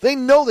NOPD. They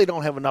know they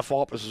don't have enough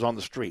officers on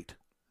the street.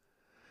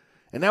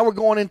 And now we're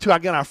going into,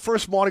 again, our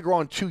first Mardi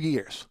Gras in 2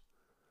 years.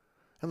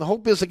 And the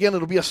hope is, again,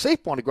 it'll be a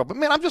safe Mardi Gras. But,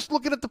 man, I'm just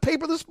looking at the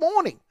paper this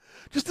morning.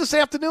 Just this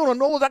afternoon on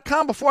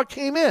NOLA.com before I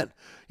came in.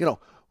 You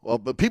know,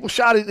 people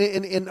shot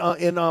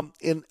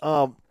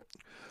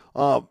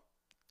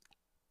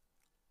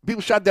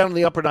people shot down in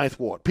the Upper Ninth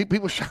Ward.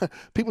 People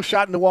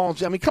shot in New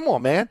Orleans. I mean, come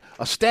on, man.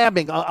 A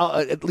stabbing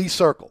at Lee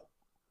Circle.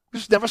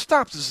 This never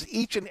stops. This is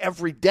each and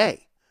every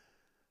day.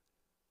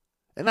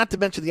 And not to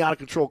mention the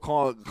out-of-control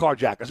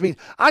carjackers. I mean,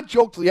 I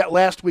joked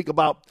last week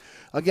about,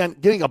 again,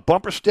 getting a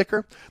bumper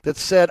sticker that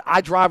said, "I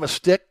drive a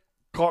stick,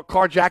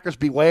 carjackers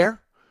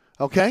beware."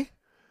 Okay?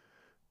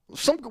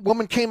 Some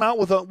woman came out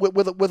with not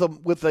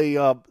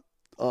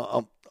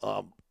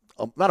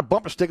a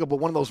bumper sticker, but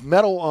one of those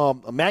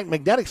metal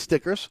magnetic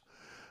stickers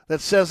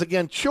that says,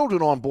 again,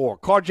 "Children on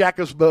board.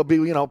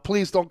 Carjackers,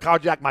 please don't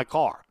carjack my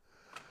car."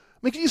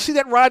 mean, can you see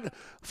that ride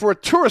for a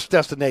tourist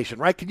destination,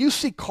 right? Can you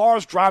see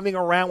cars driving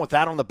around with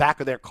that on the back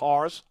of their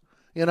cars,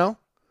 you know?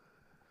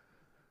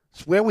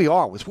 It's where we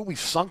are. It's where we've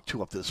sunk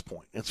to up to this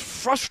point. It's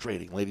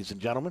frustrating, ladies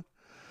and gentlemen,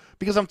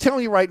 because I'm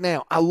telling you right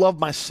now, I love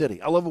my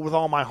city. I love it with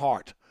all my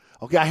heart.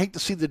 Okay, I hate to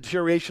see the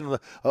deterioration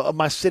of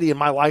my city in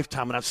my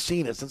lifetime, and I've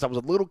seen it since I was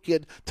a little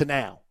kid to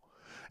now.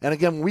 And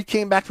again, when we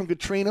came back from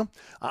Katrina,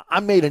 I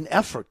made an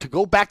effort to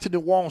go back to New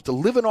Orleans, to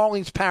live in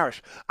Orleans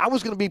Parish. I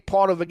was going to be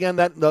part of, again,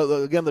 the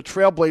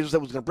trailblazers that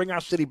was going to bring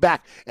our city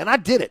back. And I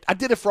did it. I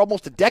did it for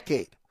almost a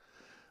decade.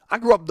 I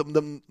grew up,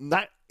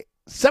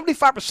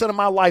 75% of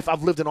my life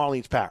I've lived in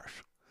Orleans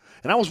Parish.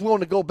 And I was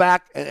willing to go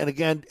back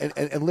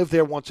and live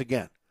there once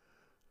again.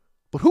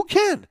 But who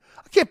can?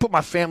 I can't put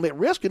my family at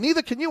risk, and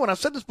neither can you. And I've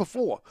said this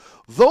before.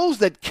 Those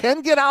that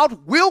can get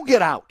out will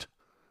get out.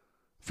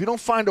 If you don't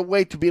find a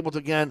way to be able to,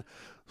 again,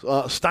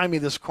 stymie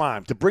this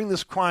crime, to bring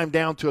this crime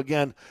down to,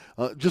 again,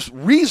 just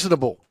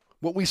reasonable,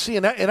 what we see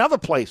in other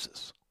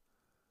places.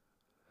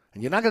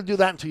 And you're not going to do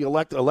that until you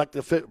elect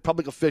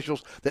public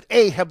officials that,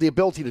 A, have the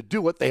ability to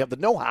do it, they have the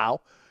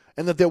know-how,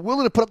 and that they're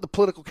willing to put up the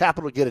political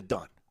capital to get it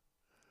done.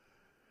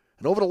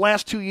 And over the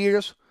last 2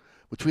 years,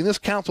 between this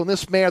council and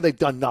this mayor, they've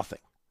done nothing.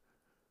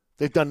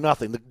 They've done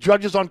nothing. The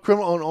judges on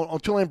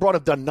Tulane Broad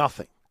have done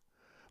nothing.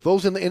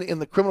 Those in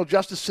the criminal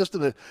justice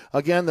system,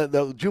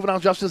 the juvenile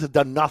justice, have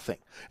done nothing.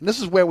 And this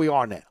is where we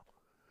are now.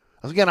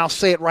 Again, I'll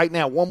say it right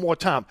now one more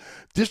time.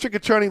 District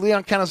Attorney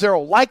Leon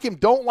Cannizzaro, like him,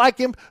 don't like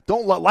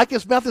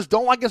his methods,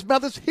 don't like his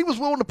methods, he was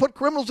willing to put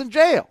criminals in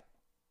jail.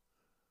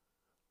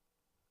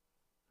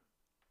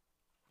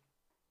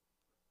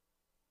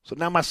 So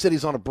now my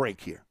city's on a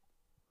break here.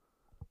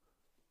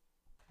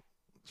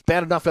 It's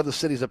bad enough other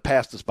cities have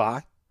passed us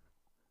by.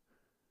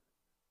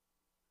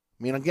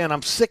 I mean, again,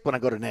 I'm sick when I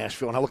go to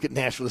Nashville, and I look at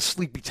Nashville, this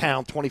sleepy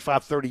town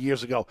 25, 30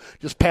 years ago,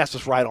 just passed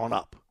us right on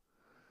up.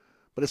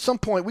 But at some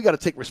point, we got to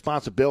take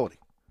responsibility.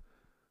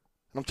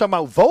 And I'm talking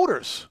about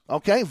voters,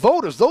 okay?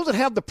 Voters, those that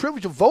have the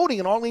privilege of voting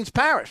in Orleans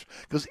Parish,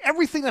 because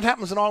everything that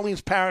happens in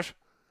Orleans Parish,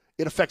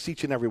 it affects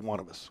each and every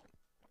one of us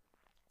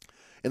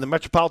in the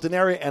metropolitan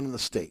area and in the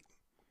state.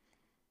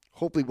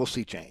 Hopefully we'll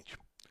see change.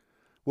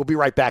 We'll be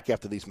right back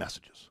after these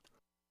messages.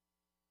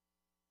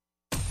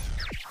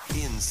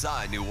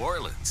 Inside New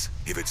Orleans.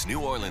 If it's New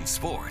Orleans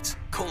sports,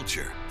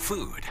 culture,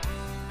 food,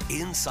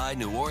 Inside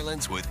New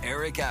Orleans with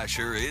Eric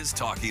Asher is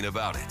talking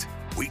about it.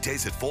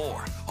 Weekdays at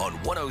 4 on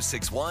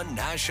 106.1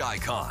 Nash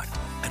Icon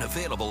and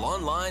available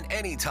online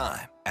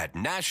anytime at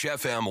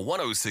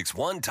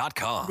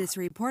NashFM1061.com. This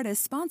report is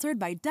sponsored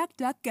by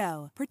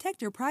DuckDuckGo.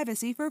 Protect your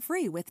privacy for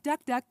free with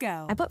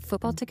DuckDuckGo. I bought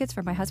football tickets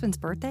for my husband's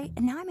birthday,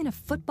 and now I'm in a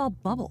football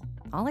bubble.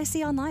 All I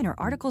see online are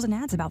articles and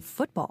ads about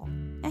football.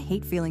 I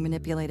hate feeling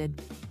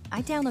manipulated.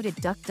 I downloaded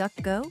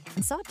DuckDuckGo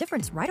and saw a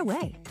difference right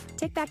away.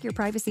 Take back your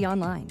privacy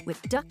online with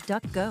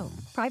DuckDuckGo.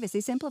 Privacy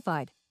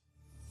simplified.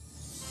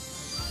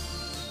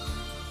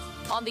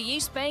 On the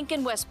East Bank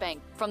and West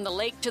Bank, from the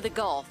lake to the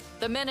Gulf,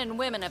 the men and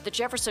women of the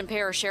Jefferson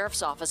Parish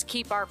Sheriff's Office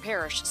keep our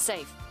parish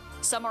safe.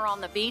 Some are on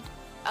the beat,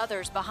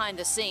 others behind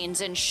the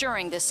scenes,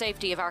 ensuring the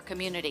safety of our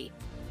community.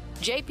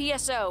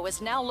 JPSO is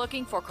now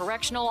looking for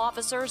correctional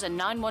officers and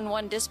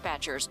 911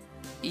 dispatchers.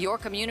 Your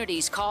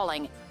community's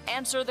calling.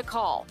 Answer the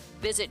call.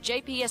 Visit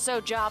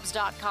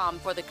jpsojobs.com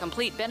for the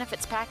complete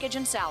benefits package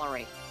and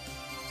salary.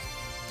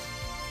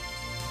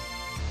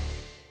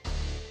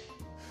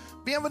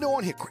 Bienvenue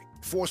on Hickory,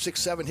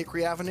 467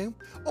 Hickory Avenue.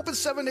 Open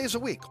 7 days a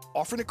week,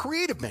 offering a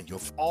creative menu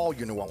of all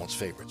your New Orleans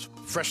favorites.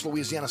 Fresh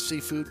Louisiana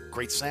seafood,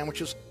 great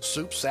sandwiches,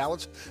 soups,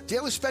 salads,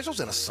 daily specials,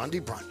 and a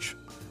Sunday brunch.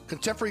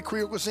 Contemporary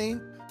Creole cuisine,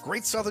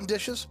 great southern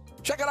dishes.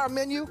 Check out our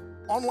menu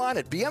online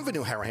at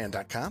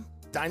bienvenueharahan.com.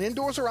 Dine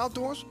indoors or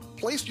outdoors.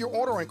 Place your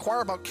order or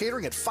inquire about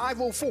catering at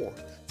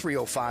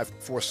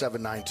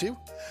 504-305-4792.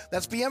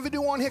 That's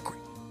Bienvenue on Hickory,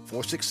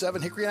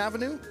 467 Hickory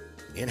Avenue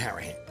in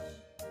Harahan.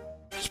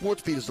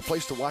 SportsBeat is the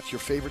place to watch your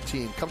favorite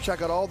team. Come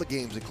check out all the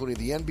games, including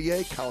the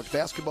NBA, college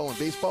basketball, and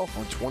baseball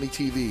on 20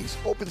 TVs.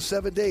 Open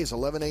 7 days,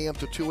 11 a.m.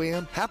 to 2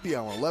 a.m. Happy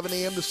hour, 11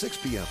 a.m. to 6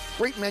 p.m.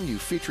 Great menu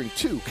featuring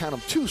two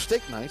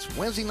steak nights.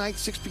 Wednesday night,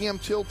 6 p.m.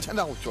 till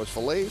 $10 choice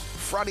fillets.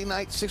 Friday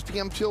night, 6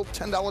 p.m. till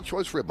 $10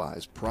 choice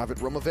ribeyes.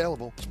 Private room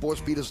available.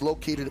 SportsBeat is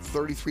located at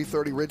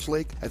 3330 Ridge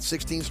Lake at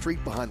 16th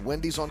Street behind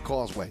Wendy's on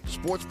Causeway.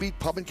 SportsBeat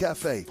Pub and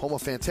Cafe, home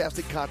of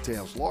fantastic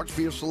cocktails, large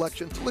beer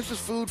selection, delicious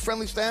food,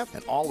 friendly staff,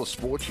 and all the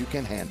sports you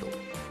can handle.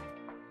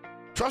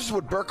 Trust is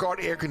what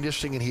Burkhardt Air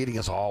Conditioning and Heating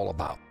is all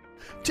about.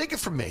 Take it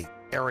from me,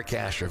 Eric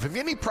Asher. If you have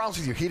any problems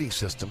with your heating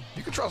system,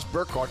 you can trust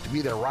Burkhardt to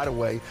be there right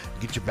away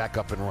and get you back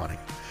up and running.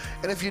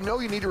 And if you know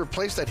you need to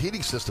replace that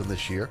heating system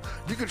this year,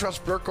 you can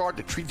trust Burkhardt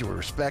to treat you with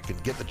respect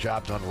and get the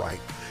job done right.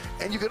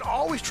 And you can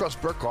always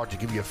trust Burkhardt to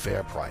give you a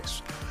fair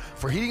price.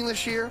 For heating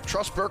this year,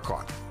 trust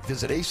Burkhardt.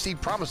 Visit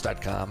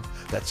acpromise.com.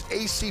 That's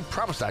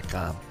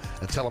acpromise.com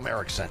and tell them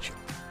Eric sent you.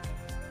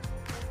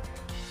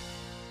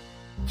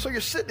 So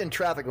you're sitting in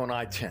traffic on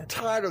I-10,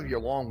 tired of your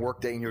long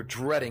workday and you're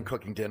dreading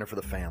cooking dinner for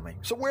the family.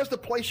 So where's the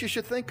place you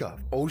should think of?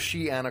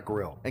 Oceana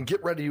Grill. And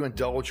get ready to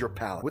indulge your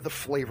palate with the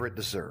flavor it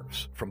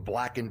deserves. From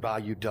blackened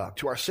bayou duck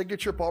to our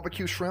signature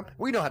barbecue shrimp,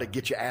 we know how to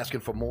get you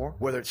asking for more.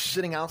 Whether it's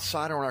sitting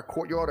outside or in our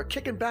courtyard or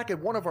kicking back at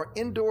one of our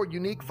indoor,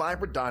 unique,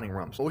 vibrant dining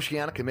rooms,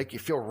 Oceana can make you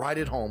feel right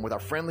at home with our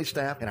friendly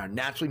staff and our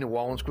naturally New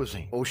Orleans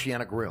cuisine.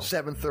 Oceana Grill,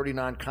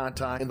 739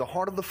 Conti, in the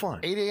heart of the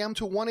fun, 8 a.m.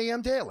 to 1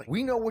 a.m. daily.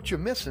 We know what you're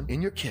missing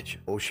in your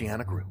kitchen.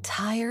 Oceana Grill.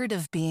 Tired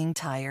of being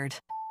tired?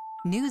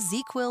 New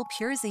ZzzQuil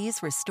Pure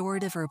Z's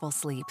Restorative Herbal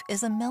Sleep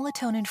is a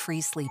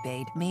melatonin-free sleep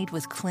aid made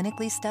with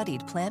clinically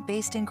studied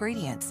plant-based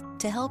ingredients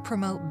to help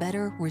promote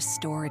better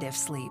restorative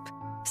sleep.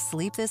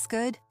 Sleep this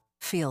good,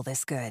 feel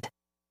this good.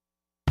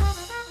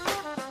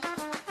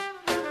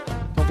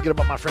 Don't forget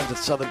about my friends at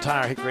Southern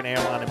Tire, Hickory and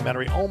Airline in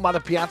Metairie, owned by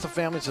the Piazza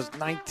family since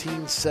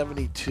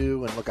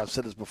 1972. And look, I've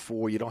said this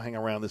before, you don't hang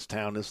around this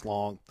town this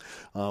long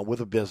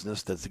with a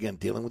business that's, again,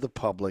 dealing with the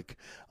public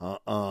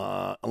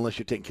unless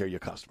you're taking care of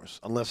your customers.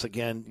 Unless,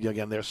 again,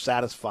 they're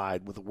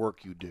satisfied with the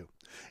work you do.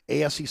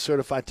 ASE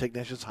certified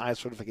technicians,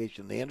 highest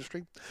certification in the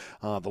industry.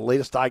 The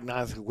latest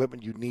diagnostic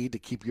equipment you need to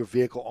keep your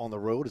vehicle on the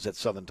road is at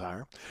Southern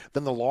Tire.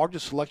 Then the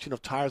largest selection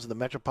of tires in the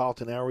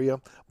metropolitan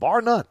area,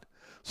 bar none.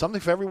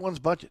 Something for everyone's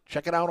budget.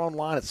 Check it out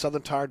online at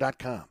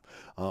southerntire.com.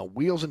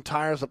 Wheels and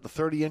tires up to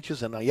 30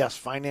 inches, and yes,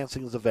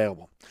 financing is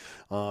available.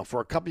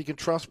 For a company you can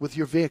trust with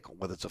your vehicle,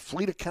 whether it's a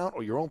fleet account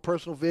or your own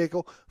personal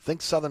vehicle,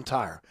 think Southern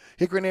Tire.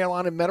 Hickory and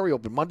Airline in Metairie,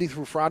 open Monday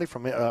through Friday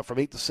from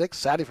 8 to 6,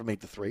 Saturday from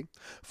 8 to 3.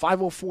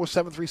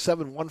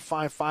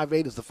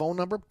 504-737-1558 is the phone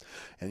number.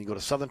 And you go to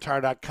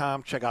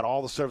southerntire.com, check out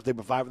all the service they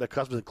provide for their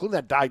customers, including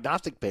that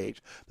diagnostic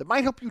page that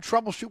might help you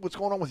troubleshoot what's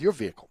going on with your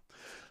vehicle.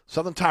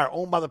 Southern Tire,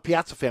 owned by the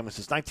Piazza family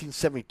since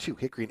 1972,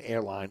 Hickory and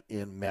Airline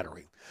in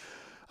Metairie.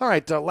 All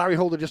right, Larry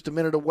Holder just a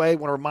minute away. I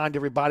want to remind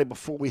everybody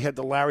before we head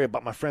to Larry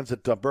about my friends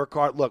at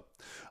Burkhardt. Look,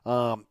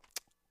 I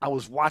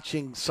was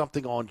watching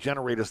something on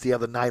generators the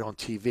other night on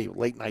TV,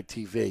 late night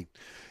TV,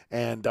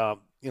 and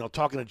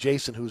talking to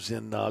Jason,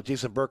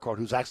 Jason Burkhardt,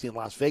 who's actually in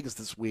Las Vegas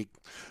this week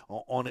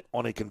on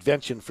a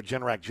convention for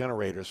Generac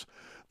generators.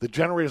 The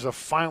generators are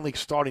finally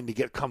starting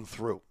to come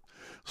through.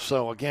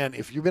 So, again,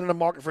 if you've been in the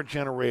market for a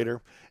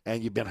generator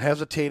and you've been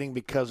hesitating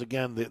because,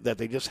 again, that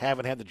they just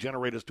haven't had the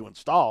generators to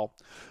install,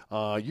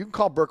 you can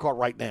call Burkhardt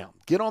right now.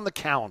 Get on the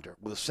calendar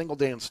with a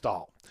single-day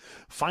install.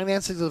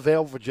 Financing is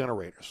available for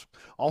generators.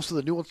 Also,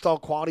 the new install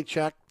quality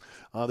check.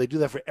 They do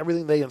that for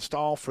everything they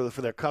install for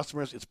their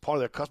customers. It's part of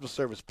their customer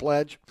service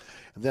pledge.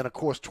 And then, of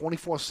course,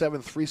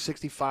 24/7,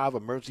 365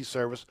 emergency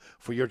service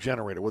for your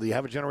generator. Whether you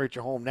have a generator at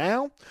your home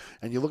now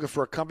and you're looking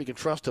for a company you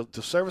can trust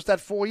to service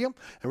that for you.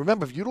 And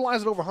remember, if you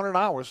utilize it over 100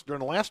 hours during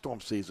the last storm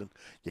season,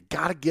 you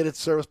got to get it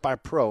serviced by a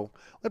pro.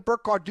 Let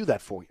Burkhardt do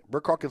that for you.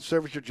 Burkhardt can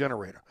service your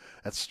generator.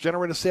 That's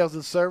generator sales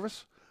and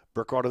service.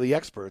 Burkhardt are the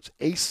experts.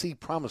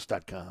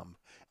 acpromise.com.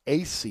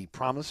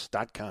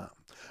 acpromise.com.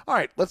 All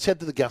right, let's head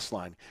to the guest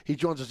line. He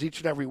joins us each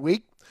and every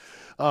week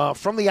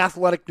from the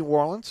Athletic New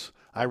Orleans.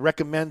 I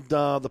recommend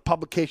the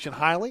publication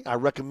highly. I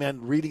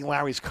recommend reading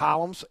Larry's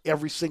columns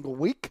every single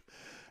week.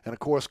 And, of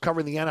course,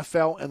 covering the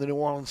NFL and the New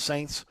Orleans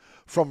Saints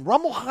from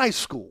Rummel High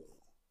School.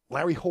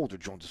 Larry Holder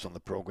joins us on the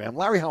program.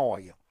 Larry, how are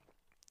you?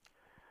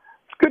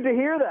 It's good to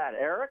hear that,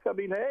 Eric. I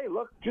mean, hey,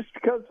 look, just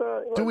because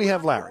do we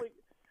have Larry?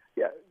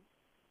 Yeah.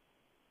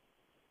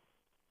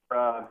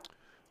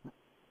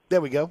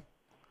 There we go.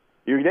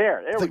 You're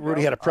there. I think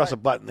Rudy had to press a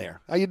button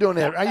there. How you doing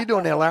there?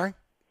 Larry?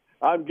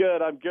 I'm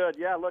good.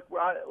 Yeah, look,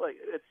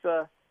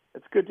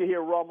 it's good to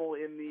hear Rummel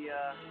in the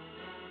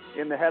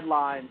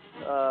headlines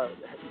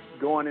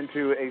going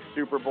into a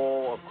Super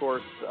Bowl. Of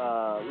course,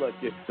 look,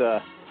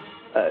 it's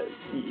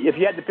if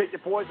you had to pick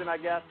your poison, I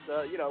guess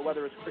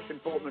whether it's Christian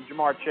Fulton or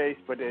Jamar Chase,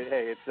 but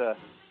hey, it's a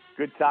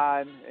good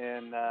time,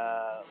 and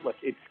look,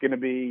 it's going to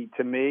be,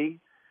 to me,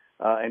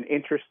 an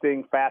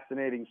interesting,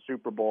 fascinating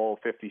Super Bowl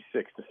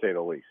 56, to say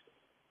the least.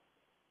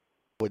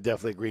 Would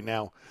definitely agree.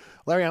 Now,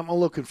 Larry, I'm a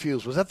little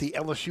confused. Was that the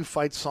LSU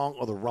fight song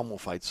or the Rummel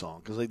fight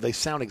song? Because they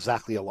sound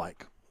exactly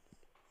alike.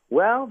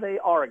 Well, they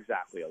are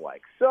exactly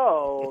alike.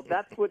 So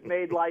that's what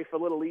made life a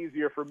little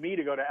easier for me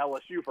to go to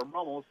LSU for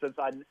Rummel, since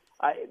I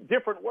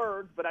different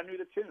words, but I knew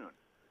the tune.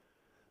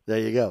 There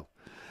you go.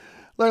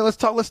 Larry, let's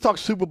talk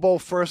Super Bowl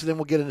first, and then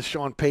we'll get into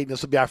Sean Payton.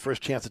 This will be our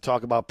first chance to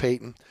talk about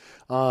Payton.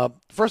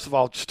 First of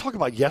all, just talk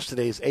about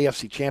yesterday's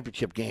AFC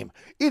Championship game.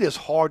 It is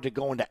hard to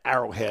go into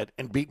Arrowhead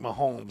and beat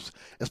Mahomes,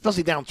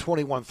 especially down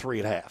 21-3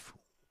 at half.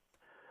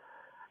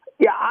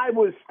 Yeah, I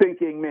was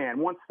thinking, man,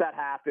 once that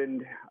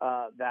happened,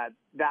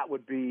 that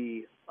would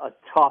be a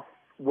tough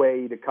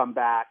way to come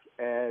back,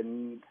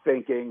 and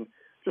thinking,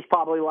 just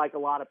probably like a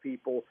lot of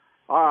people,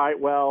 all right,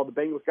 well, the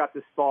Bengals got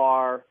this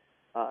far,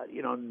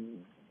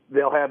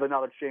 they'll have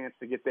another chance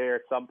to get there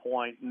at some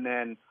point. And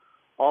then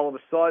all of a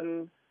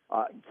sudden,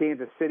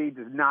 Kansas City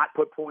does not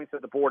put points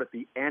at the board at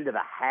the end of the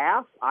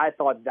half. I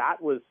thought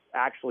that was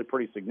actually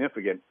pretty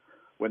significant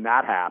when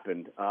that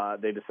happened.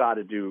 They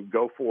decided to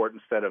go for it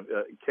instead of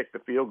kick the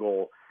field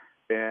goal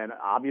And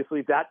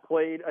obviously that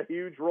played a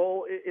huge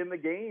role in the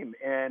game.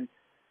 And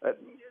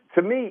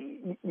to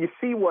me, you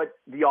see what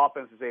the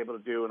offense is able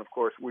to do. And, of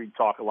course, we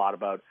talk a lot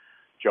about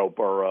Joe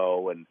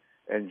Burrow and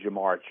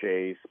Jamar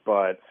Chase.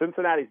 But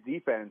Cincinnati's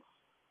defense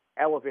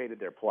elevated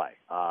their play.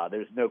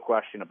 There's no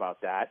question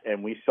about that.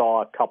 And we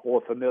saw a couple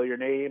of familiar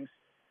names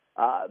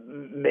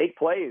make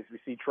plays. We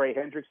see Trey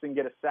Hendrickson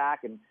get a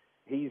sack, and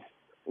he's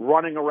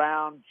running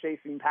around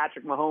chasing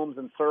Patrick Mahomes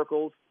in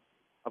circles.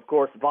 Of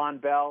course, Von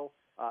Bell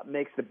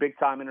makes the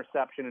big-time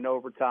interception in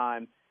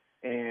overtime.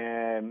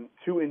 And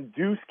to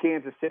induce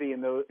Kansas City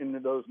into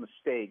those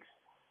mistakes,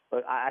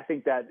 I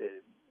think that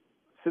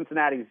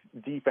Cincinnati's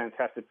defense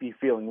has to be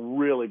feeling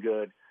really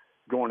good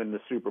going into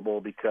the Super Bowl,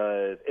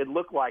 because it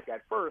looked like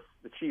at first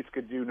the Chiefs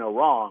could do no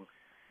wrong,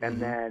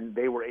 and then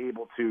they were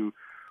able to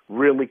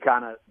really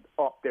kind of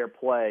up their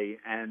play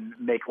and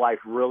make life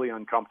really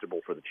uncomfortable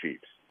for the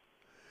Chiefs.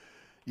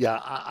 Yeah,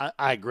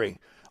 I agree.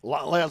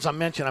 As I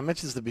mentioned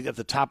this at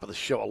the top of the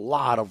show, a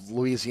lot of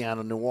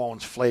Louisiana, New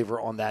Orleans flavor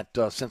on that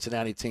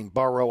Cincinnati team.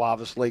 Burrow,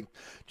 obviously,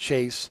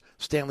 Chase,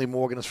 Stanley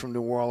Morgan is from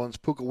New Orleans,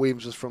 Puka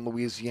Williams is from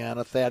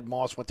Louisiana, Thad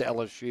Moss went to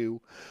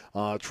LSU,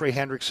 Trey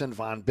Hendrickson,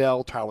 Von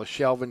Bell, Tyler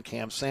Shelvin,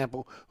 Cam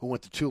Sample, who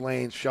went to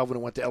Tulane, Shelvin, who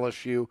went to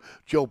LSU,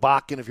 Joe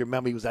Bakken, if you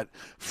remember, he was that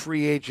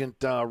free agent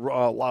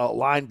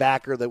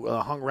linebacker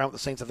that hung around with the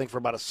Saints, I think, for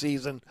about a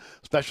season,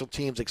 special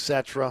teams,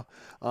 etc.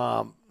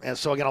 And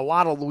so, again, a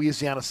lot of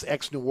Louisiana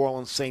ex-New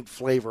Orleans Saint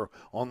flavor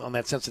on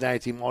that Cincinnati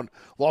team. On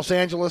Los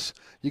Angeles,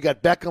 you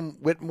got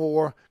Beckham,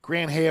 Whitmore,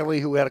 Grant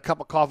Haley, who had a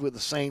cup of coffee with the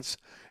Saints,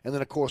 and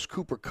then, of course,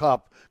 Cooper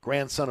Kupp,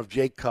 grandson of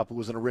Jake Kupp, who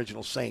was an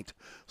original Saint.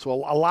 So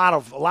a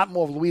lot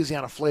more of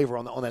Louisiana flavor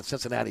on that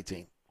Cincinnati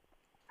team.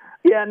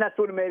 Yeah, and that's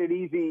what made it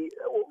easy.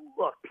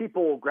 Look,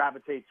 people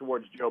gravitate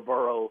towards Joe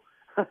Burrow,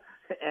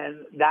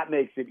 and that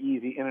makes it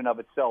easy in and of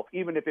itself.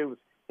 Even if it was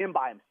him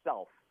by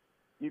himself,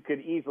 you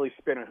could easily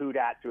spin a who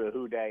dat to a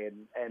who day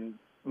and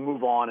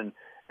move on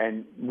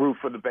and root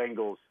for the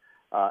Bengals.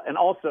 And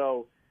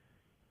also,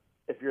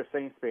 if you're a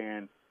Saints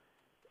fan,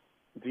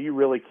 do you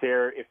really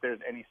care if there's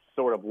any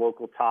sort of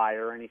local tie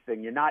or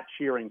anything? You're not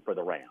cheering for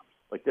the Rams.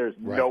 Like, there's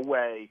no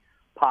way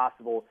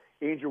possible.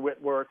 Andrew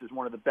Whitworth is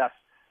one of the best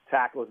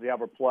tacklers to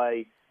ever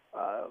play.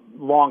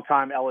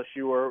 Longtime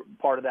LSUer,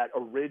 part of that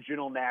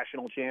original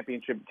national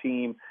championship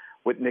team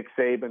with Nick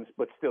Saban.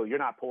 But still, you're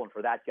not pulling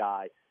for that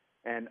guy.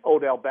 And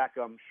Odell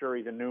Beckham, sure,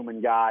 he's a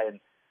Newman guy, and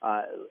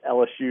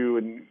LSU,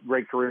 and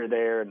great career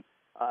there, and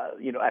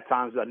at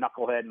times a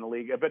knucklehead in the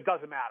league. But it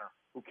doesn't matter.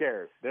 Who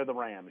cares? They're the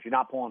Rams. You're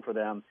not pulling for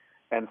them.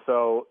 And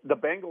so the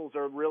Bengals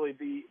are really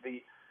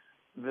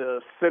the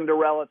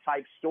Cinderella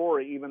type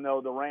story, even though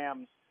the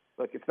Rams,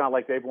 look, it's not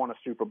like they've won a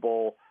Super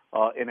Bowl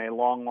in a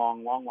long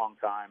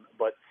time.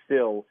 But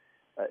still,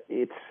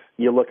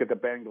 you look at the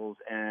Bengals,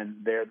 and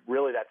they're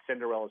really that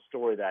Cinderella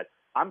story that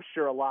I'm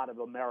sure a lot of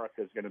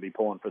America is going to be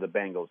pulling for the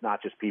Bengals,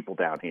 not just people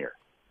down here.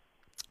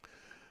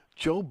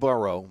 Joe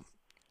Burrow,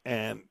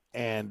 and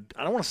I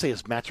don't want to say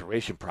his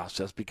maturation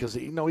process, because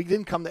he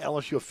didn't come to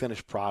LSU a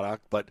finished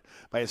product, but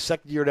by his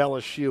second year at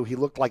LSU, he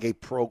looked like a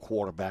pro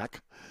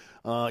quarterback.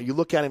 You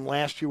look at him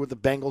last year with the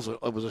Bengals,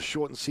 it was a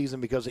shortened season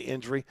because of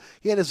injury.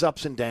 He had his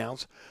ups and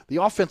downs. The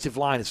offensive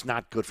line is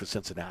not good for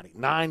Cincinnati.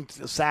 9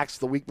 sacks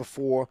the week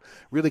before,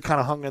 really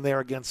kind of hung in there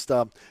against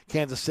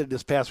Kansas City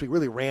this past week,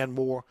 really ran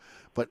more.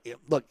 But,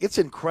 look, it's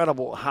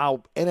incredible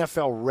how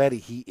NFL ready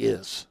he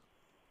is.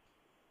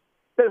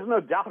 There's no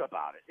doubt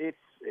about it.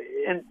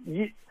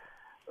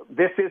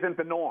 This isn't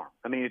the norm.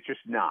 I mean, it's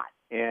just not.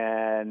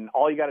 And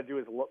all you got to do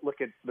is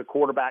look at the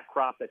quarterback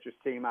crop that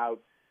just came out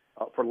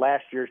for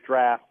last year's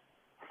draft.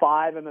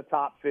 5 in the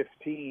top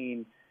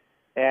 15,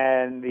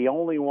 and the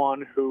only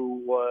one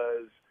who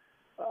was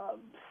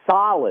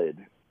solid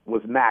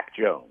was Mac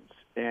Jones.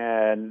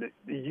 And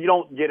you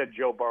don't get a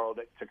Joe Burrow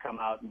to come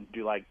out and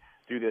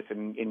do this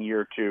in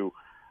year 2.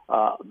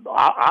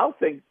 I'll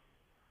think,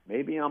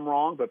 maybe I'm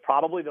wrong, but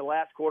probably the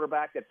last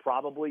quarterback that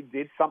probably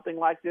did something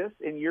like this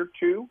in year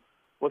 2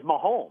 was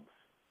Mahomes.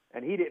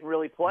 And he didn't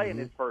really play in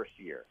his first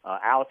year.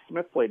 Alex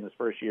Smith played in his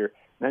first year.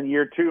 And then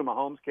year 2,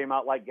 Mahomes came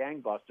out like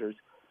gangbusters.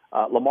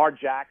 Lamar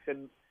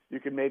Jackson, you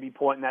could maybe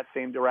point in that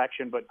same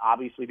direction, but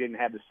obviously didn't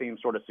have the same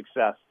sort of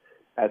success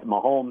as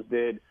Mahomes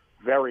did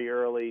very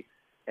early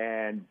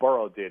and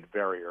Burrow did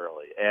very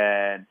early.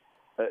 And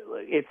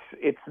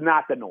it's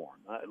not the norm.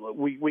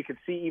 We could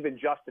see even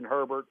Justin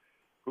Herbert,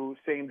 who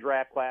same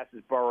draft class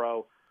as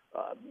Burrow,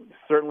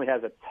 certainly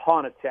has a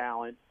ton of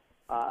talent,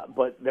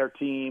 but their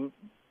team,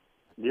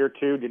 year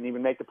 2, didn't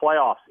even make the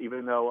playoffs,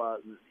 even though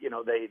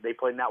they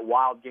played in that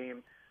wild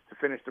game to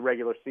finish the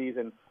regular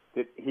season.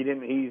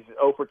 He's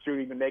 0 for 2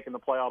 even making the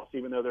playoffs,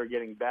 even though they're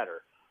getting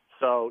better.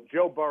 So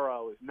Joe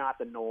Burrow is not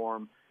the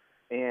norm.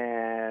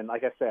 And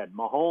like I said,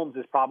 Mahomes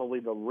is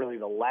probably the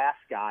last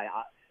guy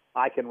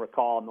I can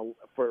recall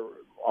for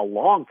a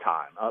long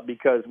time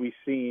because we've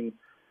seen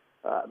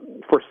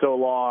for so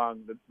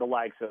long the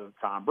likes of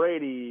Tom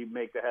Brady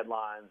make the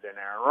headlines and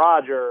Aaron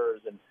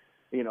Rodgers, and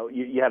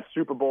you have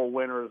Super Bowl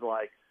winners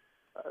like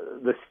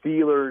the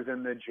Steelers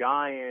and the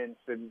Giants,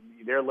 and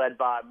they're led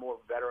by more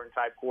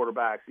veteran-type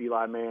quarterbacks,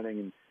 Eli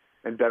Manning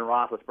and Ben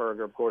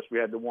Roethlisberger. Of course, we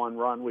had the one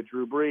run with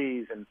Drew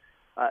Brees, and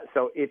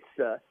so it's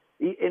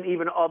and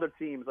even other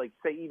teams, like,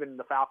 say, even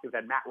the Falcons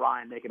had Matt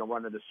Ryan making a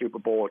run to the Super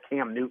Bowl, or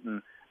Cam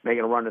Newton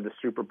making a run to the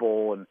Super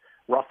Bowl, and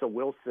Russell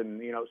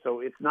Wilson, so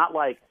it's not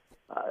like,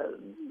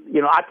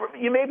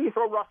 you maybe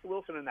throw Russell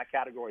Wilson in that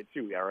category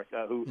too, Eric,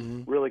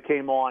 who really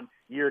came on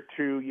year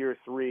 2, year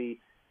 3,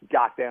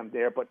 got them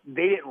there, but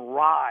they didn't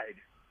ride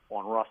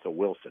on Russell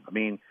Wilson. I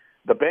mean,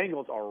 the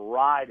Bengals are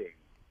riding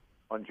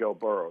on Joe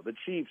Burrow. The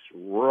Chiefs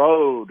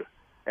rode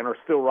and are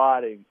still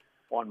riding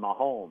on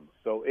Mahomes.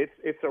 So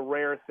it's a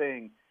rare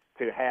thing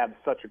to have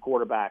such a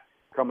quarterback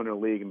come into the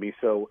league and be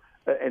so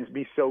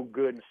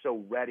good and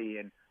so ready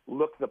and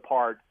look the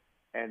part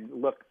and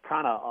look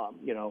kind of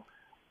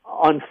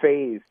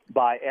unfazed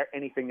by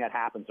anything that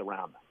happens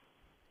around them.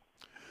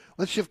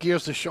 Let's shift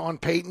gears to Sean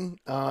Payton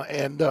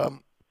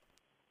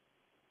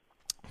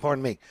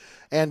pardon me,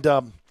 and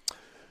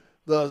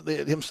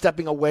him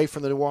stepping away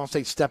from the New Orleans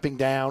Saints, stepping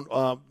down.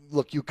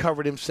 Look, you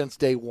covered him since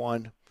day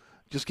one.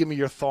 Just give me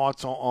your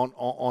thoughts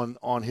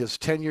on his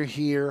tenure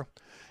here,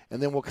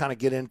 and then we'll kind of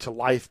get into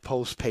life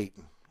post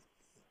Payton.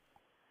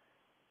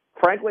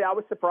 Frankly, I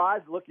was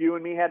surprised. Look, you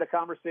and me had a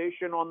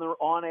conversation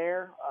on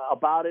air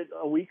about it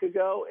a week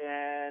ago,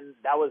 and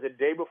that was a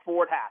day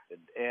before it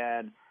happened.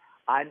 And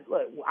I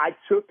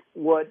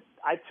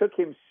took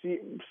him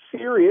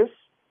serious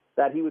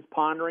that he was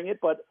pondering it,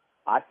 but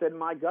I said in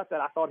my gut that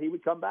I thought he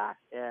would come back,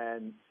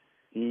 and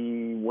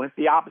he went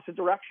the opposite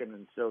direction.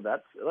 And so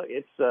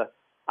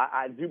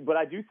I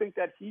do think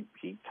that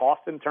he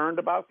tossed and turned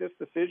about this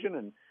decision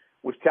and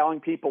was telling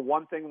people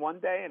one thing one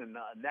day, and the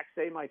next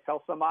day might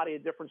tell somebody a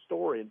different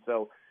story. And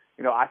so,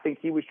 I think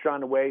he was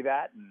trying to weigh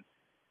that, and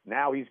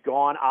now he's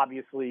gone.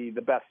 Obviously,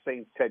 the best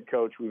Saints head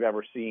coach we've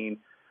ever seen,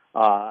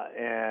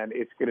 and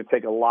it's going to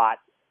take a lot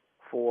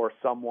for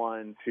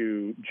someone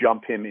to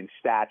jump him in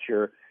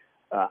stature.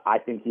 I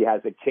think he has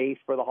a case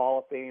for the Hall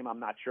of Fame. I'm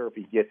not sure if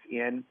he gets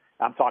in.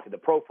 I'm talking the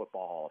Pro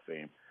Football Hall of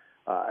Fame,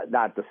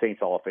 not the Saints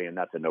Hall of Fame.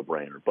 That's a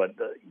no-brainer. But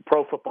the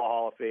Pro Football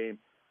Hall of Fame,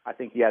 I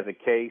think he has a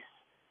case.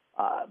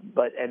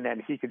 And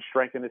then he could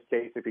strengthen his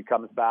case if he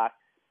comes back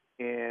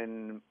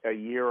in a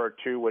year or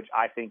two, which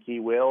I think he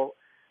will.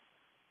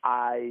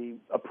 I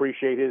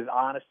appreciate his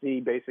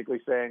honesty, basically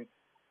saying,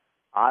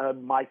 I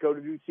might go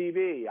to do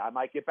TV. I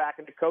might get back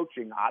into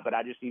coaching, but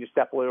I just need to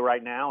step away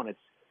right now. And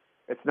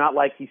it's not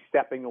like he's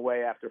stepping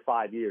away after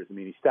 5 years. I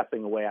mean, he's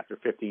stepping away after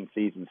 15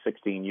 seasons,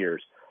 16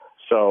 years.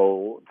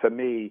 So to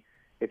me,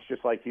 it's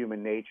just like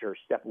human nature.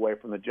 Step away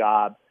from the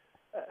job.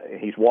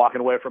 He's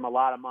walking away from a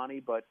lot of money,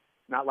 but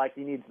not like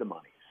he needs the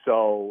money.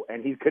 So,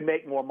 and he could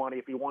make more money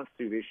if he wants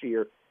to this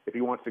year, if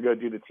he wants to go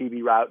do the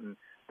TV route, and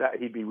that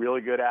he'd be really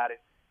good at it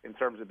in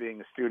terms of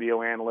being a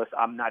studio analyst.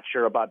 I'm not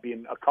sure about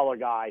being a color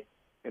guy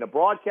in a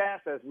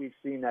broadcast, as we've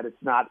seen that it's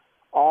not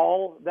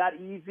all that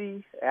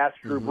easy. Ask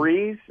Drew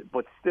Brees,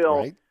 but still,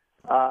 right.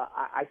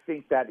 I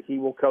think that he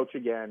will coach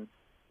again.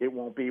 It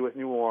won't be with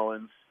New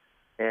Orleans,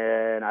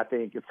 and I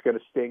think it's going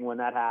to sting when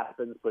that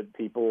happens, but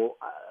people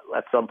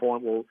at some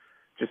point will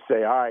just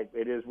say, all right,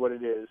 it is what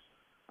it is.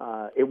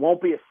 It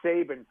won't be a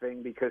Saban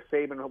thing because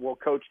Saban will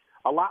coach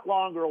a lot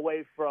longer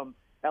away from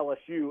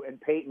LSU, and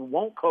Payton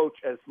won't coach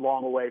as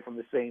long away from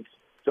the Saints,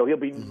 so he'll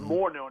be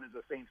more known as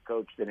a Saints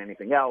coach than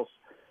anything else.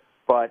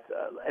 But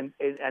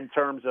in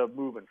terms of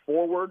moving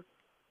forward,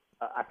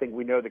 I think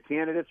we know the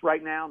candidates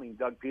right now. I mean,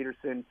 Doug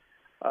Peterson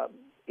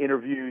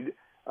interviewed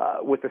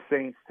with the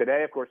Saints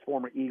today, of course,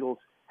 former Eagles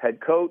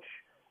head coach.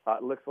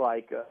 It looks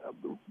like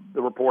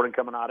the reporting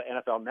coming out of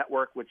NFL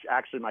Network, which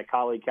actually my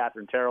colleague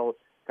Catherine Terrell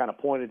kind of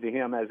pointed to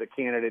him as a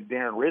candidate.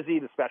 Darren Rizzi,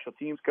 the special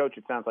teams coach,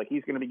 it sounds like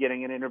he's going to be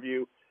getting an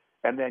interview.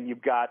 And then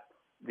you've got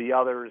the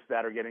others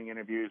that are getting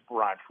interviews,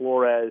 Brian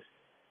Flores,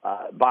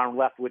 Byron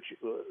Leftwich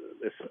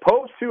is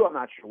supposed to. I'm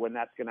not sure when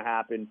that's going to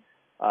happen.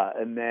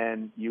 And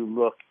then you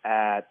look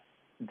at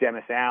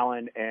Dennis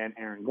Allen and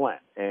Aaron Glenn.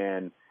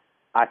 And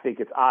I think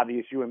it's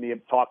obvious, you and me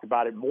have talked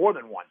about it more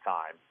than one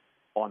time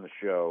on the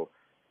show,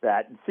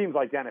 that it seems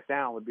like Dennis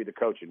Allen would be the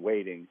coach in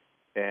waiting.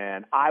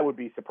 And I would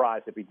be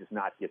surprised if he does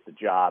not get the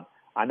job.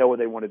 I know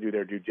they want to do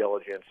their due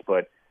diligence,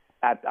 but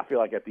I feel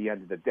like at the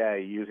end of the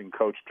day, using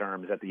coach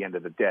terms at the end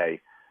of the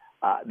day,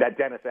 that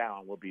Dennis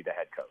Allen will be the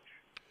head coach.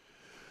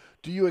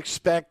 Do you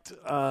expect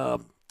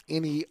do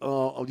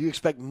you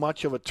expect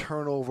much of a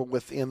turnover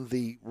within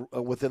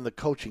the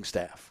coaching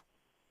staff?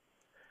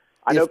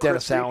 I know if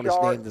Dennis Allen is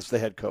named as the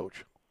head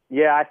coach.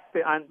 Yeah,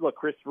 look,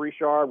 Chris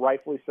Richard,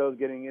 rightfully so, is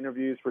getting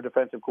interviews for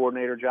defensive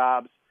coordinator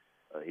jobs.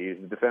 He's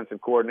the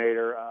defensive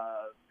coordinator,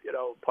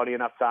 plenty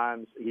enough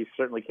times. He's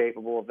certainly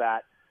capable of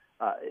that.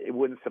 It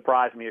wouldn't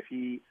surprise me if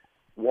he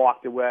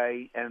walked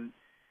away. And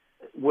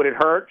would it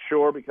hurt?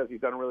 Sure, because he's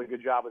done a really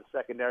good job with the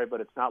secondary,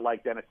 but it's not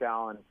like Dennis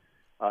Allen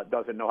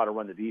doesn't know how to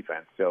run the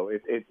defense. So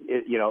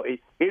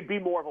it'd be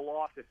more of a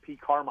loss if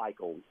Pete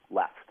Carmichael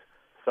left.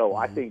 So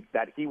I think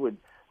that he would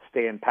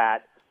stand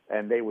pat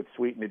and they would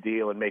sweeten the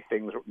deal and make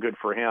things good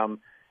for him.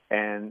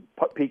 And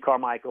Pete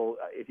Carmichael,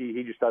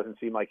 he just doesn't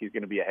seem like he's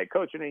going to be a head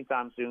coach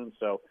anytime soon.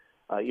 So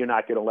you're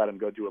not going to let him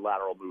go do a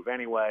lateral move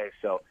anyway.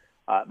 So,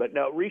 but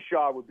no,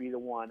 Richard would be the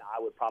one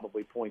I would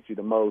probably point to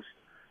the most.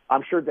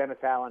 I'm sure Dennis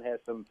Allen has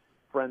some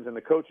friends in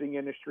the coaching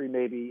industry.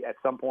 Maybe at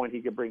some point he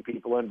could bring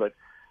people in, but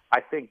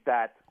I think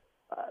that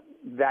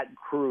that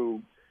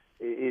crew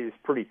is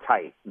pretty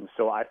tight. And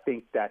so I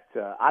think that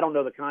I don't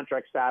know the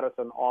contract status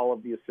on all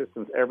of the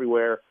assistants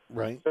everywhere.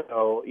 Right.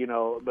 So,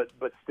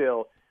 but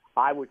still,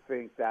 I would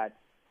think that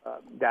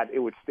that it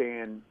would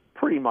stand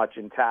pretty much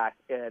intact.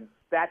 And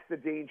that's the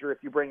danger if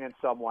you bring in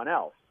someone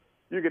else.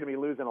 You're going to be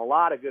losing a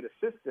lot of good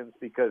assistants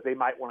because they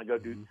might want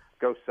to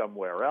go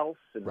somewhere else.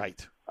 And,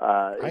 right.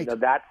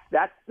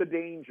 That's the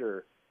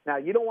danger. Now,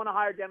 you don't want to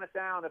hire Dennis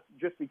Allen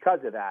just because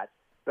of that,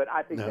 but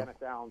I think Dennis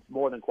Allen's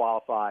more than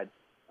qualified.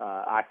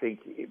 I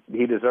think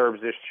he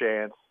deserves this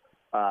chance.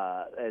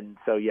 And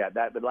so,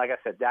 but like I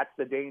said, that's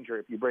the danger.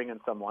 If you bring in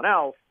someone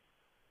else,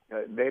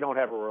 they don't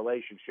have a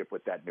relationship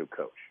with that new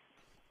coach.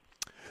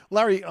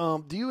 Larry,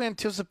 do you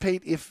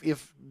anticipate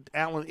if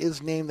Allen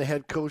is named the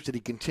head coach that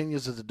he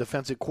continues as a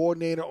defensive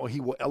coordinator, or he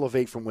will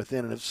elevate from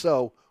within? And if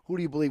so, who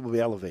do you believe will be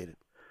elevated?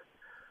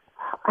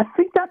 I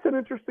think that's an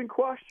interesting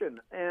question,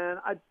 and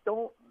I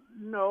don't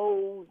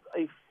know.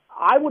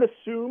 I would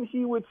assume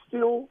he would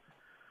still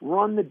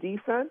run the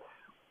defense,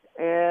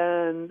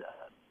 and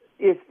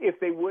if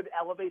they would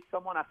elevate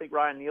someone, I think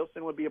Ryan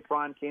Nielsen would be a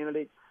prime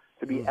candidate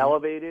to be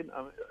elevated.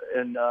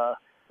 And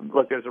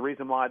look, there's a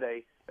reason why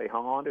they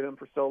hung on to him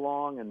for so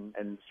long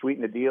and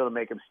sweetened the deal to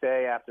make him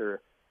stay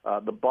after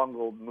the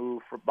bungled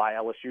move by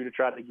LSU to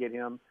try to get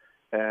him,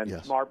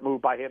 and smart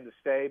move by him to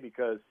stay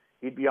because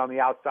he'd be on the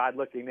outside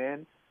looking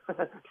in.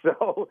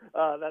 So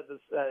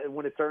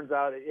when it turns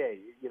out,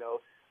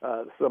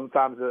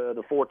 sometimes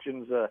the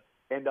fortunes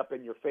end up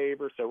in your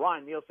favor. So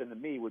Ryan Nielsen, to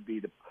me, would be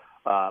the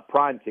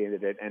prime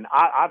candidate. And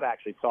I've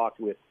actually talked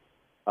with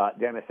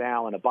Dennis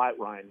Allen about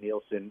Ryan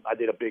Nielsen. I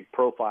did a big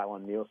profile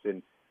on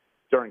Nielsen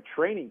during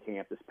training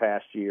camp this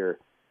past year,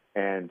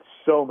 and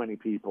so many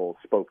people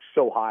spoke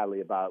so highly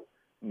about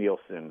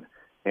Nielsen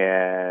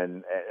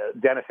and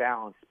Dennis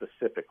Allen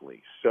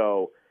specifically.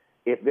 So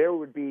if there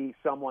would be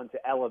someone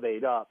to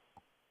elevate up,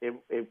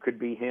 it could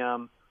be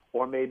him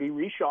or maybe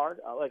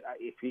Richard.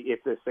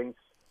 If this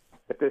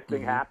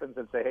thing happens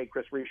and say, hey,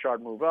 Chris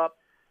Richard, move up.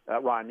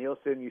 Ryan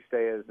Nielsen, you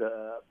stay as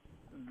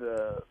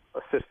the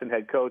assistant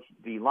head coach,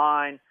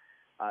 D-line.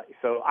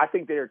 So I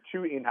think there are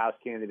two in-house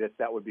candidates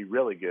that would be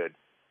really good.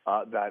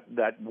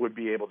 That would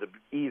be able to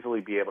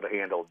easily be able to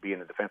handle being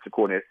the defensive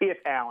coordinator if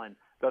Allen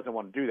doesn't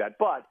want to do that.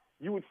 But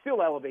you would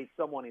still elevate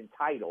someone in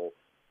title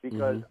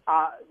because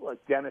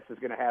Dennis is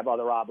going to have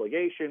other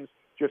obligations,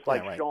 just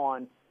like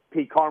Sean.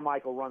 Pete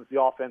Carmichael runs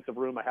the offensive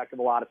room a heck of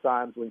a lot of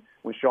times when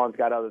Sean's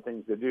got other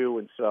things to do.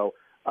 And so,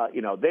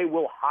 they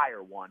will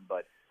hire one,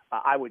 but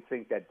I would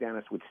think that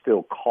Dennis would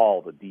still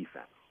call the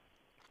defense.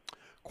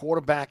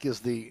 Quarterback is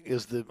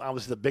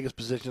obviously the biggest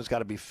position that's got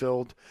to be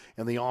filled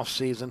in the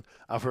offseason.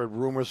 I've heard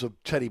rumors of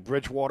Teddy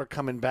Bridgewater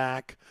coming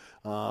back,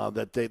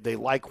 that they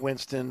like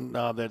Winston,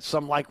 that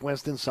some like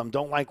Winston, some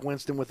don't like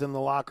Winston within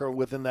the locker,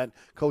 within that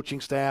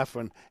coaching staff,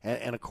 and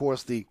of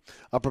course the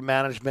upper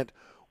management.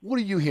 What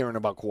are you hearing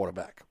about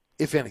quarterback,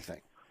 if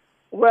anything?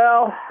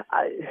 Well,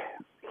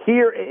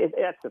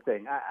 that's the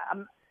thing.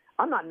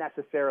 I'm not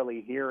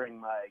necessarily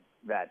hearing like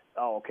that.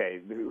 Oh,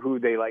 okay, who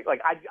they like.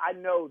 Like I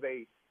know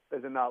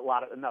there's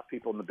enough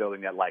people in the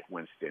building that like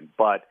Winston,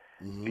 but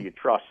do you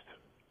trust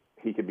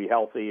he can be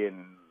healthy?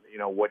 And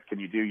what can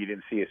you do? You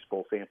didn't see his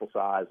full sample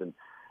size, and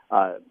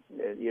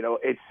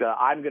it's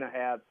I'm going to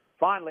have.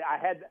 Finally,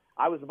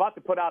 I was about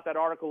to put out that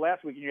article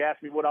last week, and you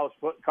asked me what I was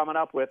coming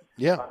up with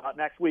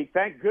next week.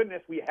 Thank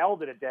goodness we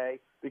held it a day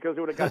because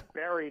it would have got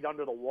buried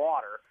under the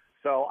water.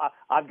 So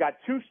I've got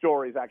two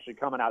stories actually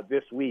coming out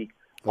this week,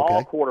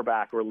 all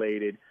quarterback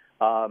related.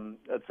 One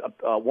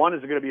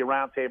is going to be a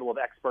roundtable of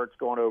experts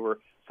going over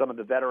some of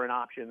the veteran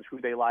options,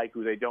 who they like,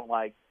 who they don't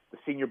like. The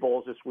Senior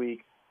Bowls this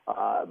week.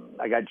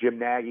 I got Jim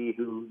Nagy,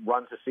 who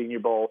runs the Senior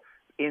Bowl,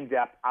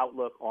 in-depth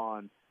outlook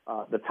on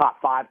the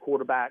top 5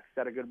 quarterbacks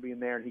that are going to be in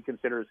there, and he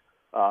considers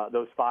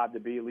those 5 to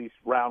be at least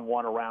round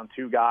 1 or round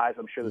 2 guys.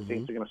 I'm sure the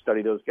Saints are going to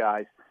study those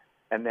guys.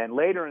 And then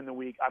later in the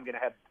week, I'm going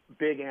to have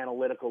big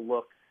analytical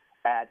look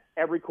at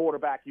every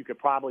quarterback you could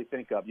probably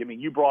think of. I mean,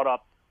 you brought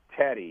up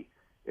Teddy.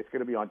 It's going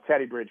to be on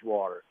Teddy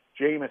Bridgewater,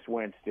 Jameis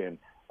Winston,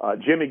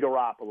 Jimmy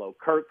Garoppolo,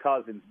 Kirk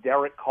Cousins,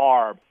 Derek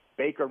Carr,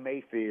 Baker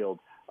Mayfield,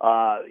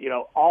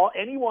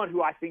 anyone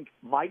who I think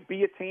might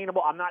be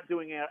attainable. I'm not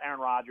doing Aaron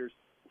Rodgers.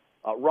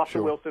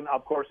 Russell Wilson,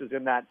 of course, is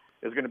going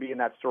to be in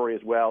that story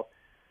as well.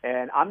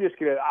 And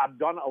I've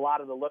done a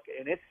lot of the look,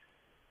 and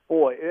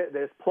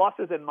there's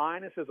pluses and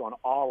minuses on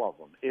all of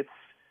them.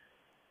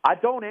 I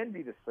don't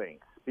envy the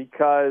Saints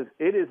because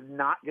it is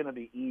not going to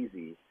be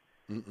easy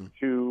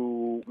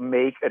to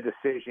make a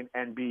decision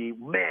and be,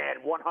 100%,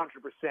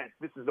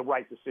 this is the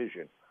right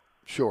decision.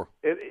 Sure.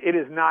 It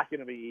is not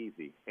going to be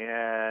easy.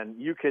 And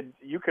you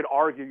could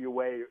argue your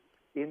way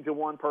into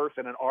one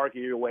person and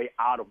argue your way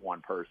out of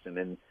one person.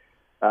 And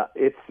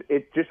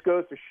it just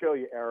goes to show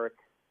you, Eric,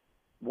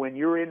 when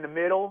you're in the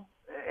middle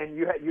and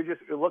you're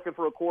just looking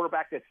for a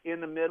quarterback that's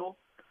in the middle.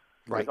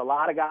 Right. There's a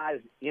lot of guys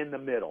in the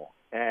middle,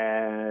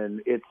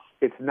 and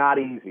it's not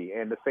easy.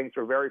 And the Saints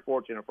are very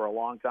fortunate for a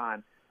long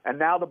time. And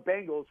now the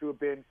Bengals, who have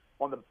been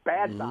on the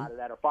bad side of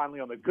that, are finally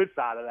on the good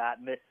side of that,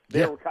 and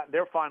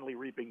they're finally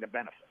reaping the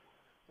benefits.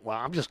 Well,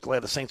 I'm just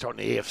glad the Saints aren't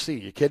in the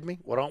AFC. You kidding me?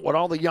 What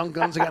all the young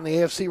guns they got in the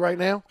AFC right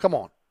now? Come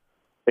on.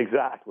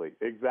 Exactly.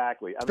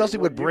 Especially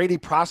with Brady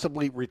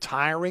possibly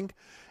retiring.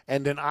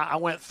 And then I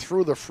went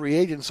through the free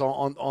agents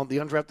on the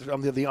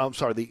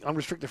undrafted, the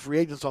unrestricted free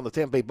agents on the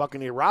Tampa Bay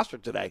Buccaneer roster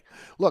today.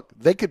 Look,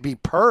 they could be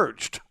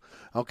purged,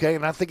 okay?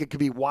 And I think it could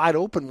be wide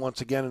open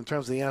once again in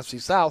terms of the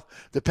NFC South,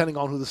 depending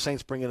on who the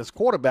Saints bring in as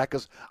quarterback,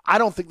 because I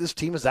don't think this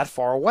team is that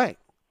far away.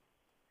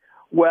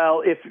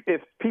 Well,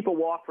 if people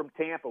walk from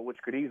Tampa, which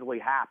could easily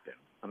happen,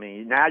 I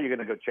mean, now you're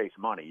going to go chase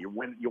money. You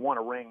want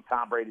a ring,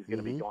 Tom Brady's going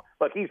to be going.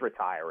 Look, he's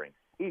retiring.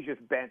 He's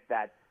just bent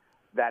that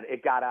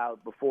it got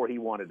out before he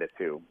wanted it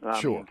to.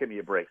 Sure. Give me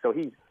a break. So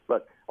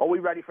but are we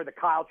ready for the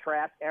Kyle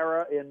Trask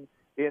era in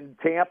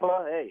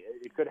Tampa? Hey,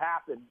 it could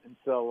happen. And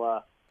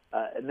so,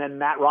 and then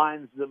Matt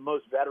Ryan's the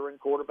most veteran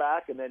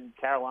quarterback, and then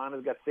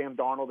Carolina's got Sam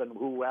Darnold and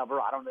whoever.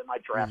 They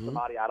might draft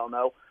somebody. I don't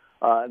know.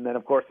 And then,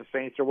 of course, the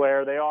Saints are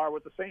where they are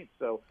with the Saints.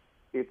 So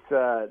it's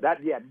the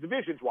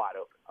division's wide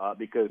open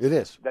because it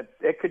is. That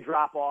it could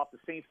drop off. The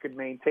Saints could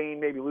maintain,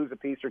 maybe lose a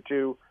piece or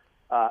two,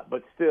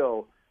 but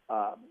still,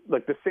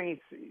 look, the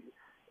Saints.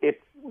 If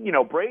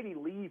Brady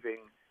leaving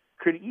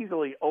could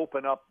easily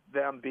open up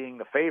them being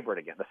the favorite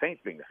again, the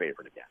Saints being the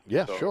favorite again.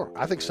 Yeah, so, sure,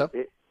 I think so.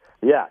 It's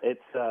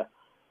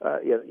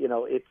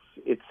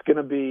going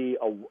to be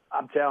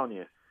I'm telling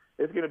you,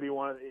 it's going to be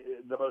one of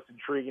the most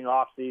intriguing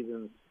off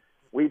seasons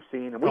we've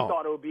seen, and we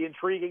thought it would be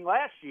intriguing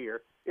last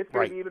year. It's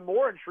going to be even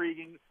more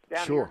intriguing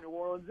down here in New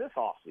Orleans this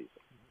off season.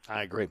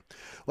 I agree.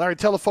 Larry,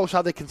 tell the folks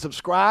how they can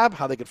subscribe,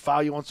 how they can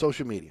follow you on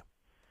social media.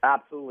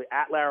 Absolutely,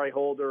 at Larry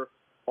Holder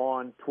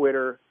on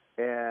Twitter.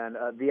 And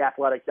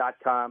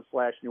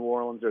theathletic.com/New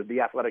Orleans or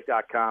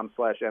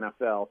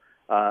theathletic.com/NFL.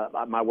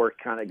 My work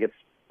kind of gets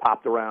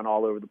popped around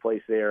all over the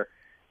place there.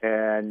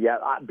 And,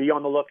 be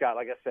on the lookout.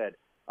 Like I said,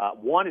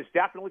 one is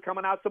definitely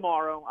coming out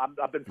tomorrow.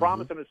 I've been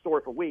promising a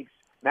story for weeks.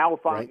 Now we're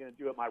finally going to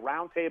do it. My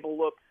roundtable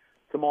look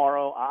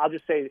tomorrow. I'll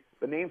just say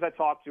the names I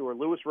talked to are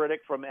Louis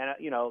Riddick from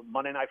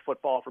Monday Night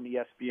Football from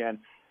ESPN,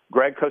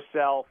 Greg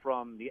Cosell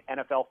from the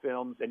NFL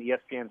Films and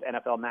ESPN's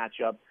NFL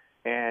Matchup,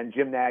 and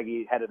Jim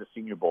Nagy, head of the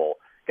Senior Bowl.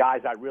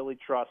 Guys I really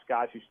trust,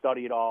 guys who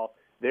study it all.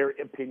 Their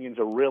opinions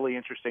are really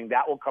interesting.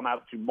 That will come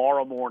out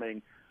tomorrow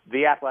morning,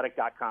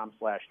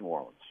 theathletic.com/New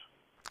Orleans.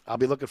 I'll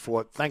be looking for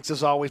it. Thanks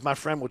as always, my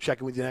friend. We'll check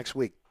in with you next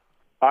week.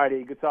 All right,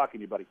 Eddie. Good talking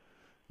to you, buddy.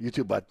 You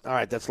too, bud. All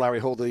right, that's Larry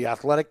Holder, The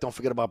Athletic. Don't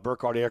forget about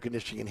Burkhardt Air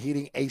Conditioning and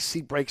Heating.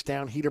 AC breaks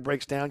down, heater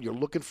breaks down. You're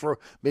looking for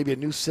maybe a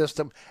new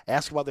system.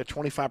 Ask about their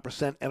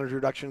 25% energy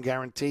reduction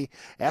guarantee.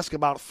 Ask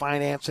about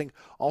financing.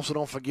 Also,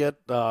 don't forget,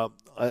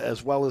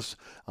 as well as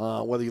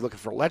whether you're looking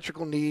for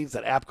electrical needs,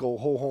 that APCO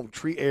whole home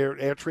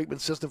air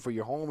treatment system for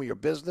your home or your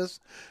business,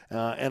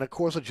 and, of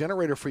course, a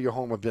generator for your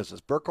home or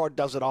business. Burkhardt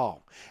does it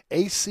all.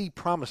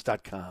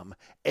 acpromise.com,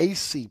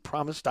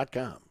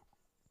 acpromise.com.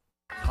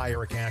 Hi,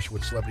 Eric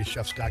Ashwood, celebrity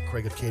chef Scott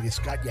Craig of Katie's.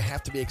 Scott, you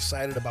have to be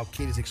excited about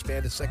Katie's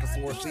expanded second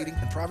floor seating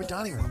and private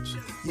dining rooms.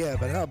 Yeah,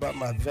 but how about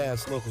my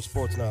vast local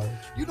sports knowledge?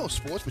 You know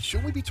sports, but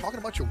shouldn't we be talking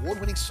about your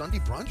award-winning Sunday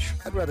brunch?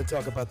 I'd rather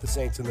talk about the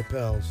Saints and the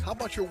Pels. How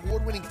about your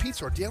award-winning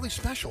pizza or daily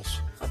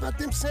specials? How about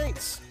them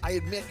Saints? I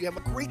admit you have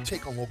a great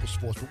take on local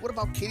sports, but what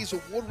about Katie's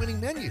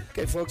award-winning menu?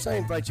 Okay, folks, I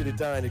invite you to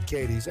dine at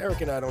Katie's. Eric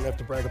and I don't have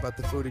to brag about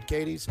the food at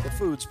Katie's. The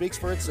food speaks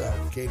for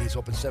itself. Katie's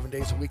open 7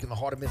 days a week in the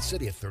heart of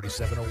Mid-City at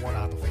 3701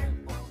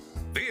 Opperville.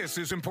 This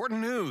is important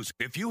news.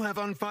 If you have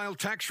unfiled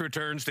tax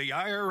returns, the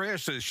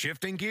IRS is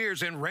shifting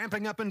gears and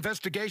ramping up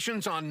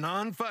investigations on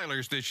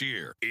non-filers this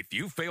year. If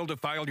you fail to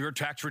file your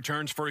tax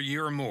returns for a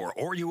year or more,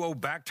 or you owe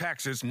back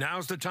taxes,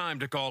 now's the time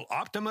to call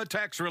Optima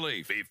Tax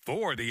Relief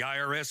before the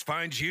IRS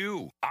finds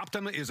you.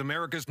 Optima is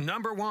America's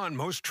 #1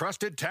 most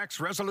trusted tax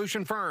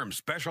resolution firm,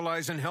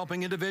 specialize in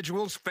helping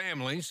individuals,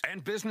 families,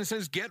 and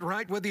businesses get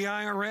right with the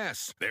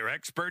IRS. They're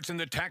experts in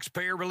the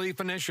Taxpayer Relief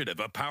Initiative,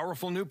 a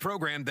powerful new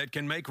program that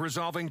can make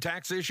resolving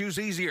tax issues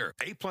easier.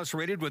 A+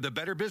 rated with the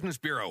Better Business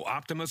Bureau,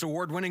 Optima's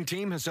award-winning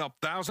team has helped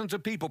thousands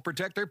of people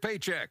protect their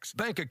paychecks,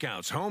 bank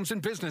accounts, homes,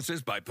 and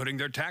businesses by putting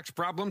their tax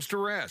problems to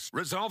rest,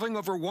 resolving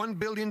over $1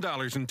 billion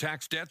in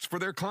tax debts for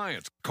their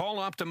clients. Call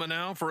Optima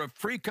now for a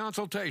free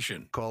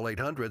consultation. Call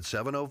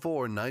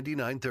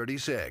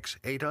 800-704-9936.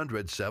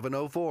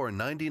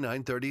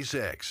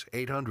 800-704-9936.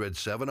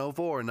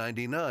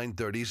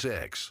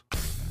 800-704-9936.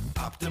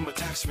 Optima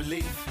Tax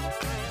Relief.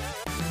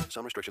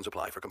 Some restrictions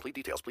apply. For complete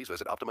details, please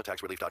visit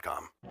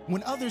OptimaTaxRelief.com.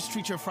 When others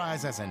treat your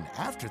fries as an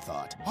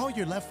afterthought, all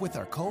you're left with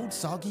are cold,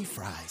 soggy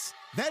fries.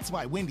 That's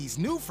why Wendy's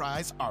new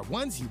fries are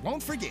ones you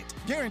won't forget,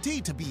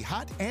 guaranteed to be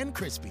hot and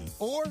crispy,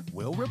 or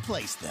we'll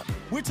replace them.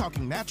 We're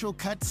talking natural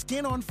cut,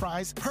 skin-on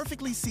fries,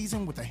 perfectly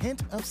seasoned with a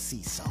hint of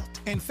sea salt.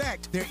 In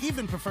fact, they're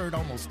even preferred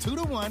almost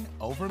 2-to-1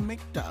 over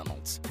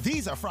McDonald's.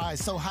 These are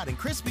fries so hot and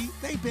crispy,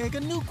 they beg a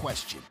new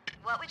question.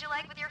 What would you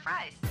like with your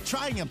fries?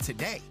 Try them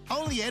today,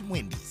 only at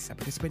Wendy's. At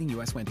participating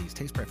U.S. Wendy's,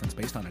 taste preference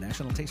based on a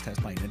national taste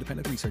test by an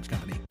independent research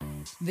company.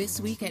 This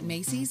week at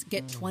Macy's,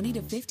 get 20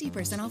 to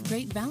 50% off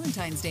great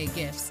Valentine's Day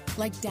gifts,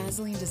 like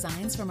dazzling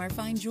designs from our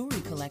fine jewelry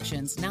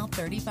collections, now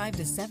 35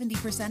 to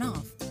 70%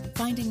 off.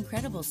 Find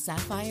incredible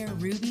sapphire,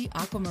 ruby,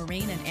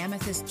 aquamarine, and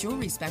amethyst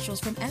jewelry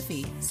specials from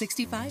Effie,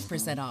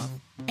 65% off.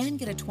 And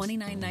get a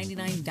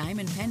 $29.99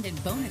 diamond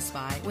pendant bonus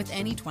buy with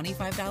any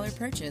 $25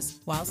 purchase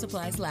while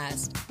supplies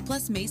last.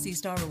 Plus, Macy's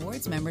Star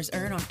Rewards members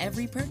earn on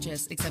every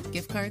purchase except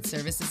gift cards,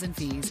 services, and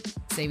fees.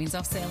 Savings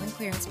off sale and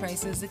clearance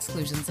prices,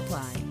 exclusions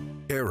apply.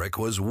 Eric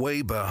was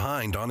way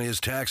behind on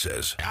his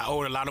taxes. I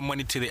owed a lot of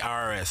money to the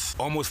IRS,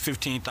 almost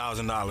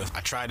 $15,000.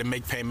 I tried to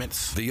make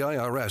payments. The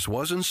IRS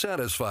wasn't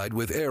satisfied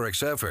with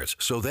Eric's efforts,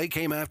 so they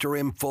came after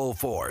him full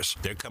force.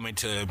 They're coming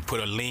to put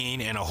a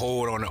lien and a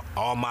hold on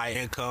all my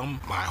income,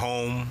 my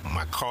home,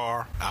 my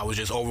car. I was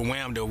just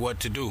overwhelmed at what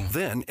to do.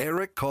 Then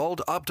Eric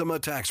called Optima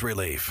Tax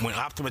Relief. When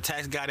Optima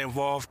Tax got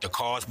involved, the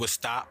calls would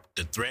stop,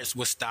 the threats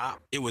would stop.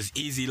 It was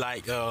easy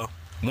like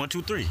 1,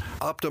 2, 3.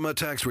 Optima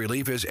Tax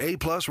Relief is A+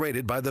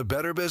 rated by the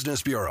Better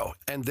Business Bureau,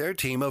 and their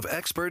team of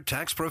expert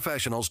tax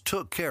professionals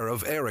took care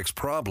of Eric's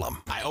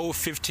problem. I owe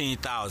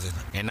 $15,000,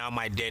 and now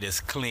my debt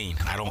is clean.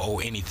 I don't owe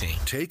anything.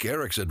 Take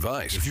Eric's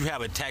advice. If you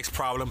have a tax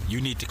problem,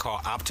 you need to call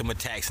Optima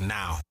Tax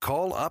now.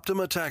 Call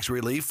Optima Tax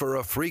Relief for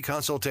a free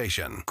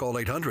consultation. Call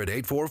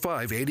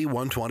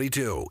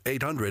 800-845-8122.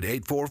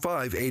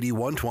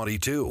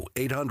 800-845-8122.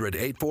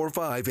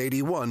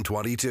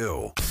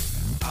 800-845-8122.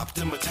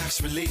 Optima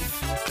Tax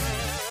Relief.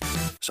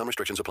 Some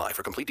restrictions apply.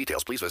 For complete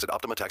details, please visit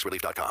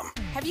OptimaTaxRelief.com.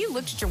 Have you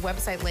looked at your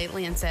website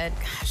lately and said,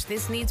 gosh,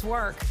 this needs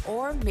work?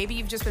 Or maybe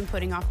you've just been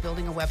putting off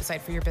building a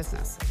website for your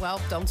business. Well,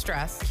 don't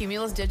stress.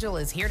 Cumulus Digital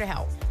is here to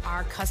help.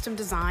 Our custom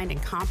designed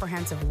and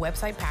comprehensive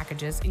website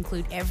packages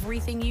include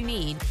everything you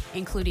need,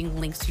 including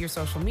links to your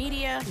social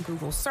media,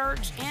 Google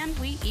search, and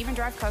we even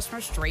drive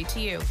customers straight to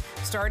you.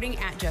 Starting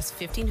at just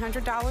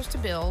 $1,500 to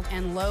build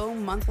and low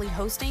monthly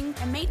hosting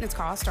and maintenance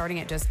costs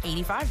starting at just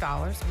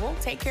 $85, we'll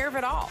take care of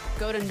it all.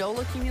 Go to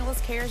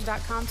NOLACumulusCares.com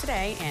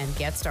today and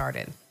get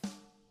started.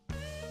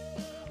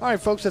 All right,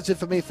 folks, that's it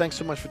for me. Thanks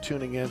so much for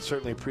tuning in.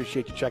 Certainly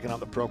appreciate you checking out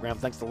the program.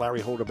 Thanks to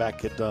Larry Holder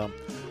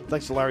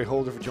Thanks to Larry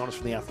Holder for joining us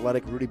from The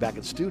Athletic. Rudy back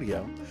in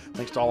studio.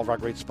 Thanks to all of our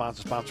great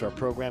sponsors. Sponsor our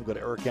program. Go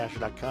to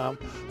ericasher.com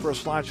for a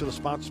slideshow to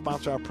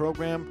sponsor our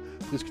program.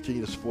 Please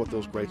continue to support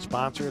those great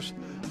sponsors.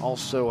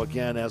 Also,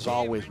 again, as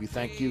always, we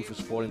thank you for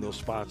supporting those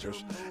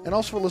sponsors and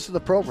also for listening to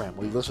the program.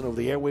 We listen over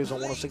the airwaves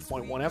on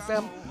 106.1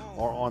 FM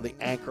or on the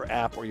Anchor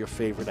app or your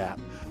favorite app.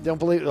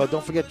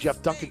 Don't forget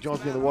Jeff Duncan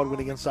joins me in the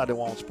award-winning Inside New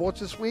Orleans Sports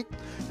this week.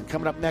 And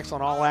coming up next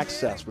on All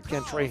Access with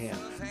Ken Trahan,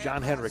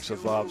 John Hendricks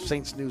of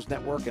Saints News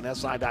Network and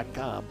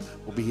SI.com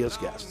will be his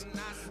guest.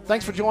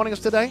 Thanks for joining us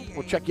today.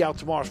 We'll check you out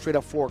tomorrow straight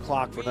up 4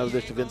 o'clock for another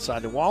edition of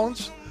Inside New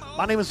Orleans.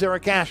 My name is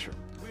Eric Asher.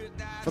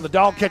 From the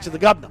dog catching the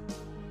governor,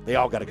 they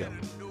all got to go.